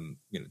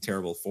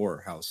 terrible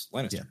for House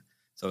Lannister. Yeah,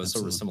 so it's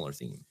sort of a similar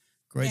theme.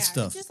 Great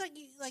stuff. Just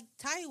like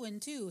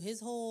Tywin too,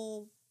 his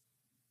whole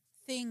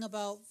thing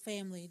about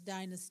family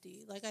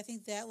dynasty. Like, I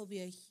think that will be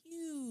a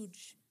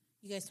huge,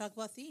 you guys talk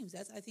about themes.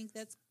 I think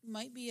that's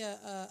might be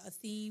a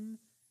theme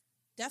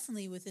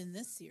definitely within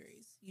this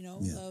series,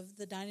 of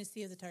the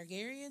dynasty of the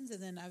Targaryens,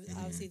 and then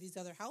obviously these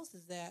other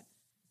houses that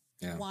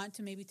want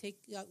to maybe take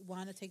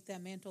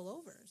that mantle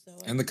over. So,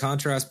 and the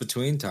contrast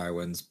between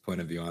Tywin's point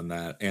of view on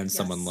that and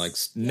someone like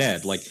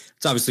Ned, like,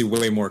 it's obviously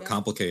way more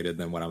complicated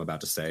than what I'm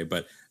about to say,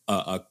 but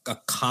a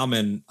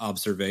common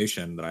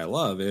observation that I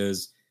love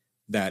is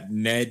that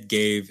Ned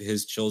gave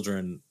his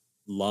children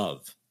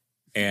love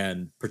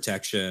and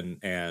protection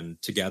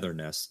and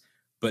togetherness,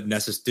 but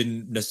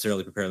didn't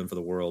necessarily prepare them for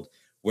the world.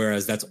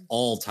 Whereas that's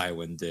all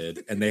Tywin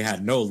did, and they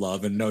had no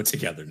love and no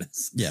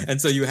togetherness. Yeah.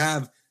 And so you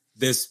have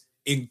this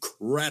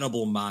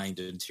incredible mind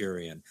in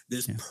Tyrion,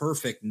 this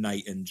perfect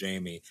knight in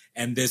Jaime,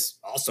 and this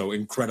also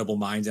incredible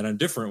mind in a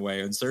different way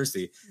in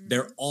Cersei. Mm-hmm.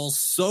 They're all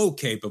so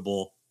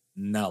capable,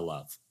 no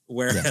love.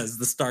 Whereas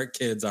the Stark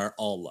kids are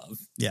all love.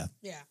 Yeah.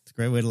 Yeah. It's a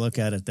great way to look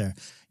at it there.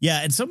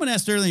 Yeah. And someone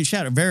asked early in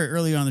chat, very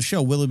early on the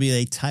show, will it be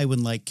a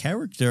Tywin-like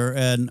character?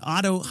 And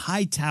Otto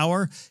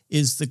Hightower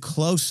is the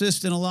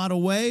closest in a lot of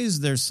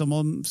ways. There's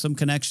some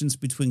connections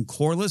between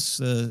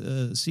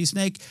Corlys, Sea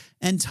Snake,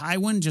 and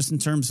Tywin, just in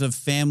terms of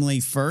family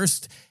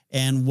first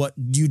and what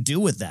you do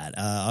with that.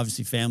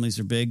 Obviously, families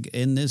are big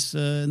in this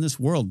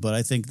world, but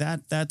I think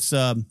that's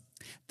a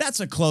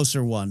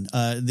closer one,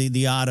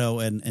 the Otto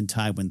and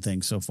Tywin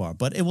thing so far.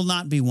 But it will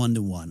not be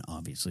 1-to-1,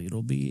 obviously.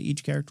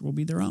 Each character will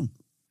be their own.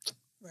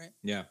 Right.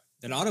 Yeah.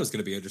 And Otto is going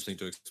to be interesting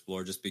to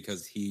explore just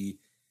because the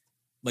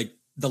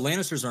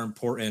Lannisters are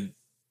important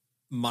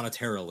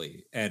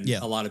monetarily, and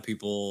a lot of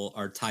people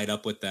are tied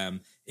up with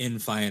them in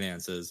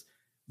finances.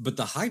 But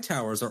the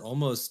Hightowers are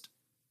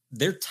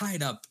they're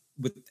tied up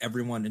with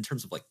everyone in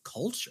terms of like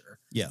culture.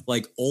 Yeah.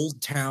 Like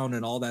Old Town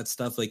and all that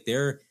stuff. Like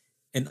they're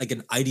and like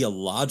an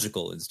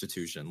ideological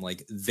institution.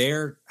 Like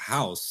their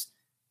house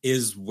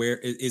is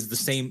the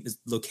same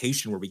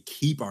location where we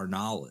keep our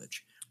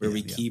knowledge, where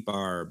we keep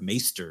our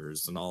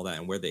maesters and all that,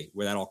 and where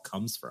that all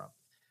comes from.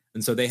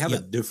 And so they have a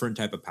different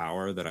type of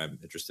power that I'm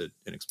interested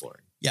in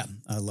exploring. Yeah,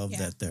 I love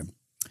that there.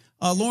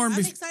 Lauren, I'm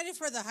excited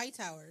for the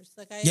Hightowers.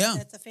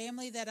 That's a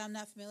family that I'm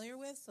not familiar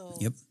with, so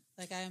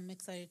I'm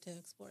excited to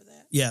explore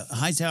that. Yeah,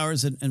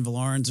 Hightowers and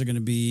Valarans are going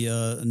to be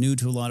new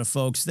to a lot of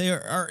folks. They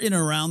are in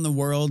and around the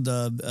world.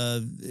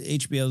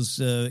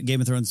 HBO's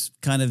Game of Thrones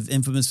kind of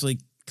infamously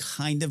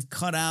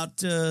cut out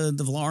the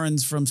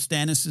Valarans from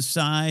Stannis'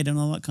 side and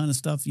all that kind of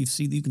stuff. You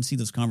can see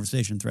those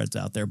conversation threads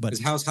out there. But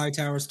is House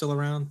Hightower still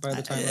around by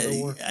the time of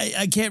the war?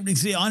 I can't really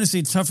see. Honestly,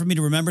 it's tough for me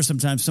to remember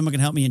sometimes. Someone can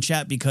help me in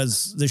chat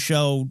because the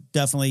show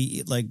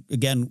definitely,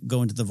 again,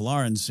 going to the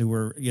Valarans who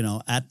were,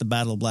 at the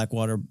Battle of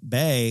Blackwater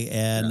Bay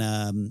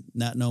and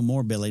not no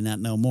more, Billy, not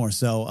no more.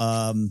 So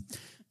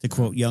to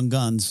quote Young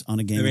Guns on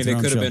a Game of Thrones show.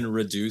 They could have been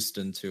reduced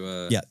into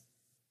a...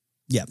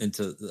 Yeah,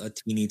 into a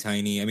teeny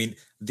tiny. I mean,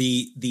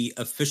 the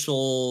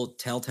official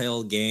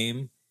Telltale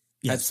game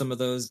Yes. had some of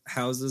those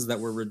houses that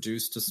were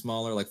reduced to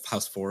smaller, like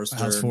House Forrester.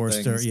 House and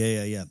Forrester. things.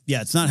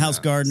 Yeah. It's not House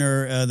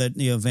Gardner that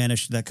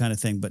vanished, that kind of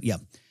thing. But yeah.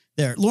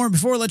 There, Lauren,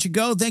 before I let you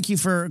go, thank you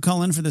for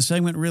calling in for this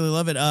segment. Really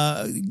love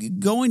it.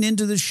 Going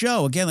into the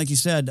show, again, like you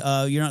said,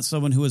 you're not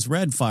someone who has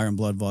read Fire and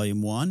Blood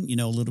Volume 1. You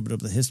know a little bit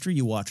of the history.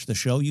 You watched the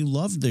show. You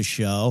loved the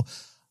show.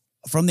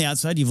 From the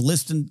outside, you've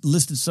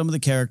listed some of the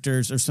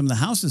characters or some of the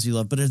houses you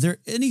love, but are there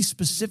any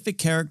specific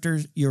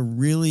characters you're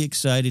really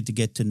excited to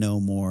get to know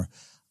more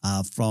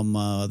from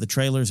the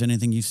trailers,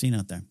 anything you've seen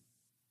out there?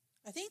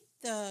 I think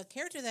the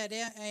character that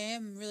I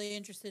am really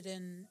interested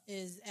in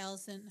is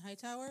Allison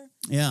Hightower.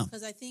 Yeah.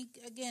 Because I think,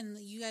 again,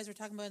 you guys were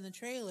talking about in the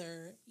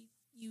trailer,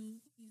 you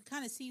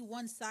kind of see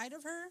one side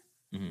of her.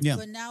 Mm-hmm. Yeah.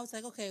 But now it's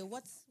like, okay,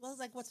 what's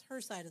her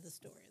side of the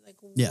story? Like,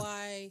 Yeah.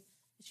 why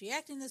is she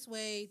acting this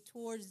way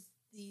towards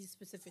these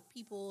specific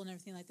people and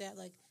everything like that?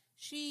 Like,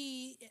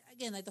 she,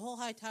 again, like the whole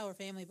Hightower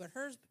family, but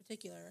hers in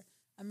particular,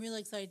 I'm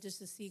really excited just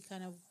to see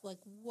kind of like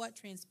what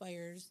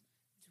transpires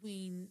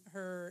between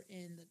her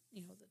and the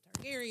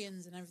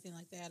Targaryens and everything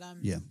like that.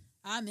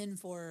 I'm in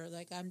for,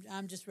 like,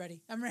 I'm just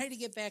ready. I'm ready to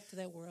get back to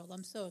that world.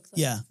 I'm so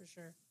excited for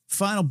sure.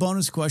 Final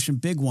bonus question,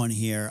 big one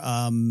here.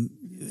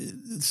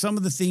 Some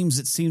of the themes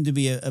that seem to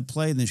be a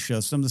play in this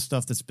show, some of the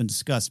stuff that's been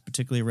discussed,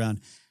 particularly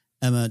around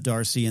Emma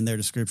Darcy and their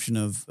description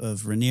of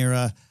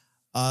Rhaenyra,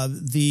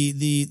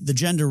 the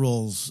gender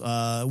roles,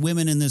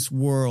 women in this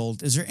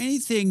world. Is there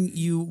anything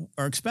you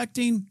are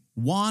expecting,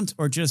 want,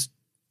 or just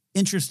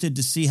interested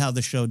to see how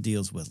the show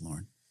deals with,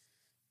 Lauren?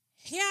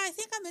 Yeah, I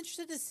think I'm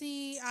interested to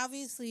see.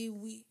 Obviously,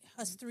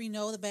 us three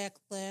know the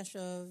backlash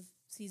of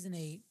season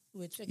 8,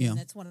 which again,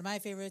 that's one of my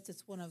favorites.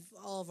 It's one of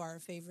all of our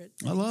favorite.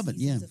 I love it.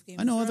 Yeah,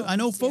 I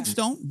know folks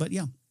don't, but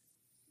yeah,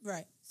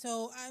 right.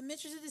 So I'm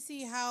interested to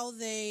see how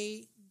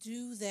they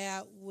do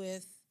that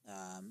with.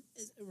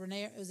 Is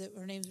Rhaenyra? Is it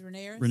her name's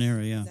Rhaenyra?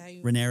 Rhaenyra,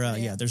 yeah.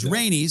 Rhaenyra, yeah. There's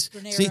Rhaenys.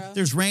 Rhaenyra. See,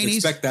 there's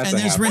Rhaenys, and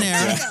there's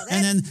Rhaenyra,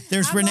 and then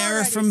there's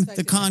Rhaenyra from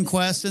the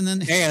Conquest, and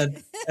then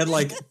and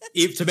like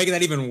to make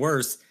that even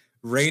worse,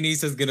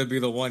 Rhaenys is going to be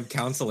the one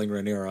counseling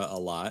Rhaenyra a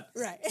lot,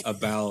 right,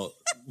 about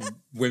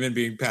women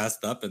being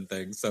passed up and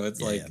things. So it's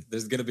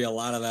there's going to be a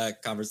lot of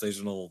that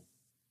conversational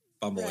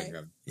fumbling.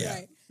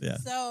 Right.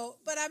 So,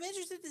 but I'm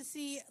interested to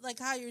see like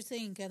how you're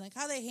saying, Ken, like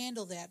how they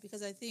handle that,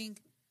 because I think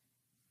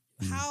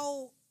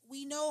how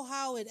we know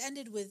how it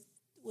ended with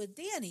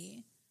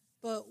Dany,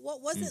 but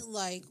what was it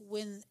like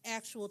when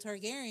actual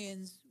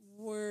Targaryens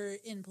were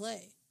in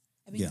play?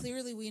 I mean,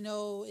 clearly we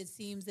know it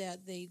seems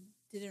that they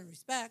didn't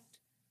respect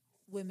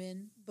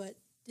women, but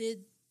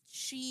did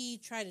she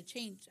try to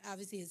change?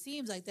 Obviously, it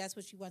seems like that's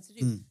what she wants to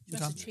do. She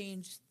wants to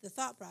change the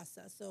thought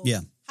process. So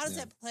how does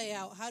that play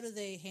out? How do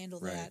they handle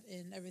that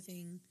and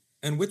everything?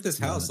 And with this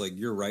house, like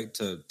you're right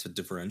to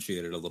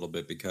differentiate it a little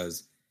bit,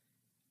 because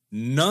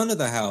none of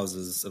the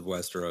houses of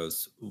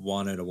Westeros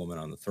wanted a woman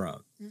on the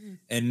throne. Mm-mm.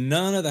 And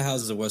none of the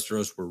houses of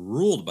Westeros were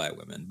ruled by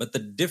women. But the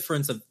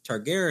difference of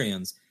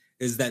Targaryens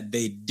is that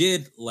they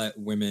did let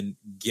women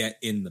get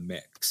in the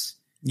mix.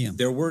 Yeah.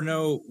 There were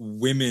no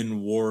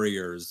women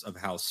warriors of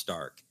House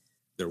Stark.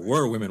 There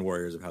were women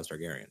warriors of House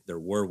Targaryen. There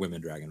were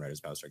women dragon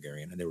riders of House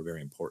Targaryen, and they were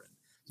very important.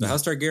 So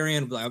House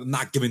Targaryen, I'm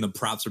not giving them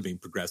props for being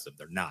progressive.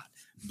 They're not.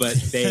 But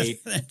they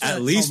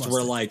at least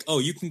were like, oh,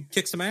 you can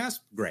kick some ass?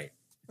 Great.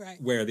 Right.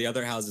 Where the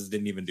other houses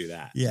didn't even do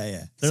that.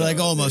 Yeah. They're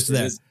like almost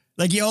there.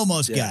 Like you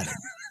almost got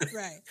it.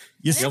 Right.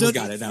 You almost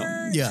got it now.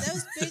 That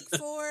was big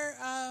for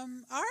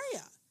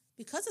Arya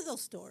because of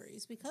those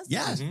stories. Because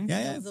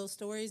of those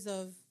stories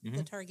of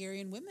the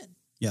Targaryen women.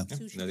 Yeah.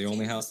 They're the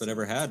only house that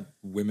ever had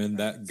women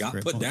that got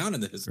put down in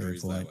the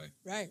histories that way.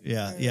 Right.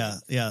 Yeah.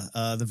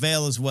 The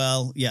Vale as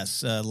well.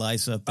 Yes.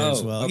 Lysa up there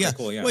as well. Okay, yeah.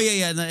 Cool, yeah. Well,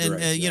 yeah.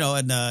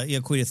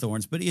 And Queen of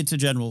Thorns. But it's a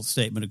general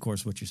statement, of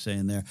course, what you're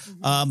saying there.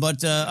 Mm-hmm.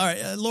 All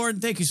right, Lauren,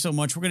 thank you so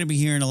much. We're going to be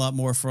hearing a lot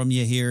more from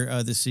you here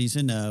this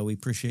season. We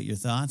appreciate your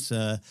thoughts.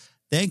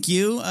 Thank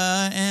you.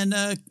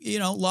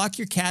 Lock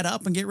your cat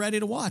up and get ready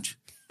to watch.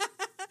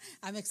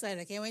 I'm excited.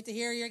 I can't wait to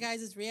hear your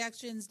guys'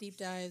 reactions, deep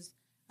dives.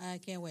 I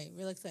can't wait.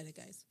 Real excited,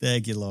 guys.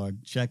 Thank you,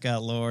 Lauren. Check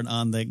out Lauren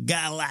on the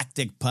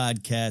Galactic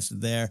Podcast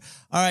there.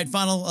 All right,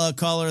 final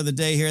caller of the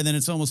day here. Then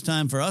it's almost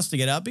time for us to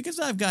get out because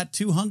I've got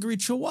 2 hungry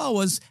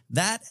chihuahuas.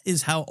 That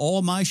is how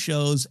all my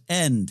shows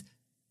end.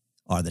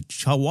 Are the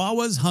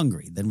chihuahuas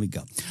hungry? Then we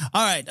go.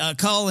 All right,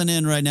 calling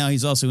in right now,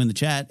 he's also in the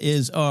chat,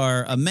 is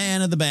our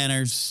man of the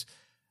banners,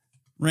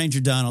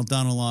 Ranger Donald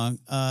Long.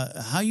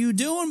 How you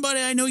doing,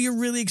 buddy? I know you're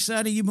really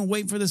excited. You've been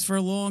waiting for this for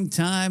a long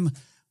time.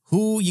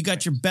 You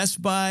got your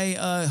Best Buy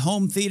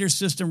home theater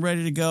system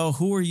ready to go?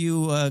 Who are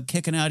you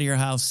kicking out of your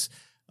house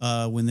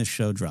when this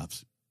show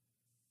drops?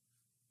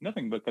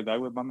 Nothing, because I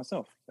live by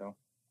myself, so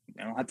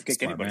I don't have to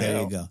kick anybody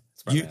out.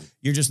 There you go.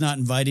 You're just not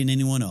inviting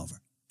anyone over.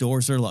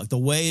 Doors are locked. The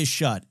way is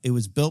shut. It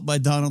was built by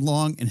Donald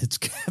Long, and it's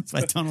kept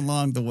by Donald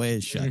Long. The way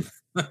is shut.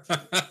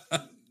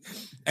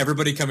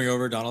 Everybody coming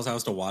over Donald's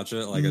house to watch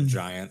it like a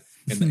giant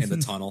in the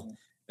tunnel,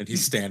 and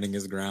he's standing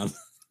his ground.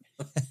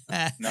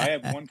 Now, I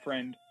have one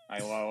friend I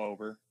allow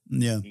over.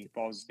 Yeah. He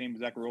follows the same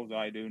exact rules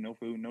I do. No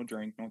food, no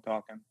drink, no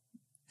talking.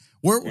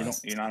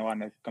 You're not allowed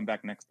to come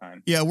back next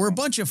time. Yeah, we're a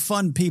bunch of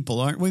fun people,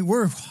 aren't we?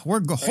 We're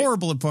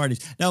horrible at parties.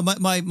 Now,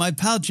 my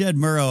pal Jed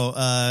Murrow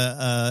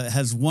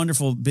has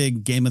wonderful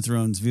big Game of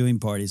Thrones viewing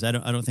parties. I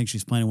don't think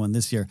she's planning one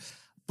this year,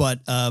 but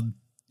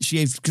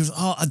she goes,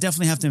 "Oh, I'll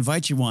definitely have to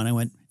invite you one." I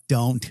went,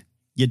 "Don't.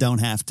 You don't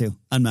have to.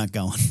 I'm not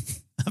going.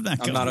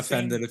 I'm not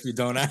offended if you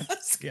don't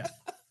ask." Yeah.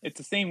 It's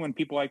the same when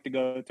people like to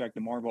go to like the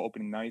Marvel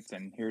opening nights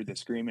and hear the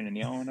screaming and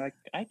yelling. Like,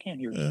 I can't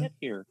hear shit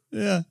here.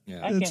 Yeah,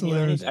 I can't hear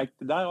anything. Like,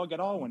 the dialogue at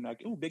all. When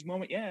like, oh, big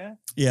moment, yeah.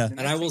 And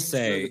I will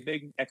say, the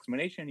big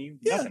explanation,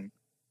 nothing.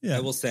 Yeah.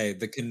 I will say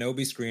the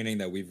Kenobi screening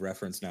that we've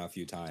referenced now a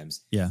few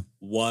times,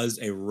 was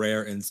a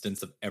rare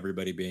instance of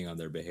everybody being on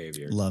their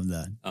behavior. Love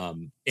that.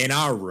 In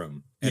our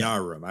room,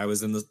 I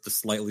was in the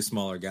slightly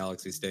smaller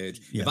Galaxy stage.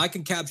 Yeah. If I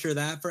can capture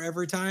that for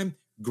every time,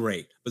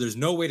 great. But there's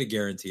no way to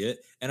guarantee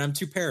it, and I'm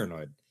too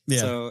paranoid.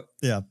 So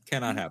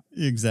cannot happen.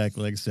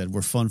 Exactly. Like I said,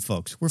 we're fun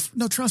folks.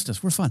 Trust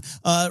us. We're fun.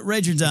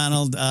 Ranger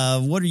Donald,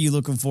 what are you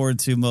looking forward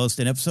to most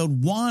in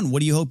episode 1?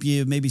 What do you hope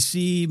you maybe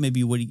see?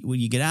 Maybe what do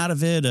you get out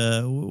of it?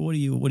 What are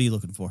you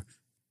looking for?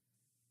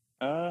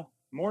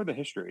 More of the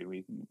history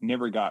we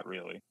never got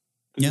really.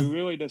 Because we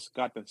really just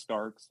got the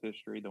Starks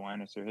history, the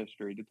Lannister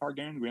history. The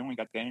Targaryens, we only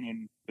got Dany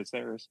and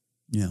Viserys.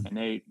 Yeah.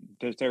 And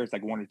Viserys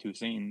like 1 or 2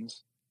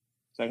 scenes.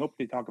 So I hope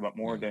they talk about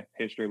more of the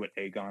history with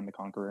Aegon the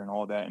Conqueror and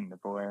all that in the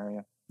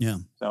Valyria. Yeah.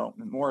 So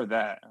more of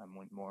that, I'm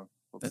more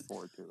looking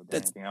forward to than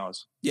anything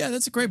else. Yeah,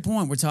 that's a great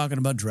point. We're talking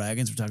about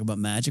dragons. We're talking about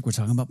magic. We're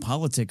talking about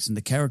politics and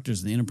the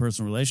characters and the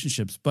interpersonal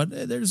relationships. But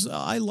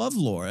I love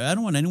lore. I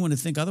don't want anyone to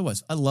think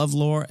otherwise. I love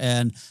lore,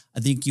 and I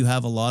think you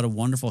have a lot of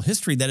wonderful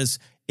history that is,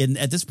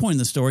 at this point in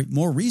the story,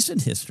 more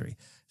recent history.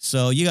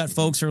 So you got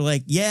folks who are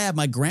like, yeah,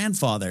 my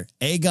grandfather,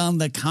 Aegon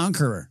the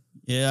Conqueror.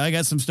 Yeah, I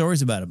got some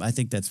stories about him. I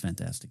think that's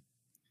fantastic.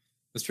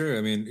 That's true.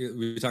 I mean,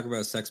 we talk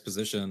about sex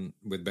position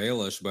with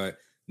Baelish, but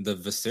the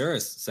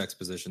Viserys sex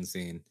position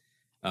scene,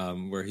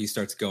 where he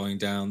starts going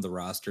down the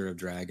roster of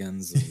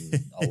dragons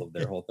and all of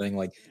their whole thing,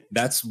 like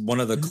that's one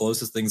of the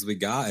closest things we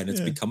got, and it's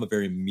become a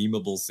very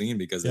memeable scene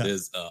because it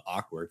is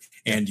awkward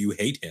and you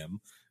hate him,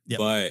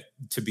 but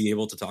to be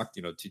able to talk,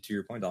 to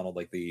your point, Donald,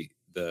 like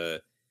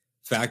the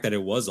fact that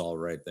it was all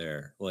right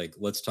there, like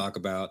let's talk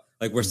about,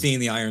 like we're seeing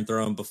the Iron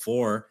Throne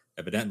before,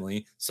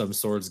 evidently, some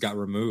swords got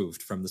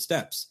removed from the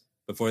steps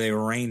before they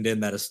reined in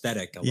that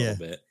aesthetic a little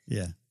bit.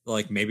 Yeah.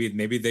 Like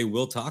maybe they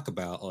will talk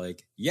about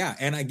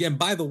and again,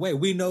 by the way,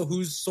 we know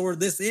whose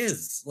sword this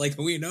is. Like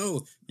we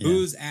know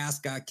whose ass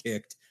got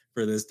kicked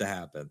for this to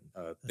happen.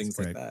 Things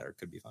like that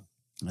could be fun.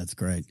 That's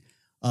great.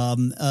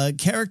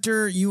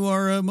 Character you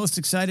are most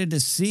excited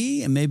to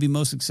see and maybe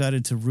most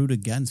excited to root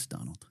against,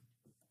 Donald?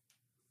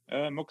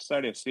 Most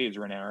excited to see is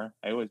Rhaenyra.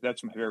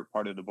 That's my favorite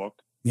part of the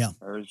book. Yeah.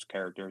 Her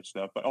character and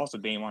stuff, but also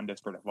Daemon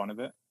just for the fun of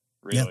it.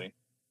 Really. Yeah.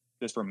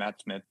 Just for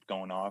Matt Smith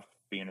going off,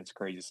 being his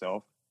crazy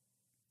self.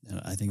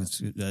 I think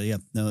it's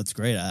it's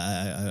great.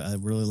 I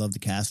really love the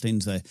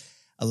castings. I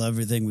love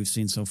everything we've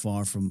seen so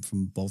far from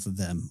both of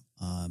them,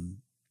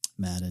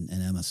 Matt and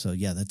Emma. So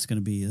that's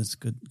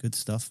good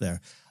stuff there.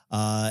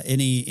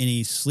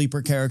 Any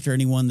sleeper character,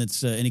 anyone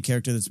that's any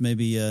character that's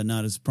maybe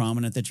not as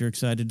prominent that you're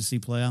excited to see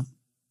play out?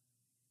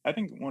 I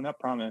think not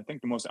prominent. I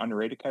think the most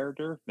underrated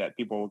character that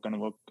people are going to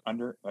look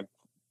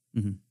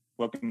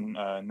looking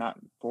not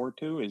forward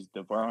to is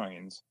the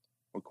Valyrians.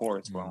 Of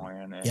course,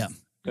 Valyrian.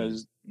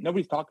 Because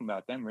nobody's talking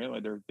about them, really.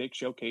 They're a big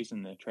showcase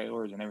in the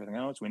trailers and everything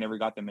else. We never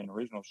got them in the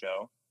original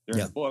show. They're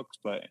in the books,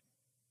 but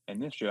in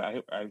this show,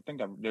 I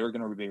think they're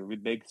going to be a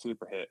big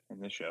sleeper hit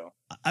in this show.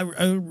 I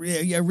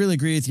really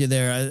agree with you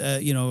there.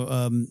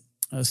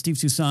 Steve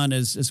Toussaint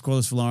as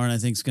Corlys Velarin, I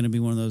think, is going to be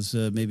one of those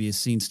maybe a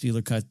scene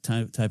stealer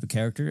type of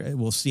character.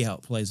 We'll see how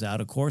it plays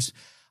out, of course.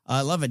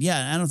 I love it.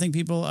 Yeah, I don't think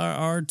people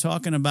are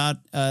talking about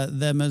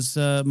them as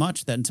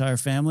much, that entire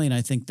family, and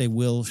I think they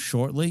will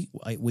shortly.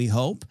 We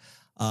hope.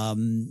 I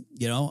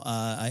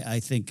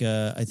think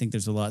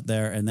there's a lot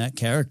there, and that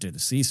character, the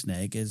Sea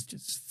Snake, is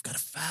just got a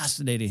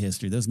fascinating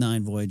history. Those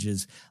 9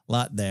 voyages, a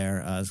lot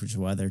there, which is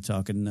why they're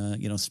talking,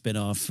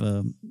 spin-off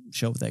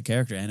show with that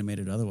character,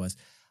 animated otherwise.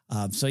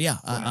 I'm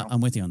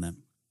with you on that.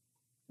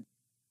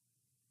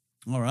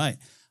 All right.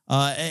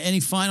 Any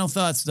final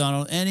thoughts,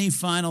 Donald? Any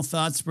final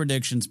thoughts,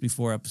 predictions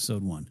before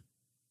episode 1?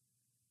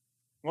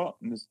 Well,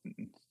 this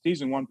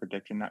season 1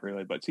 prediction, not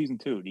really, but season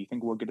 2, do you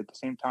think we'll get it at the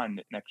same time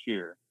next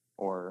year?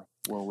 Or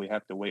will we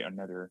have to wait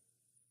another?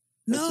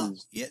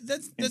 That's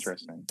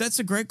interesting. That's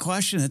a great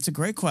question.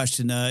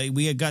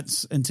 We had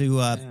got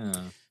into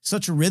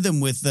such a rhythm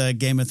with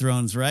Game of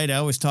Thrones, right? I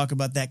always talk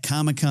about that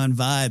Comic-Con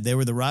vibe. They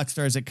were the rock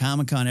stars at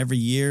Comic-Con every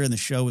year, and the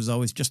show was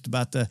always just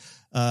about it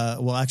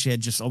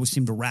just always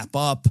seemed to wrap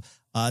up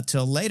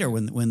till later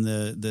when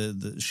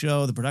the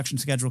show, the production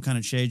schedule kind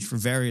of changed for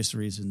various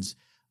reasons.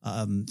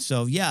 I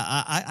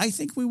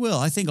think we will.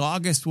 I think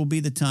August will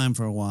be the time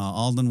for a while.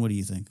 Alden, what do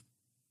you think?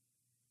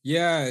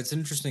 Yeah, it's an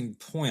interesting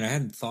point. I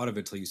hadn't thought of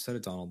it till you said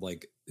it, Donald.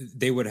 Like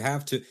they would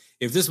have to,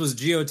 if this was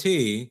GOT,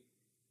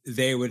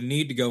 they would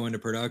need to go into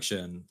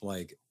production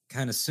like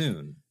kind of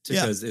soon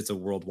because it's a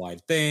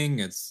worldwide thing.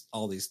 It's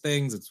all these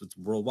things. It's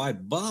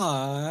worldwide,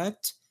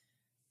 but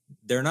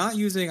they're not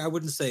using, I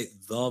wouldn't say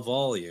the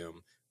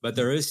volume, but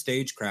there is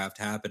stagecraft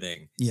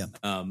happening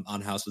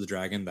on House of the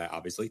Dragon that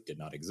obviously did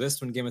not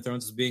exist when Game of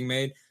Thrones was being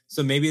made.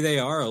 So maybe they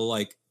are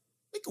like,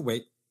 we could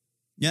wait.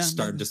 Yeah.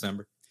 Start in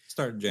December.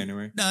 Start in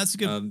January. No, that's a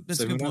good, that's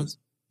so a good point.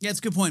 Yeah, it's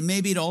a good point.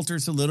 Maybe it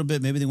alters a little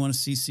bit. Maybe they want to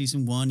see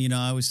season 1. You know,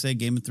 I always say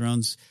Game of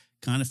Thrones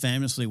kind of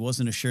famously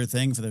wasn't a sure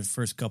thing for the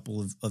first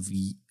couple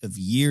of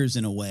years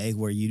in a way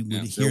where you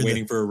would hear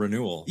waiting for a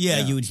renewal. Yeah,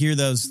 you would hear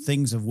those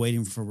things of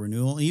waiting for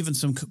renewal. Even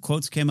some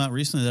quotes came out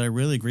recently that I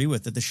really agree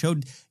with, that the show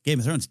Game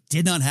of Thrones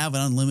did not have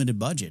an unlimited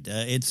budget.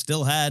 It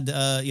still had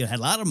had a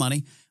lot of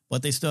money,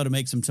 but they still had to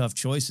make some tough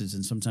choices,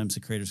 and sometimes the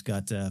creators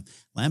got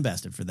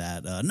lambasted for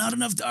that. Not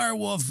enough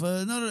direwolf,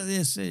 not enough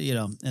this,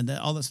 and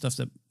all that stuff's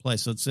at play.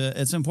 So it's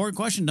an important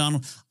question,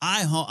 Donald.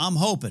 I'm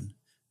hoping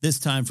this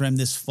time frame,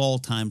 this fall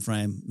time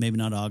frame, maybe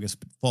not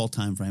August, but fall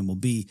time frame will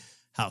be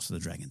House of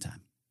the Dragon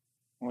time.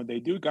 Well, they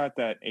do got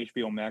that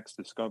HBO Max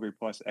Discovery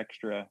Plus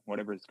Extra,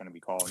 whatever it's going to be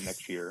called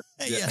next year.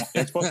 Yeah.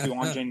 It's supposed to be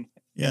launching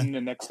in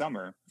the next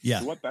summer. Yeah.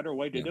 So what better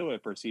way to do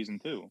it for season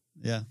 2?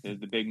 Yeah. Is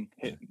the big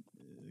hit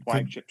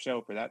flagship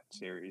show for that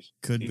series.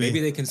 Could be. Maybe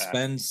they can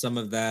spend some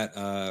of that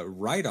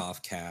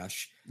write-off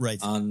cash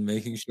on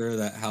making sure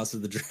that House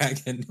of the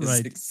Dragon is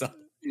exciting.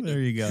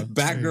 There you go.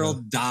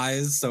 Batgirl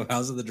dies, so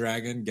House of the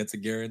Dragon gets a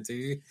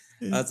guarantee.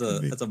 That's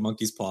a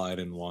monkey's paw I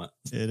didn't want.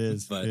 It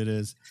is. But it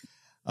is.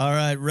 All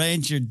right,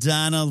 Ranger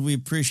Donald, we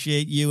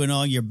appreciate you and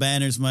all your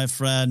banners, my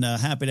friend.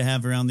 Happy to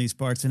have you around these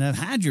parts, and I've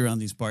had you around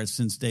these parts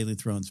since Daily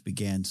Thrones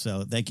began.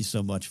 So thank you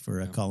so much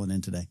for calling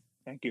in today.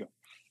 Thank you.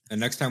 And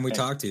next time we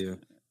talk to you,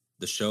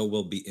 the show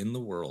will be in the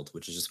world,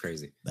 which is just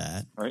crazy.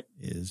 That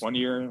is 1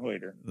 year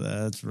later.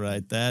 That's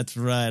right. That's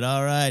right.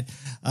 All right.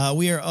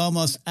 We are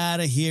almost out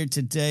of here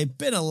today.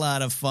 Been a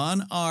lot of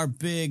fun. Our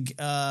big,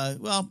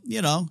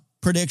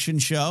 prediction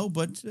show,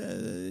 but,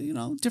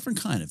 different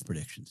kind of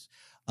predictions.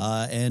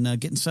 And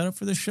getting set up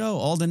for the show.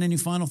 Alden, any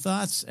final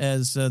thoughts?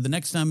 As the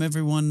next time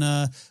everyone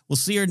will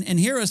see her and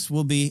hear us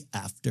will be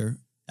after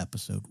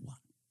episode 1.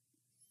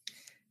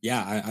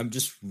 Yeah, I'm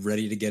just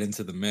ready to get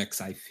into the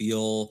mix. I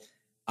feel...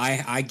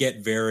 I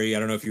get very, I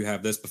don't know if you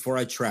have this, before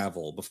I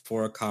travel,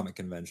 before a comic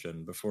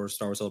convention, before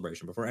Star Wars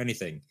Celebration, before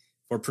anything,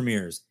 for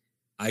premieres,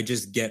 I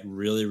just get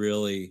really,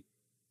 really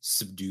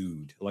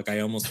subdued. Like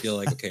I almost feel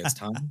like, okay, it's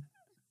time.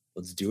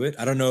 Let's do it.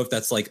 I don't know if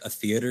that's like a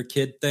theater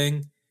kid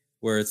thing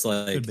where it's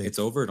like, it's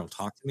over. Don't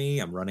talk to me.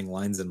 I'm running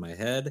lines in my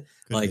head.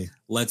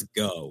 Let's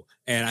go.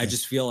 And I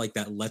just feel like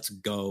that let's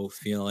go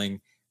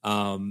feeling.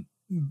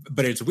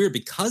 But it's weird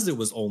because it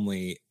was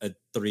only a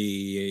 3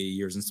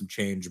 years and some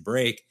change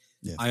break.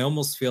 Yeah. I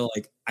almost feel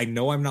like I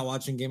know I'm not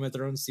watching Game of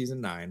Thrones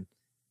season 9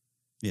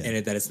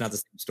 and that it's not the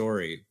same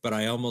story, but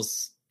I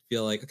almost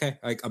feel like, okay,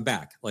 I'm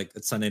back. Like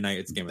it's Sunday night,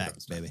 it's Game of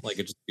Thrones, baby. Like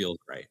it just feels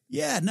right.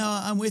 Yeah, no,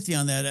 I'm with you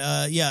on that.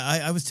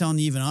 I was telling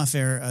you even off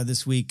air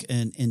this week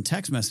in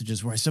text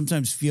messages where I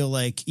sometimes feel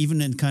like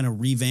even in kind of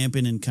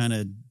revamping and kind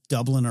of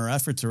doubling our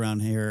efforts around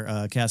here,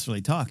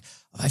 Casterly Talk,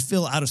 I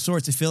feel out of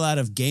sorts. I feel out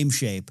of game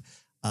shape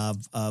of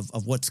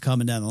what's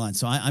coming down the line.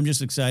 So I'm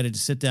just excited to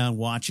sit down,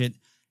 watch it,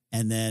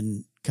 and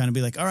then kind of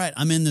be like, all right,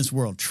 I'm in this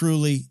world,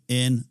 truly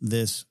in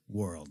this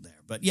world there.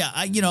 But yeah,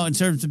 in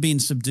terms of being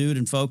subdued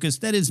and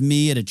focused, that is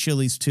me at a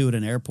Chili's 2 at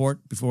an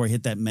airport before I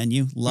hit that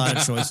menu. A lot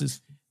of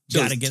choices.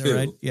 Got to get it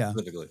right. Yeah.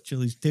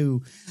 Chili's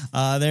 2.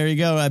 There you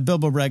go.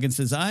 Bilbo Bregan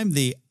says, I'm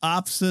the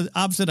opposite.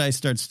 I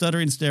start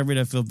stuttering, stammering.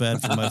 I feel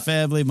bad for my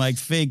family. Mike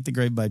Fink, the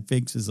great Mike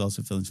Fink, is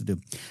also feeling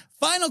subdued.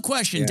 Final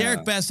question. Yeah.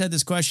 Derek Best had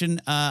this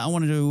question. I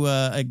wanted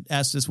to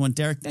ask this one.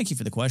 Derek, thank you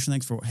for the question.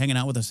 Thanks for hanging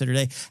out with us here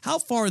today. How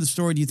far in the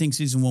story do you think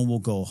season 1 will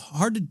go?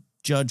 Hard to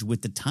judge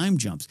with the time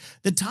jumps.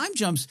 The time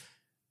jumps,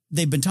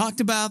 they've been talked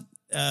about.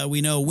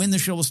 We know when the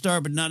show will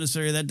start, but not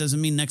necessarily that doesn't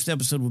mean next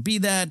episode will be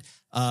that.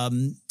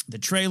 The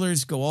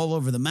trailers go all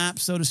over the map,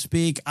 so to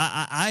speak.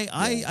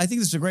 I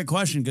think this is a great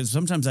question because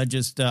sometimes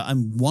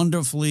I'm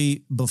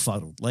wonderfully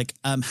befuddled. Like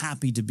I'm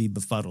happy to be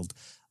befuddled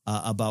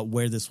about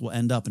where this will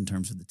end up in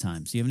terms of the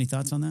times. Do you have any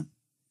thoughts on that?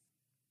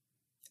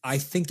 I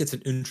think it's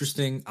an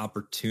interesting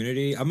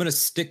opportunity. I'm going to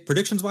stick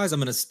predictions wise. I'm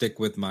going to stick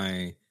with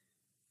my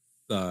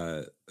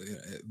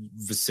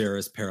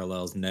Viserys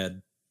parallels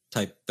Ned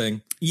type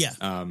thing. Yeah.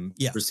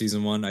 For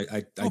season 1,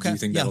 I do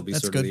think that'll be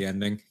sort of the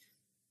ending.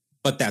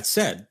 But that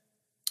said,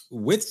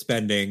 with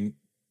spending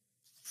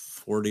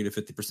 40 to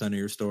 50% of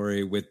your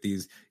story with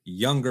these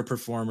younger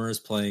performers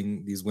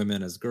playing these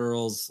women as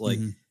girls, like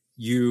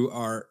you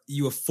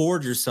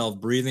afford yourself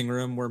breathing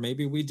room where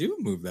maybe we do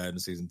move that in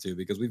season 2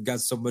 because we've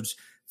got so much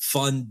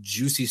fun,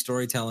 juicy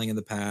storytelling in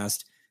the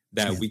past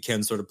that we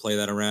can sort of play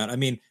that around. I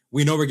mean,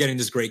 we know we're getting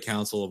this great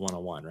council of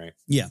 101, right?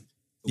 Yeah.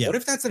 What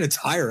if that's an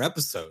entire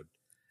episode?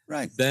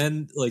 Right.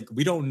 Then like,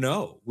 we don't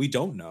know.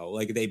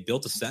 Like they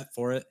built a set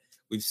for it.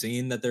 We've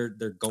seen that they're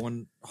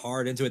going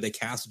hard into it. They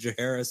cast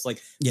Jaehaerys. Like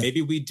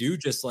maybe we do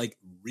just like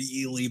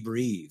really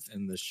breathe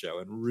in this show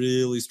and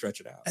really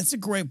stretch it out. That's a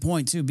great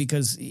point too,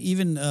 because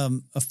even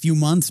a few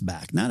months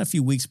back, not a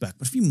few weeks back,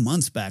 but a few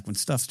months back when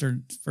stuff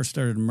first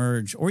started to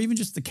emerge, or even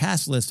just the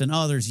cast list and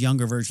there's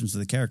younger versions of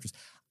the characters.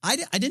 I'm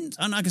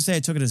not going to say I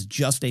took it as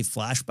just a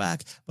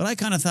flashback, but I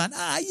kind of thought,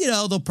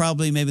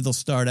 maybe they'll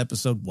start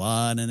episode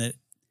 1 and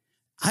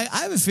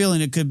I have a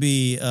feeling it could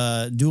be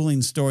dueling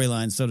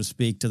storylines, so to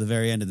speak, to the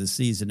very end of the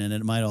season, and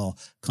it might all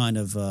kind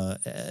of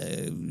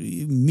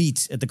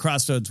meet at the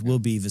crossroads. Will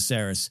be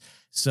Viserys.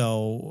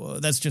 So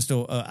that's just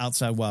a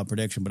outside wild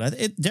prediction. But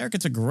Derek,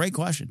 it's a great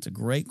question. It's a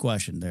great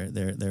question.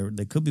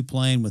 They could be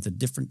playing with a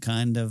different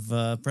kind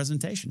of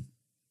presentation.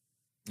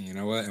 You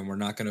know what? And we're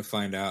not going to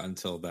find out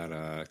until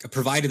that,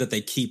 provided that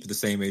they keep the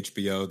same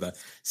HBO, the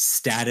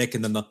static,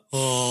 and then the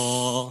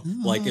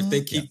like if they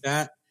keep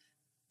that.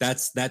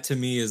 That to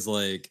me is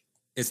like,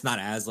 it's not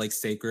as like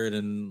sacred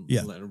and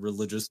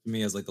religious to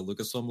me as like the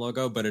Lucasfilm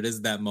logo, but it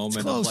is that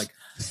moment of like,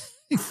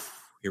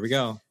 here we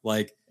go.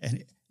 Like,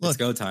 it's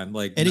go time.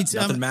 Like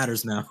nothing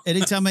matters now.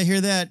 Anytime I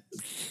hear that,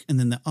 and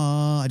then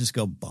I just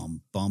go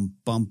bum, bum,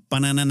 bum,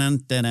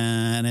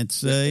 and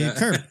it's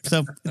Kurt.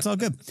 So it's all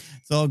good.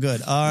 It's all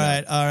good. All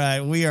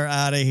right. We are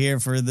out of here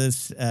for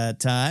this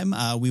time.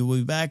 We will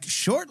be back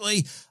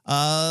shortly.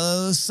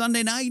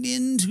 Sunday night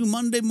into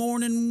Monday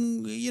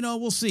morning.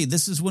 We'll see.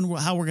 This is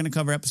how we're going to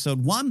cover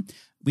episode 1.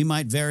 We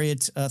might vary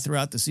it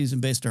throughout the season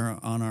based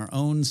on our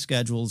own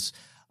schedules.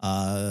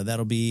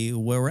 That'll be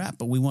where we're at,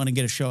 but we want to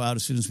get a show out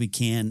as soon as we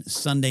can.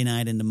 Sunday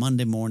night into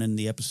Monday morning,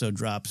 the episode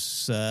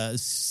drops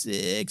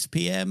 6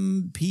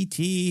 p.m. PT.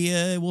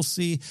 We'll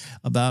see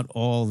about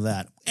all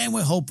that, and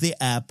we hope the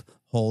app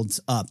holds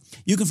up.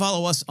 You can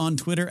follow us on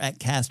Twitter at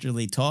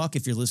Casterly Talk.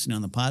 If you're listening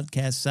on the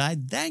podcast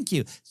side, thank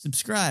you.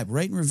 Subscribe,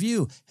 rate, and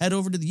review. Head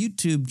over to the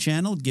YouTube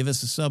channel. Give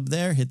us a sub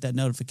there. Hit that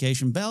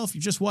notification bell. If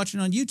you're just watching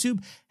on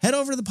YouTube, head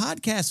over to the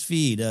podcast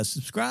feed.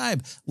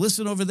 Subscribe.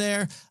 Listen over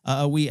there.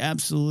 We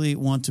absolutely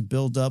want to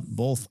build up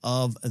both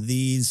of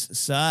these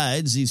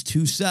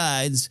two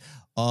sides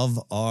of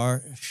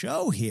our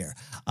show here.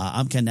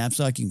 I'm Ken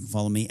Napzok. You can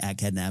follow me at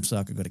Ken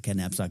Napzok or go to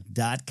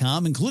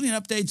kennapzok.com, including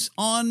updates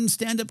on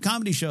stand-up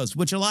comedy shows,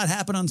 which a lot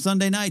happen on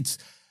Sunday nights,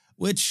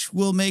 which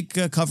will make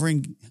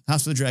covering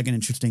House of the Dragon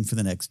interesting for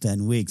the next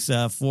 10 weeks.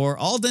 For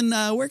Alden,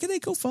 where can they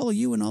go follow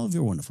you and all of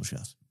your wonderful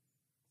shows?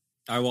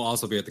 I will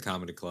also be at the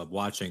Comedy Club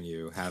watching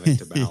you having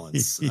to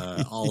balance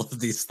all of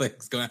these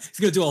things going on. He's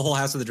going to do a whole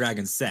House of the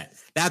Dragon set.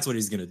 That's what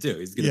he's going to do.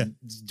 He's going to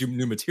do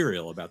new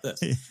material about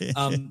this. You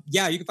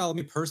can follow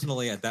me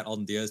personally at that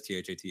Alden Diaz,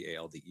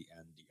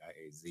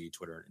 ThatAldenDiaz,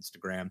 Twitter and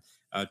Instagram.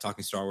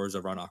 Talking Star Wars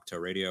over on Octo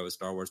Radio, a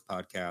Star Wars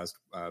podcast,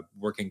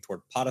 working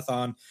toward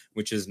Podathon,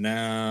 which is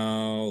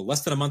now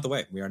less than a month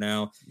away. We are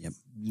now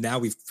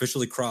we've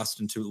officially crossed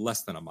into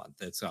less than a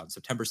month. It's on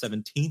September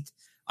 17th.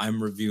 I'm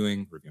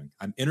interviewing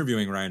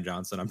Rian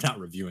Johnson. I'm not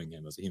reviewing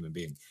him as a human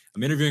being.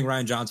 I'm interviewing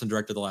Rian Johnson,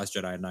 director of The Last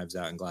Jedi, Knives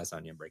Out, and Glass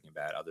Onion, Breaking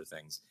Bad, other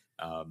things.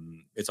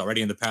 It's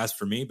already in the past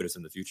for me, but it's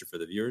in the future for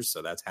the viewers.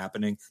 So that's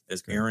happening.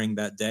 It's airing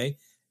that day.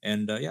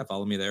 And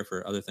follow me there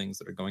for other things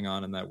that are going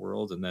on in that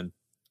world. And then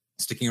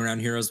sticking around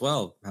here as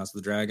well, House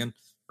of the Dragon,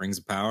 Rings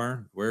of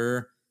Power.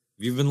 If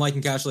you've been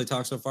liking Casually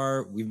Talk so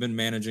far, we've been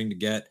managing to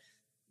get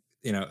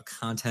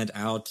content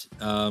out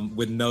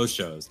with no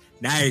shows.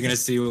 Now you're going to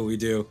see what we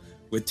do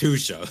with 2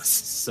 shows.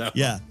 So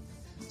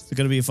it's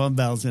going to be a fun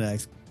balancing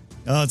act.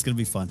 Oh, it's going to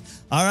be fun.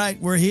 All right,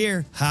 we're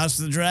here. House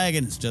of the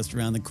Dragon is just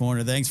around the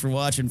corner. Thanks for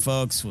watching,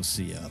 folks. We'll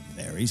see you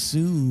very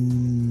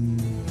soon.